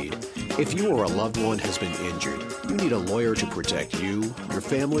you need. If you or a loved one has been injured, you need a lawyer to protect you, your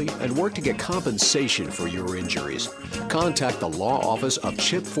family, and work to get compensation for your injuries. Contact the law office of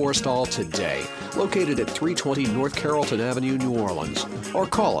Chip Forstall today, located at 320 North Carrollton Avenue, New Orleans, or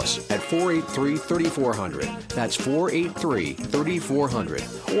call us at 483-3400. That's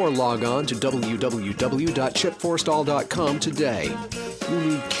 483-3400, or log on to www.chipforstall.com today. You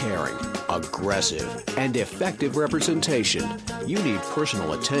need caring, aggressive, and effective representation. You need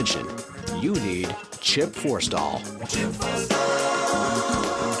personal attention. You need Chip Forstall. Chip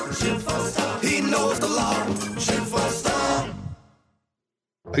Forstall. Chip Forstall. He knows the law. Chip Forstall.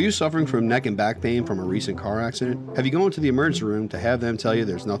 Are you suffering from neck and back pain from a recent car accident? Have you gone to the emergency room to have them tell you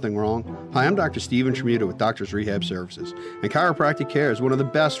there's nothing wrong? Hi, I'm Dr. Steven Tremuta with Doctors Rehab Services, and chiropractic care is one of the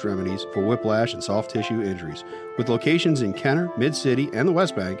best remedies for whiplash and soft tissue injuries. With locations in Kenner, Mid-City, and the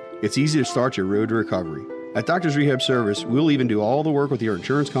West Bank, it's easy to start your road to recovery. At Doctors Rehab Service, we'll even do all the work with your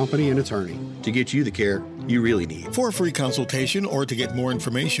insurance company and attorney to get you the care you really need. For a free consultation or to get more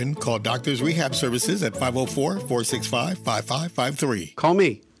information, call Doctors Rehab Services at 504-465-5553. Call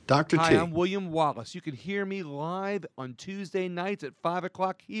me, Dr. T. Hi, I'm William Wallace. You can hear me live on Tuesday nights at 5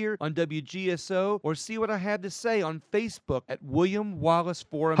 o'clock here on WGSO, or see what I had to say on Facebook at William Wallace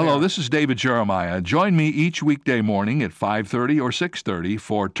for America. Hello, this is David Jeremiah. Join me each weekday morning at 5:30 or 6:30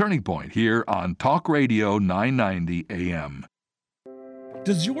 for Turning Point here on Talk Radio 990 AM.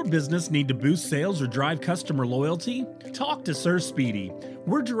 Does your business need to boost sales or drive customer loyalty? Talk to Sir Speedy.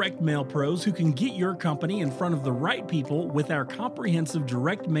 We're direct mail pros who can get your company in front of the right people with our comprehensive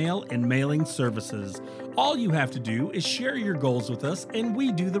direct mail and mailing services. All you have to do is share your goals with us and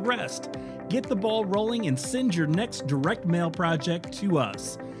we do the rest. Get the ball rolling and send your next direct mail project to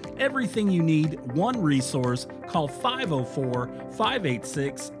us. Everything you need, one resource. Call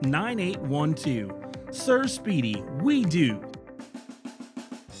 504-586-9812. Sir Speedy, we do.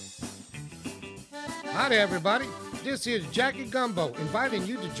 Hi there, everybody. This is Jackie Gumbo, inviting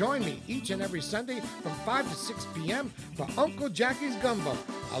you to join me each and every Sunday from 5 to 6 p.m. for Uncle Jackie's Gumbo.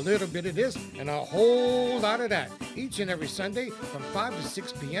 A little bit of this and a whole lot of that. Each and every Sunday from 5 to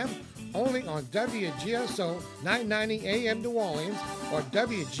 6 p.m. only on WGSO 990 AM New Orleans or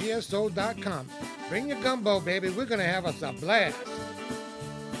WGSO.com. Bring your gumbo, baby. We're going to have us a blast.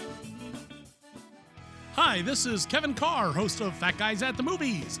 Hi, this is Kevin Carr, host of Fat Guys at the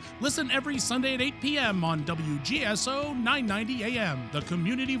Movies. Listen every Sunday at 8 p.m. on WGSO 990 AM, the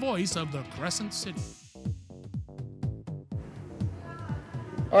community voice of the Crescent City.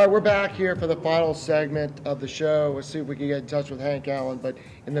 All right, we're back here for the final segment of the show. We'll see if we can get in touch with Hank Allen. But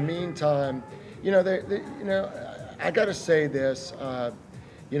in the meantime, I got to say this,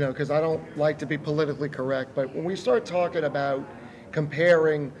 because I don't like to be politically correct. But when we start talking about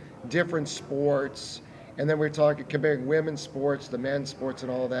comparing different sports, and then we're talking comparing women's sports to men's sports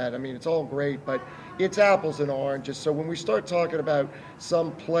and all that. I mean, it's all great, but it's apples and oranges. So when we start talking about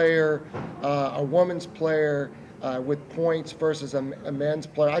some player, a woman's player with points versus a men's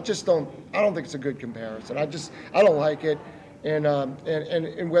player, I don't think it's a good comparison. I don't like it. And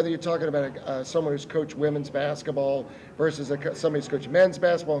whether you're talking about someone who's coached women's basketball versus somebody who's coached men's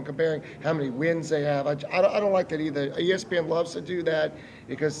basketball and comparing how many wins they have, I don't like that either. ESPN loves to do that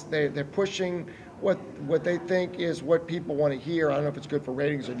because they're pushing what they think is what people want to hear. I don't know if it's good for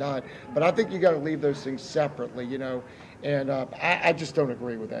ratings or not, but I think you got to leave those things separately, And I just don't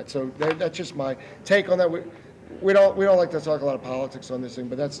agree with that. So that's just my take on that. We don't like to talk a lot of politics on this thing,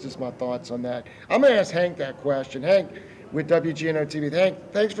 but that's just my thoughts on that. I'm going to ask Hank that question. Hank, with WGNO TV. Hank,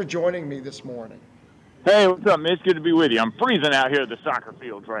 thanks for joining me this morning. Hey, what's up, man? It's good to be with you. I'm freezing out here at the soccer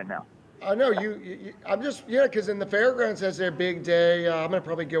fields right now. I know I'm just, because in the fairgrounds has their big day. I'm going to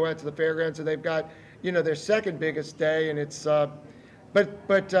probably go out to the fairgrounds, and they've got, their second biggest day, and it's,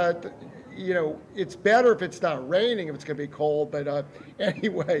 it's better if it's not raining, if it's going to be cold. But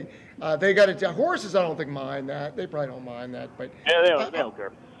anyway, they got it. Horses, I don't think mind that. They probably don't mind that. But yeah, they don't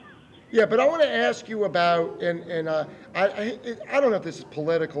care. Yeah, but I want to ask you about, and I don't know if this is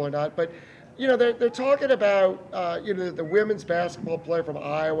political or not, but they're talking about the women's basketball player from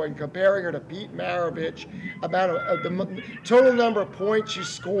Iowa and comparing her to Pete Maravich about the total number of points she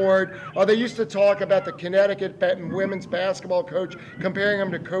scored. Or they used to talk about the Connecticut women's basketball coach comparing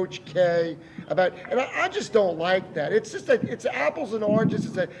him to Coach K. And I just don't like that. It's just it's apples and oranges.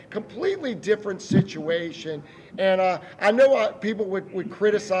 It's a completely different situation. And I know people would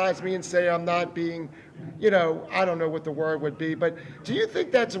criticize me and say I'm not being, I don't know what the word would be, but do you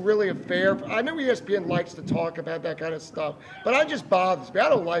think that's really a fair? I know ESPN likes to talk about that kind of stuff, but it just bothers me. I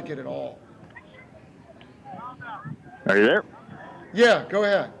don't like it at all. Are you there? Yeah, go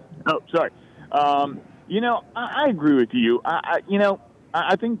ahead. Oh, sorry. I agree with you. I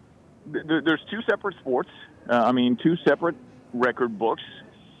think there's two separate sports. Two separate record books.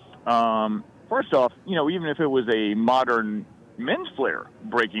 First off, even if it was a modern men's player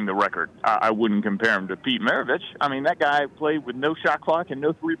breaking the record, I wouldn't compare him to Pete Maravich. I mean, that guy played with no shot clock and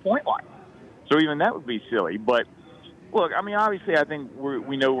no three-point line. So even that would be silly. But, look, obviously I think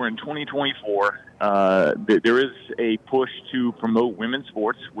we know we're in 2024. There is a push to promote women's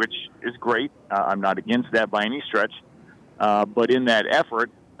sports, which is great. I'm not against that by any stretch. But in that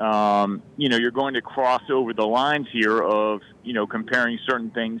effort, you're going to cross over the lines here of, comparing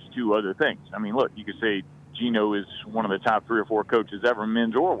certain things to other things. Look, you could say Gino is one of the top 3 or 4 coaches ever,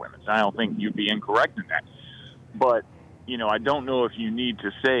 men's or women's. I don't think you'd be incorrect in that. But, I don't know if you need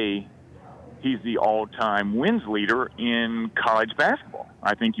to say he's the all-time wins leader in college basketball.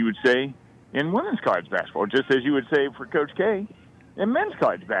 I think you would say in women's college basketball, just as you would say for Coach K in men's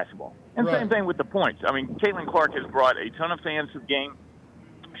college basketball. And Same thing with the points. Caitlin Clark has brought a ton of fans to the game.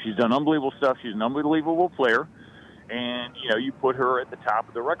 She's done unbelievable stuff. She's an unbelievable player. And, you put her at the top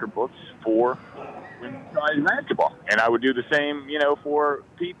of the record books for women's college basketball. And I would do the same,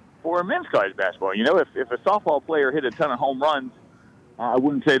 for men's college basketball. If a softball player hit a ton of home runs, I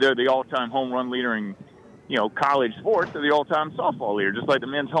wouldn't say they're the all-time home run leader in, college sports. They're the all-time softball leader, just like the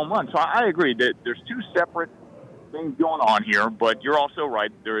men's home run. So I agree that there's two separate things going on here, but you're also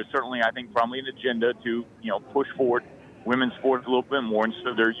right. There is certainly, I think, probably an agenda to, push forward women's sports a little bit more, and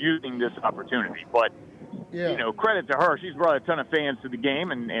so they're using this opportunity. But, you know, credit to her. She's brought a ton of fans to the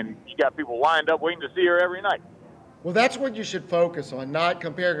game, and you got people lined up waiting to see her every night. Well, that's what you should focus on, not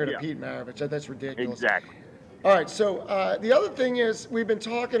comparing her to Pete Maravich. That's ridiculous. Exactly. All right, so the other thing is we've been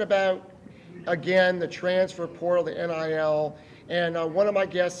talking about, again, the transfer portal, the NIL, and one of my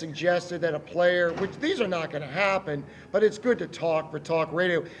guests suggested that a player, which these are not going to happen, but it's good to talk for talk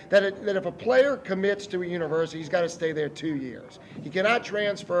radio, that if a player commits to a university, he's got to stay there 2 years. He cannot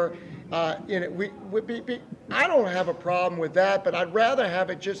transfer. I don't have a problem with that, but I'd rather have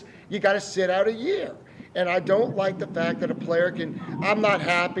it just, you got to sit out a year. And I don't like the fact that a player I'm not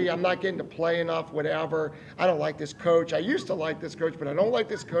happy, I'm not getting to play enough, whatever. I don't like this coach. I used to like this coach, but I don't like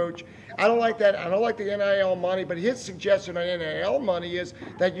this coach. I don't like that. I don't like the NIL money, but his suggestion on NIL money is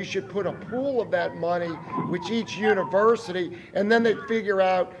that you should put a pool of that money with each university, and then they figure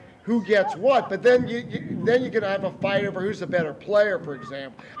out who gets what. But then you're going to have a fight over who's the better player, for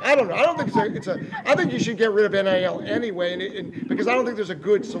example. I don't know. I don't think I think you should get rid of NIL anyway, because I don't think there's a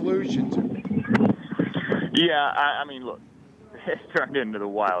good solution to it. Yeah, I mean, look, it's turned into the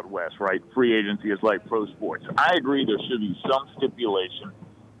Wild West, right? Free agency is like pro sports. I agree there should be some stipulation.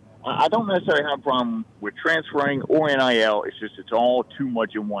 I don't necessarily have a problem with transferring or NIL. It's just it's all too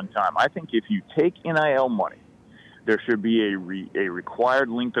much at one time. I think if you take NIL money, there should be a required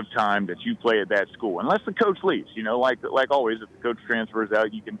length of time that you play at that school, unless the coach leaves. You know, like always, if the coach transfers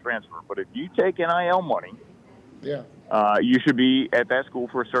out, you can transfer. But if you take NIL money, you should be at that school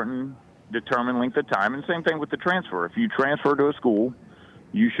for a certain determined length of time. And same thing with the transfer. If you transfer to a school,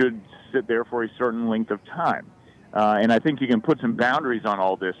 you should sit there for a certain length of time. And I think you can put some boundaries on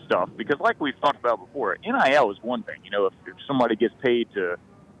all this stuff, because like we've talked about before, NIL is one thing. You know, if somebody gets paid to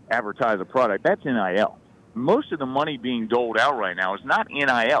advertise a product, that's NIL. Most of the money being doled out right now is not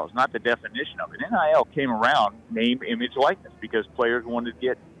NIL. It's not the definition of it. NIL came around, name, image, likeness, because players wanted to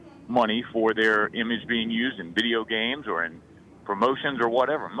get money for their image being used in video games or in promotions or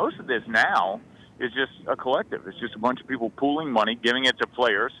whatever. Most of this now is just a collective. It's just a bunch of people pooling money, giving it to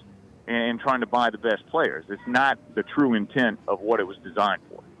players, and trying to buy the best players. It's not the true intent of what it was designed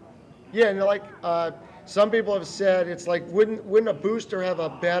for. Yeah, and like some people have said, it's like, wouldn't a booster have a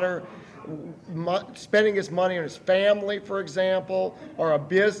better spending his money on his family, for example, or a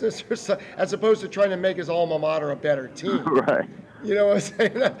business, or so, as opposed to trying to make his alma mater a better team? Right. You know what I'm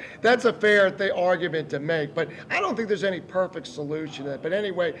saying? That's a fair argument to make, but I don't think there's any perfect solution to that. But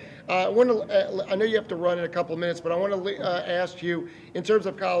anyway, I know you have to run in a couple of minutes, but I want to ask you, in terms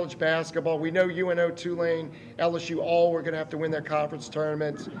of college basketball, we know UNO, Tulane, LSU, all were going to have to win their conference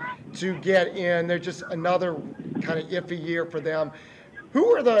tournaments to get in. They're just another kind of iffy year for them.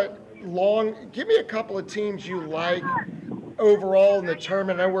 Who are give me a couple of teams you like overall in the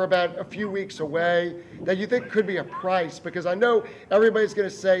tournament. I know we're about a few weeks away, that you think could be a price, because I know everybody's going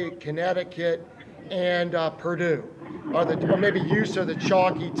to say Connecticut and Purdue, or maybe UCE are the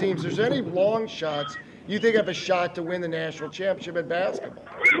chalky teams. Is there any long shots you think have a shot to win the national championship in basketball?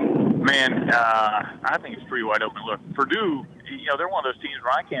 Man, I think it's pretty wide open. Look, Purdue, they're one of those teams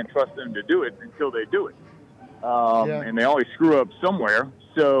where I can't trust them to do it until they do it. And they always screw up somewhere.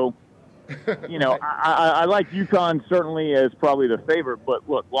 So, I like UConn certainly as probably the favorite. But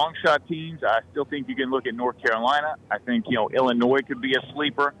look, long shot teams, I still think you can look at North Carolina. I think, Illinois could be a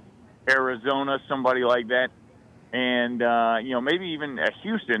sleeper. Arizona, somebody like that. And, maybe even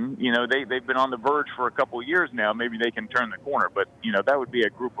Houston, they've been on the verge for a couple of years now. Maybe they can turn the corner. But, that would be a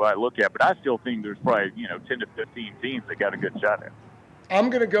group I look at. But I still think there's probably, 10 to 15 teams that got a good shot at. I'm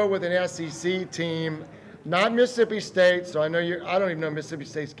going to go with an SEC team, not Mississippi State. So I don't even know if Mississippi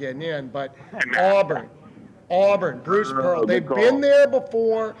State's getting in, but Auburn, Bruce Pearl. They've been there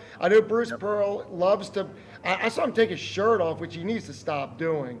before. I know Bruce Pearl loves to. I saw him take his shirt off, which he needs to stop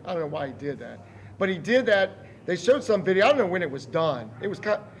doing. I don't know why he did that, but he did that. They showed some video. I don't know when it was done. It was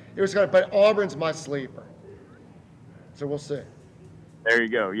kind of, but Auburn's my sleeper. So we'll see. There you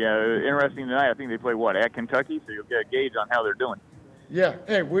go. Yeah, interesting tonight. I think they play at Kentucky, so you'll get a gauge on how they're doing. Yeah.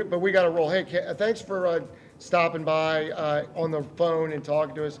 Hey, but we got to roll. Hey, thanks for stopping by on the phone and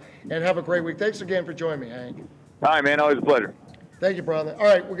talking to us, and have a great week. Thanks again for joining me, Hank. All right, man. Always a pleasure. Thank you, brother. All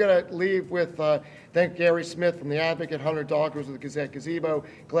right, we're going to leave with thank Gary Smith from The Advocate, Hunter Dawkins with the Gazette Gazebo,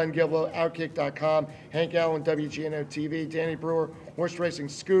 Glenn Gilbo, Outkick.com, Hank Allen, WGNO TV, Danny Brewer, Horse Racing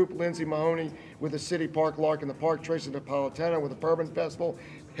Scoop, Lindsey Mahoney with the City Park Lark in the Park, Tracy Napolitano with the Bourbon Festival,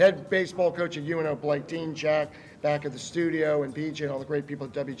 head baseball coach at UNO, Blake Dean, Jack back at the studio, and BJ and all the great people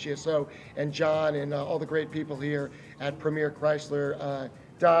at WGSO, and John and all the great people here at Premier Chrysler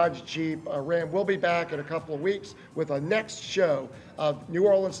Dodge, Jeep, Ram. We'll be back in a couple of weeks with our next show of New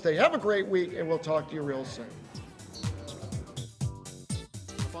Orleans State. Have a great week, and we'll talk to you real soon.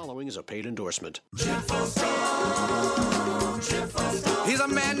 following is a paid endorsement. He's a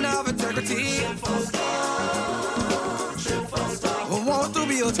man of integrity. Want to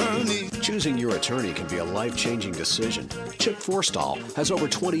be attorney. Choosing your attorney can be a life-changing decision. Chip Forstall has over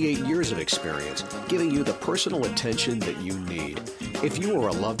 28 years of experience, giving you the personal attention that you need. If you or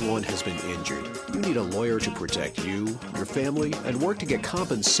a loved one has been injured, you need a lawyer to protect you, your family, and work to get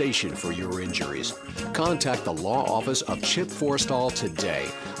compensation for your injuries. Contact the law office of Chip Forstall today,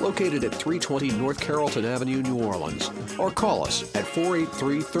 located at 320 North Carrollton Avenue, New Orleans, or call us at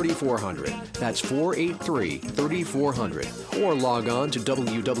 483-3400. That's 483-3400, or log on to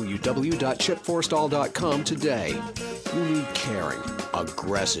www.chipforstall.com today. You need caring,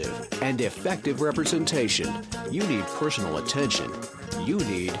 aggressive, and effective representation. You need personal attention. You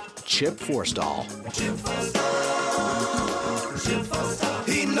need Chip Forstall. Chip Forstall. Chip Forstall.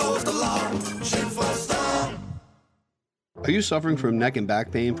 He knows the law. Chip Forstall. Are you suffering from neck and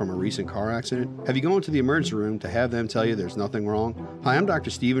back pain from a recent car accident? Have you gone to the emergency room to have them tell you there's nothing wrong? Hi, I'm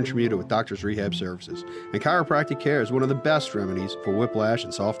Dr. Stephen Tremuta with Doctors Rehab Services, and chiropractic care is one of the best remedies for whiplash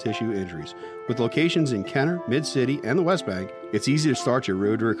and soft tissue injuries. With locations in Kenner, Mid-City, and the West Bank, it's easy to start your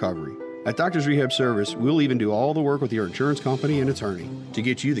road to recovery. At Doctors Rehab Service, we'll even do all the work with your insurance company and attorney to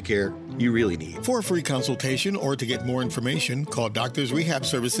get you the care you really need. For a free consultation or to get more information, call Doctors Rehab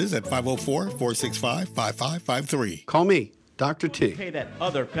Services at 504-465-5553. Call me, Dr. T. Hey, that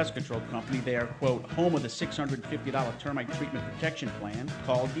other pest control company, they are, quote, home of the $650 termite treatment protection plan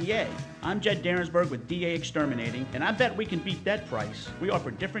called DA. I'm Jed Darensburg with DA Exterminating, and I bet we can beat that price. We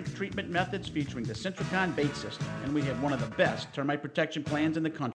offer different treatment methods featuring the Centricon bait system, and we have one of the best termite protection plans in the country.